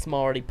 Miss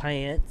Smarty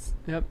Pants.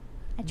 Yep.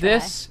 I try.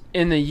 This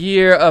in the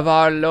year of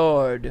our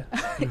Lord.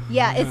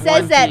 Yeah, it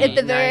says that at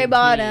the very 2019.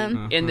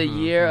 bottom. In the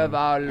year of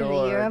our In the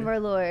Lord. year of our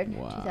Lord,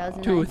 Wow.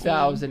 2019.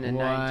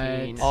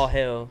 2019. All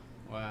hell.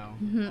 Wow.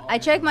 Mhm. I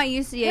checked my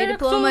UCA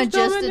diploma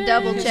just to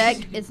double check.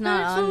 It's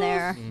not on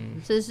there.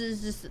 So this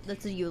is just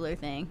that's a Euler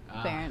thing,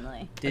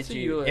 apparently. Did That's a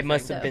you? Euler It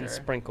must thing, have been sure.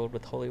 sprinkled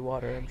with holy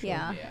water. I'm sure.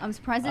 Yeah, Yeah. I'm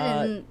surprised it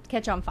didn't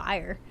catch on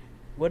fire.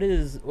 What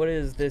is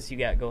this you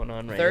got going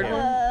on right Third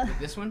now? one?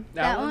 This one?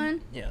 That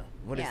one? Yeah.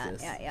 What is Yeah,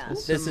 this? yeah, yeah.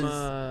 This This some,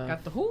 is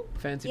Got the hoop.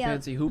 fancy Yeah.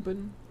 fancy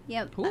hooping.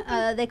 Yep.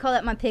 Poopy? They call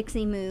that my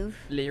pixie move.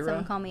 Lyra?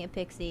 Someone called me a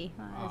pixie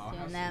while I Oh, was how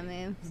doing that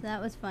sweet. move. So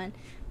that was fun.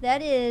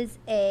 That is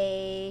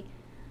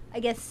I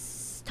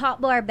guess,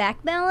 top bar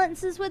back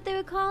balance is what they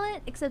would call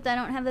it. Except I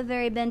don't have a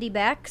very bendy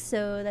back,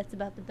 so that's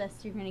about the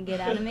best you're going to get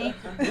out of me.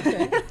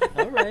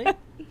 All right.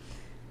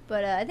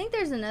 But I think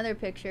there's another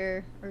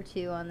picture or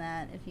two on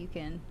that if you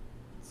can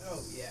Oh,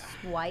 yeah.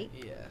 swipe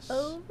Yes.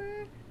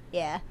 over.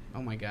 Yeah.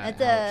 Oh my god.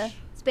 That's a ouch.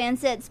 span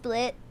set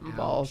split. My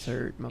balls Ouch.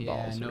 hurt. My Yeah,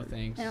 balls no hurt.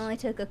 thanks. It only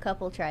took a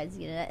couple tries to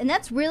get it. And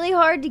that's really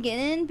hard to get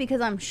in because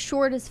I'm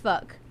short as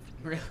fuck.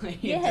 Really?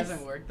 Yes. It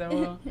doesn't work that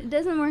well? It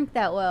doesn't work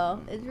that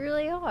well. It's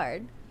really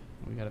hard.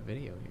 We got a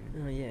video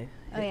here. Oh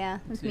yeah. Oh yeah,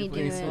 that's See me if we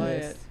can doing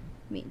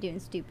play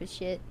it. stupid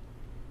shit.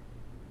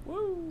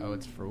 Oh,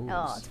 it's froze.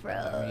 Oh, it's froze.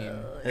 I mean,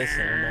 This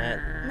internet.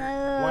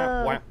 No.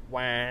 Wah, wah,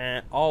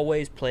 wah.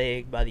 Always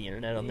plagued by the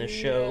internet on this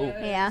show.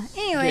 Yeah.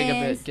 Gigabit.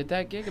 Anyways, Get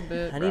that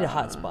gigabit. I need a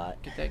bruh. hotspot.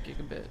 Get that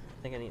gigabit.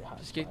 I think I need a hotspot.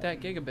 Just get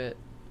that gigabit.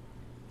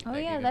 oh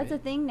that yeah, that's a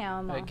gigabit. thing now.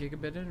 I'm That all.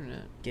 gigabit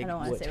internet. Gig- I don't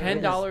wanna what- say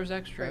what what it is- $10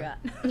 extra.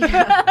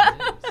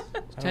 Forgot.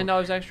 It's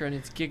 $10 extra and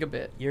it's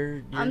gigabit.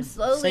 You're I'm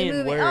slowly saying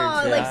moving. words Oh,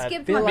 that like I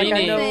skipped feel my like I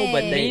meaning- know,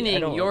 but thing. they, I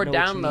Meaning don't your know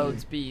what you download mean.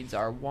 speeds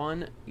are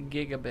 1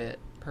 gigabit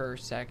per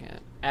second.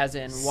 As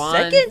in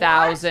Second?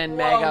 1,000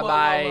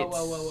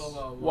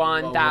 megabytes.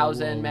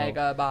 1,000 whoa.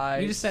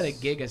 megabytes. You just said a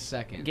gig a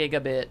second.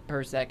 Gigabit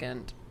per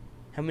second.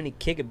 How many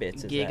gigabits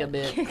is that?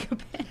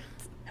 Gigabit.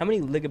 How many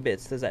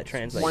ligabits does that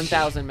translate? to?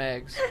 1,000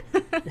 megs.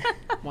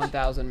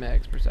 1,000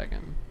 megs per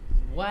second.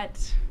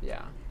 What?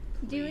 Yeah.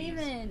 Do you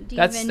even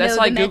That's know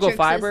like the Google metric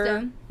Fiber.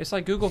 system? It's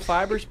like Google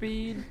Fiber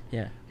speed,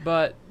 Yeah.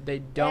 but they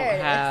don't There it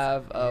is.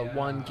 have a Yeah.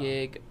 1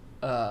 gig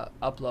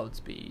upload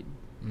speed.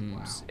 Mm.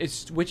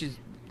 Wow. Which is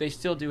they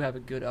still do have a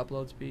good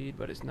upload speed,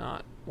 but it's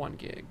not 1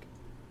 gig.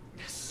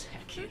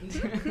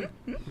 Second.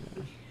 I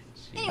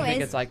think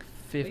Anyways, it's like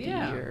 50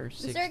 Yeah. or the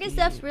 60. circus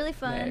stuff's really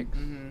fun. megs.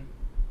 Mm-hmm.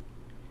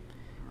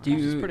 Do Which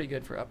is you pretty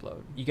good for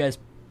upload. you guys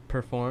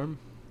perform?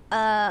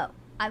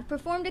 I've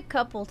performed a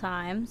couple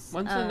times.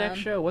 When's the next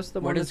show? What's the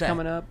where one does that's that-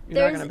 coming up? You're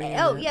There's not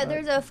gonna be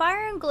there's a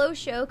Fire and Glow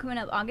show coming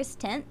up August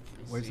 10th.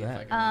 Where's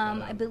that?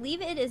 I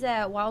believe it is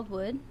at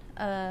Wildwood.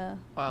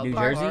 Wildwood New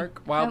Jersey?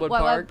 Park, Wildwood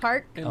Wildwood Park,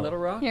 Park in Oh. Little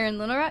Rock. here in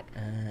Little Rock.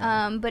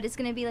 Uh, But it's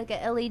gonna be like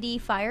a LED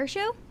fire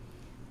show.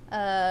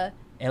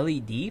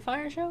 LED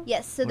fire show?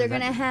 Yes, so What they're does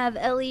that gonna have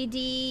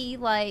LED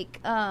like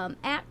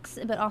acts,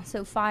 but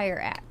also fire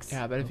acts.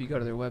 Yeah, I bet if you go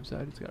to their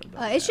website, it's got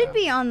It should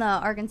be on the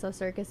Arkansas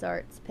Circus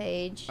Arts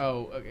page.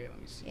 Oh, okay. Let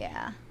me see.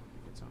 Yeah.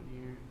 It's on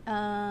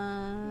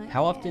here.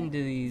 How often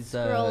do these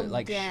Scroll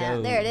like down.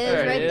 shows? There it is,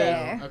 There it right is.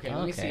 there. Okay,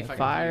 let me see Okay. if I can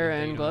Fire find the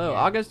and date on Glow, here.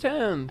 August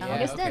 10th. Yeah,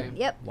 August okay. 10th.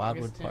 Yep.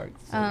 Wildwood August Park.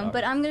 10th.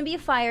 But I'm gonna be a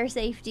fire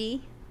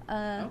safety.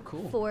 Oh,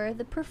 cool. For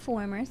the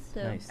performers.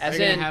 So Nice. As Are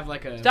you gonna in, have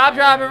like a Stop,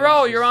 drop, and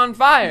roll. You're on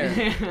fire.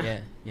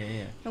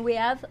 Yeah. we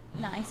have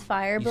nice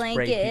fire You spray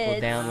blankets.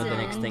 people down with an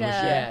and,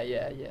 extinguisher.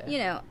 Yeah. You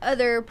know,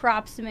 other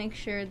props to make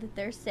sure that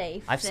they're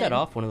safe. I've set and-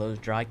 off one of those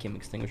dry chem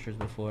extinguishers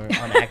before on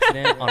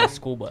accident on a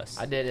school bus.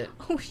 I did it.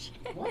 Oh shit.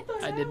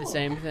 I did the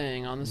same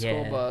thing on the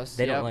school Yeah, bus.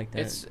 they don't Yep. like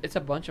that. It's a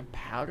bunch of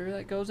powder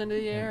that goes into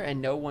the air, and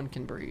no one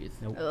can breathe.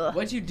 Nope. Ugh.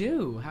 What'd you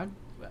do? How?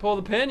 Pull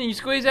the pin and you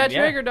squeeze that Yeah.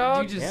 trigger,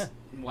 dog. You just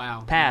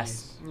wow.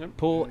 Pass. Yep.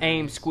 Pull,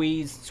 aim,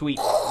 squeeze, sweep.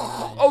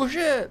 Oh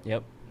shit!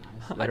 Yep.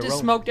 I Let it just roll.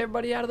 smoked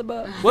everybody out of the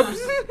bus. Whoops.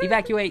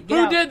 Evacuate. Get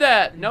Who out. did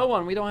that? No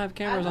one. We don't have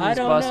cameras on I this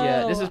don't bus know.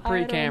 yet. This is I don't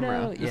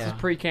pre-camera. know. This Yeah. is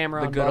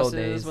pre-camera The on good old buses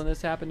days. when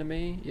this happened to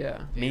me.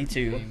 Yeah. Me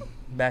too.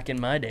 Back in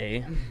my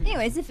day.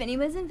 Anyways, if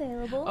anyone's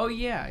available, Oh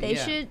yeah. they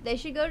yeah.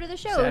 should go to the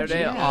show.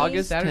 Saturday, Jeez.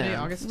 August Saturday, 10th.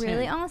 August 10th.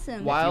 Really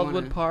awesome. Wildwood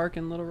wanna- Park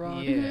in Little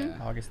Rock. Yeah.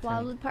 August 10th.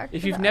 Wildwood Park.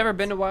 If for you've the never arts.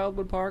 been to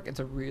Wildwood Park, it's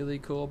a really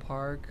cool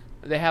park.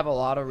 They have a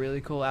lot of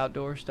really cool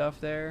outdoor stuff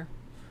there.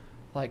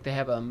 Like they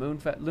have a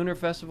lunar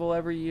festival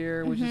every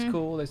year, which is Mhm.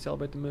 cool. They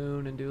celebrate the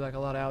moon and do like a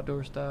lot of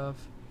outdoor stuff.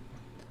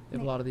 They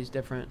have a lot of these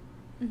different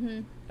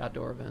Mhm.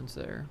 outdoor events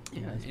there.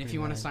 Yeah, And it's if pretty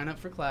you want to rad. sign up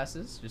for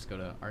classes, just go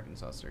to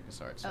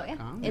ArkansasCircusArts.com. Oh, yeah.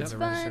 There's It's a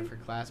register fun. for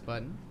class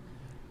button.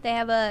 They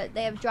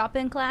have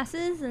drop-in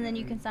classes, and then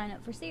you can sign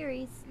up for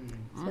series.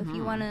 So if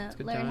you Mhm. want It's a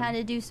to good learn time. how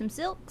to do some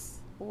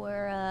silks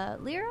or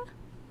lyra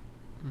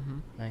Mm-hmm.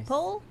 Nice.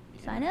 pole,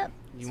 sign up.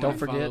 You Don't want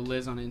to follow forget-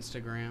 Liz on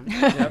Instagram.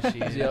 Yep. She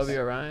is. ZLB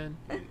Orion.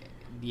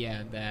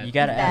 Yeah, that. You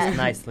gotta That- ask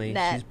nicely.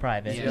 that- She's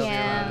private. Yeah.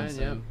 Yeah.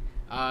 Yep.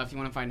 If you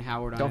want to find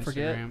Howard on Don't Instagram.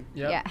 forget.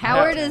 Yep. Yeah,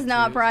 Howard Tattoos. is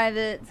not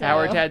private. So.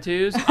 Howard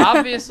Tattoos.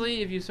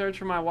 Obviously, if you search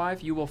for my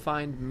wife, you will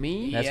find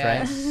me. That's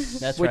Yes.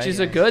 right. That's which right. is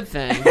a good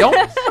thing.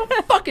 Don't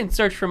fucking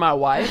search for my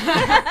wife.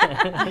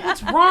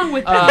 What's wrong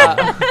with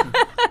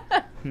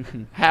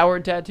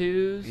Howard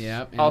Tattoos.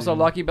 Yep, and Also,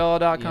 then-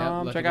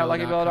 LuckyBella.com. Yep, Check out LuckyBella.com.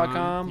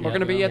 LuckyBella.com. We're Yep, going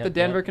to be at the yep,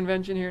 Denver yep.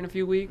 convention here in a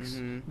few weeks.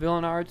 Mhm.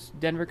 Villain Arts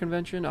Denver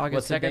convention, August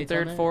What's the 2nd, dates on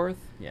 3rd, that? 4th.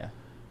 Yeah.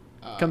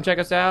 Come check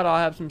us out. I'll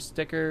have some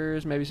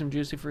stickers, maybe some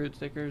Juicy Fruit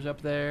stickers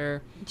up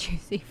there.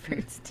 Juicy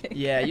fruit stick.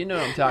 Yeah, you know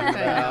what I'm talking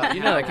about.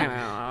 You know that kind of.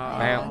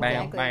 Bow, bow,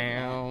 exactly.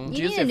 bow. You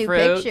Juicy need a new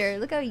fruit. picture.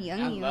 Look how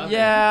young I you love are.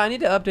 Yeah, I need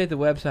to update the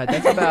website.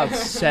 That's about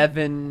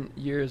 7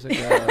 years ago.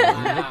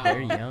 You look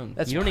very young.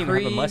 That's you don't even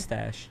have a pre-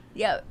 mustache.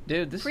 Yeah.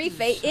 Dude, this Any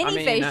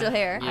facial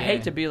hair. I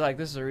hate to be like,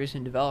 this is a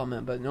recent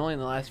development, but only in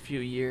the last few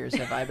years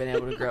have I been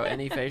able to grow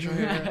any facial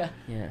hair.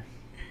 Yeah.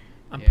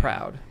 I'm Yeah.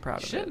 proud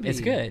of Should it. be. It's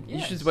good.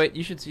 You should Yes. wait.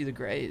 You should see the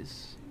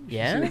grays. You should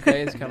Yeah? see the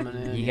grays coming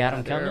in. You got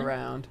 'em they're coming?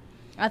 around.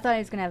 I thought he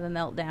was gonna have a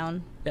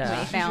meltdown when Yeah.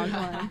 he found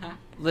one.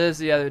 Liz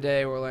the other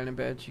day, we're laying in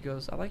bed. She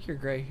goes, "I like your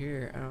gray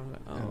hair." And I was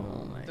like,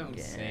 Oh my Don't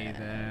god. say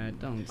that.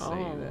 Don't say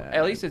Oh, that.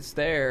 at least it's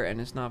there and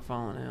it's not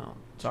falling out.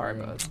 Sorry,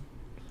 True. bud.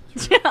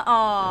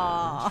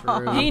 Aww.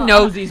 True. He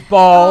knows he's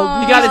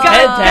bald. He got his He's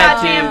head got a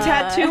tattooed. goddamn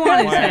tattoo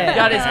on his head. He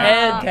got his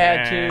head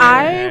tattooed.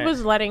 I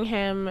was letting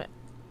him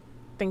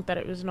think that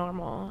it was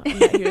normal and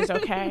that he was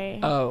okay.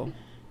 Oh,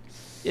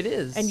 it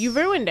is. And you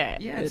ruined it.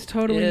 Yeah, it's It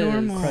totally is.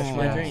 normal. Crushed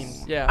my Yes.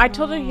 dreams. Yeah. I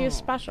told him he was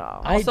special.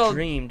 I Also-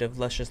 dreamed of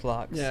luscious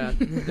locks. Yeah,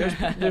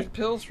 there's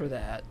pills for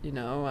that. You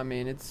know, I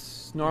mean,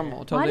 it's normal.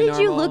 Why Totally did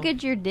you normal. look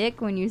at your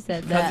dick when you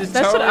said 'Cause that? it's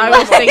That's what totally I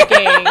was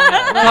thinking.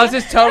 Because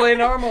it's totally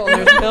normal.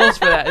 And there's pills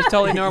for that. It's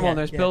totally normal. and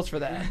there's Yeah. pills for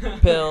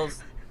that.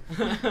 Pills.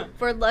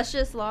 For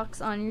luscious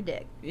locks on your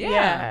dick.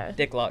 Yeah.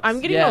 Dick locks. I'm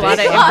getting Yes. a lot of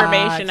Dick locks.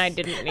 information I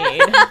didn't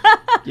need.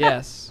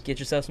 Yes. Get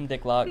yourself some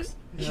dick locks.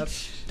 Yep.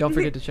 Don't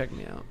forget to check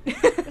me out.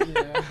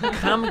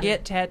 Come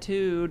get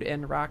tattooed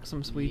and rock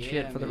some sweet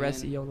shit Yeah, for the rest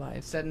of man. your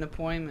life. Set an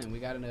appointment. We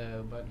got a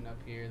button up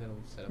here that'll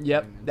set up. Yep,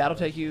 appointments. that'll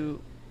take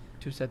you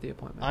to set the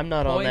appointment. I'm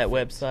not on that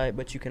Appointment. website,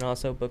 but you can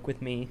also book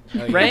with me. Oh,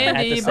 yeah.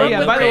 Randy, At the bro,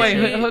 same by the way,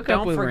 location. hook Don't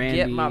up with forget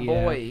Randy, my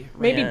boy.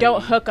 Maybe Yeah.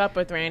 don't hook up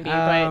with Randy,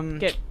 Um, but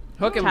get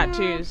Hook him.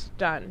 tattoos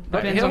done. But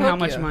Depends he'll on how hook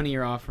much ya. money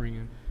you're offering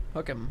him.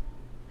 Hook him.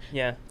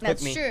 Yeah.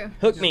 That's hook me. true.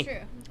 Hook That's me. true.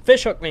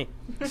 Fish hook me.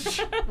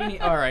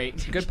 All right.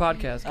 Good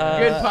podcast.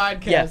 Good Uh,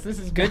 podcast. yeah, This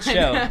is good fun.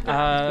 show. It's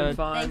been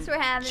fun. Thanks for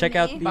having check me.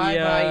 out the- Bye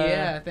bye. uh,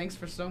 Yeah. Thanks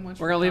for so much.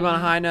 We're for gonna leave on a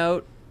coming. high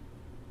note,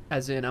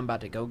 as in I'm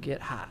about to go get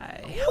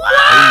high.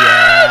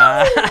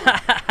 Yeah.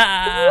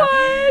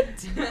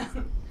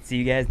 See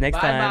you guys next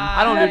time. Bye-bye.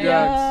 I don't do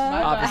drugs,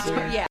 Bye-bye.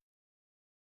 obviously. Yeah.